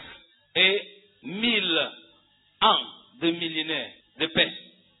of peace. et 1000 ans de millénaires de paix.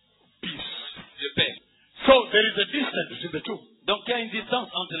 Peace. De paix. So there is a distance between the two. Donc il y a une distance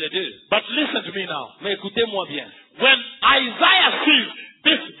entre les deux. But listen to me now. Mais écoutez-moi bien. When Isaiah sees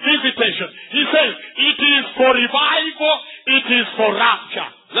this visitation, he says, it is for revival, it is for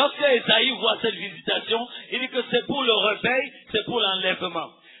rapture. Lorsque Esaïe voit cette visitation, il dit que c'est pour le réveil, c'est pour l'enlèvement.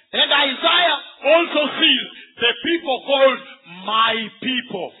 And Isaiah also sees the people called my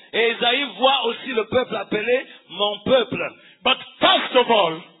people. Et Esaïe voit aussi le peuple appelé mon peuple. But first of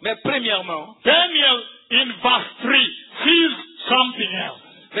all, Mais premièrement, Daniel in verse 3 sees something else,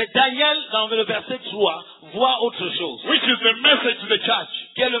 mais Daniel, dans le verset 3, voit autre chose, which is the message to the church.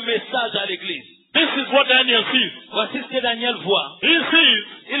 qui est le message à l'église. This is what Daniel sees. Voici ce que Daniel voit. He sees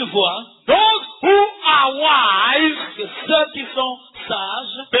Il voit those who are wise, que ceux qui sont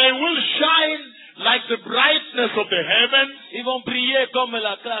sages, they will shine like the brightness of the heavens. ils vont briller comme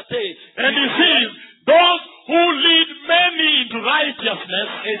la clarté. And he sees those who lead many into righteousness.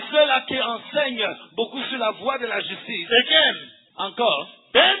 Et ceux-là qui enseignent beaucoup sur la voie de la justice. Again, Encore,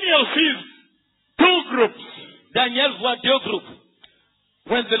 Daniel sees two groups. Daniel voit deux groupes.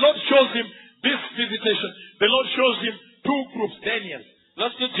 When the Lord shows him this visitation, the Lord shows him two groups. Daniel,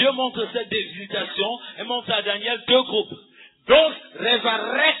 Lorsque Dieu montre cette visitation, il montre à Daniel deux groupes. those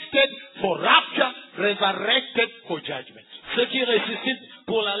resurrected for rapture, resurrected for judgment. Ceux qui ressuscitent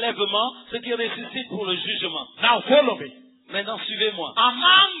pour l'enlèvement, ceux qui ressuscitent pour le jugement. Now follow me. Maintenant, suivez-moi.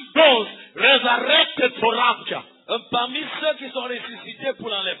 Among those resurrected for rapture, Parmi ceux qui sont ressuscités pour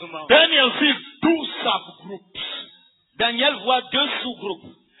l'enlèvement, Daniel sees two subgroups. Daniel voit deux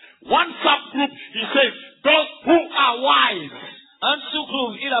sous-groupes. One subgroup, he says, those who are wise. Un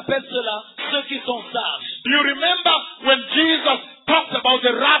sous-groupe, il appelle cela ceux qui sont sages. Do you remember when Jesus talked about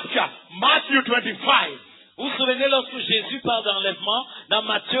the rapture, Matthew 25? Vous vous souvenez lorsque Jésus parle d'enlèvement dans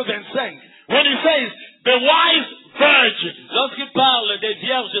Matthieu 25, When he says, the wise virgin. lorsqu'il parle des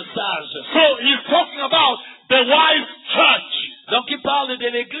vierges sages. So he's talking about the wise church. Donc il parle de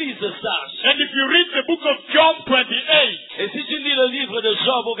l'église sage. And if you read the book of Job 28, Et si tu lis le livre de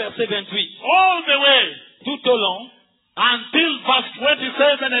Job au verset 28, all the way tout au long, until verse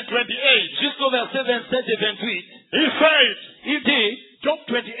 27 and 28, jusqu'au verset 27 et 28, he said, il dit, Job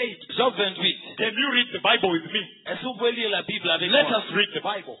 28. Job 28, Can you read the Bible with me? est-ce que vous pouvez lire la Bible avec Let moi? us read the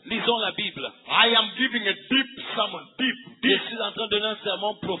Bible. Lisons la Bible. I am giving a deep sermon. Deep, Je deep. suis en train de donner un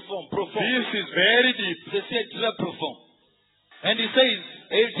sermon profond. This is very deep. Ceci est très profond. And he says,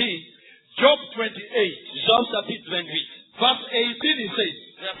 Et il dit, Job 28, Job chapitre 28, verse 18, he says,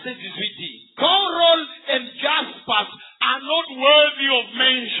 verset 18 dit, Coral and jaspers are not worthy of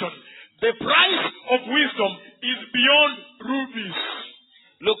mention. The price of wisdom is beyond rubies.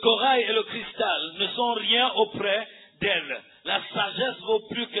 le corail et le cristal ne sont rien auprès d'elle. La sagesse vaut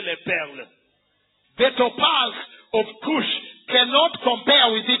plus que les perles. The topaz of Cush cannot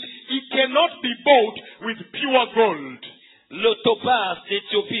compare with it. It cannot be bought with pure gold. Le topaz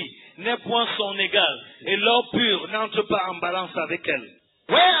d'Éthiopie n'est point son égal, et l'or pur n'entre pas en balance avec elle.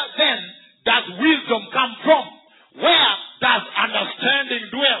 Where then does wisdom come from? Where does understanding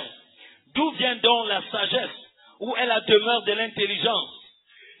dwell? D'où vient donc la sagesse? Où est la demeure de l'intelligence?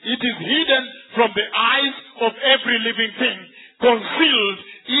 It is hidden from the eyes of every living thing, concealed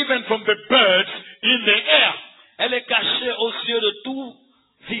even from the birds in the air. Elle est cachée aux yeux de tout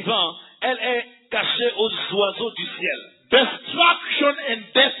vivant. Elle est cachée aux oiseaux du ciel. Destruction and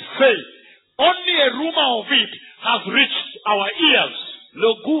death say, only a rumor of it has reached our ears.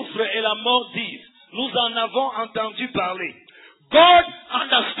 Le gouffre et la mort disent, nous en avons entendu parler. God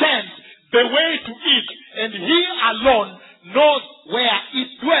understands the way to it, and He alone knows where it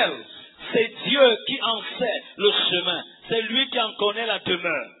dwells. C'est Dieu qui en sait le chemin. C'est lui qui en connaît la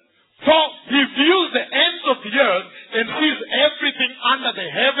demeure. For He views the ends of the earth and sees everything under the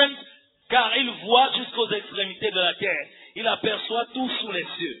heavens. Car il voit jusqu'aux extrémités de la terre sur les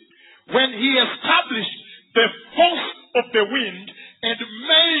cieux. when he established the force of the wind and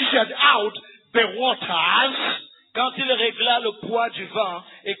measured out the waters, Quand il régla le poids du vent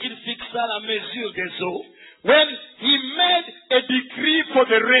et qu'il fixa la mesure des eaux, when he made a decree for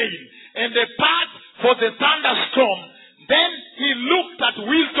the rain and a path for the thunderstorm, then he looked at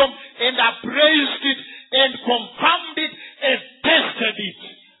wisdom and appraised it and confirmed it and tested it.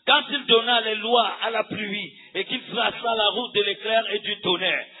 quand il donna les lois à la pluie et qu'il traça la route de l'éclair et du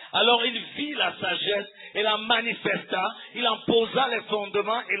tonnerre, alors il vit la sagesse et la manifesta, il en posa les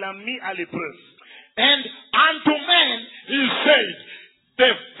fondements et la mit à l'épreuve. And unto men he said,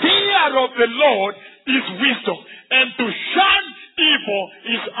 the fear of the Lord is wisdom, and to shun evil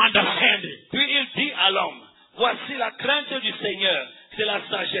is understanding. Puis il dit à l'homme, voici la crainte du Seigneur, c'est la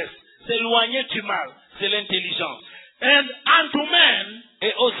sagesse, s'éloigner du mal, c'est l'intelligence. And unto men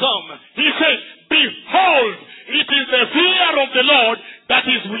Et aux hommes, he said, behold, it is the fear of the Lord that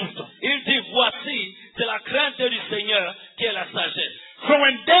is wisdom. il dit, voici, c'est la crainte du Seigneur qui est la sagesse. So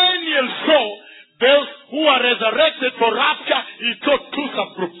when Daniel saw those who are resurrected for rapture, he saw two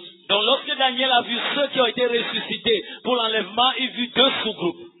subgroups. Donc lorsque Daniel a vu ceux qui ont été ressuscités pour l'enlèvement, il vit deux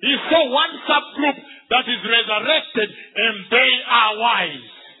sous-groupes. He saw one subgroup that is resurrected and they are wise.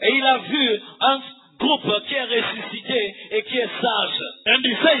 Et il a vu un groupe qui est ressuscité et qui est sage. And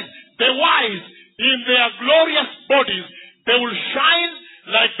he says, the wise in their glorious bodies, they will shine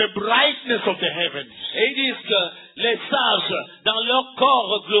like the brightness of the heavens. Et ils disent que les sages, dans leur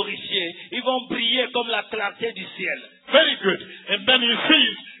corps glorifié, ils vont briller comme la clarté du ciel. Very good. And then he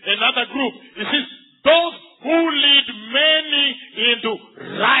sees another group. He says, those who lead many into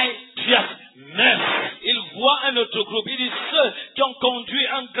righteousness. Il voit un autre groupe. Il dit ceux qui ont conduit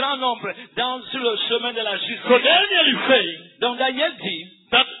un grand nombre sur le chemin de la So justice. Daniel is saying Donc Daniel dit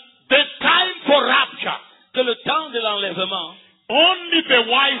that the time for rapture, que le temps de l'enlèvement, only the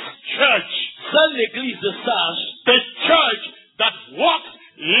wise church, seule l'église sage, the church that walks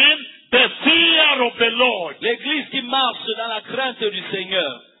in the fear of the Lord, l'église qui marche dans la crainte du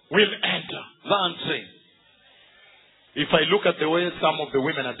Seigneur, will enter. va entrer. If I look at the way some of the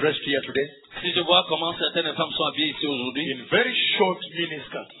women are dressed here today, Si je vois comment certaines femmes sont habillées ici aujourd'hui, in very short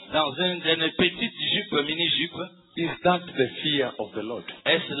miniskirts, dans une petite jupe, mini-jupe, is that the fear of the Lord?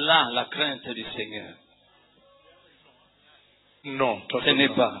 est-ce là la crainte du Seigneur? No, Ce totally n'est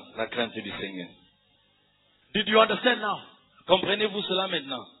not. pas la crainte du Seigneur. Did you understand now? Comprenez-vous cela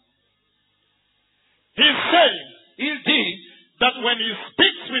maintenant? He's saying Il dit that when he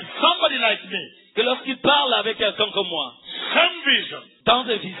speaks with somebody like me, que lorsqu'il parle avec quelqu'un comme moi, same vision, dans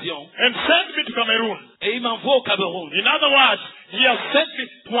des visions, and send me to Cameroon. et il m'envoie au Cameroun, In other words, he has sent me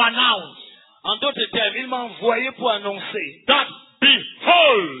to announce en d'autres termes, il m'a envoyé pour annoncer that,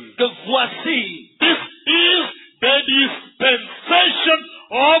 behold, que voici, this is the dispensation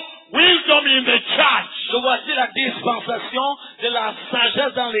of wisdom in the church. que voici la dispensation de la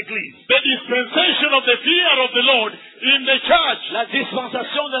sagesse dans l'Église. The dispensation of the fear of the Lord in the church. La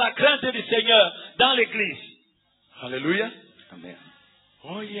dispensation de la crainte du Seigneur dans l'Église. Hallelujah. Amen.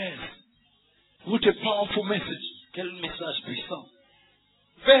 Oh yes. What a powerful message. Quel message puissant.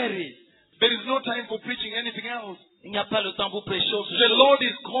 Very. There is no time for preaching anything else. Il n'y a pas le temps pour prêcher autre The chose. Lord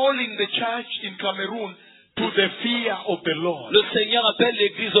is calling the church in Cameroon to the fear of the Lord. Le Seigneur appelle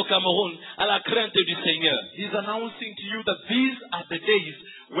l'Église au Cameroun à la crainte du Seigneur. He's announcing to you that these are the days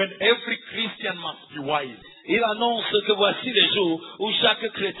when every Christian must be wise. Il annonce que voici les jours où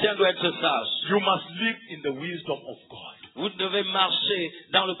chaque chrétien doit être sage. You must live in the wisdom of God. Vous devez marcher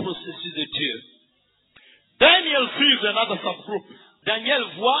dans le processus de Dieu. Daniel sees another subgroup. Daniel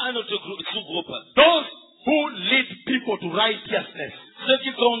voit un autre sous-groupe. Those who lead people to righteousness. Ceux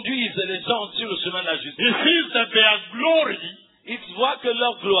qui conduisent les gens sur le chemin de la justice. He sees that their glory Ils voient que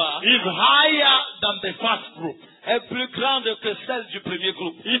leur gloire is higher than the first group. est plus grande que celle du premier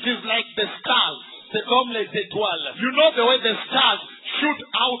groupe. It is like the stars. C'est comme les étoiles. You know the way the stars shoot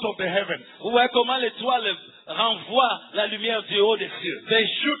out of the heavens. Vous voyez comment l'étoile renvoie la lumière du haut des cieux. They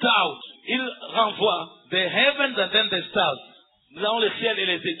shoot out Il renvoie the heavens and then the stars. dans le ciel et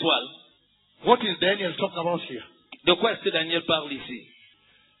les étoiles. What is Daniel talking about here? De quoi est-ce que Daniel parle ici?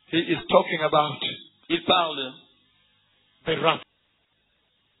 He is talking about Il parle the wrath.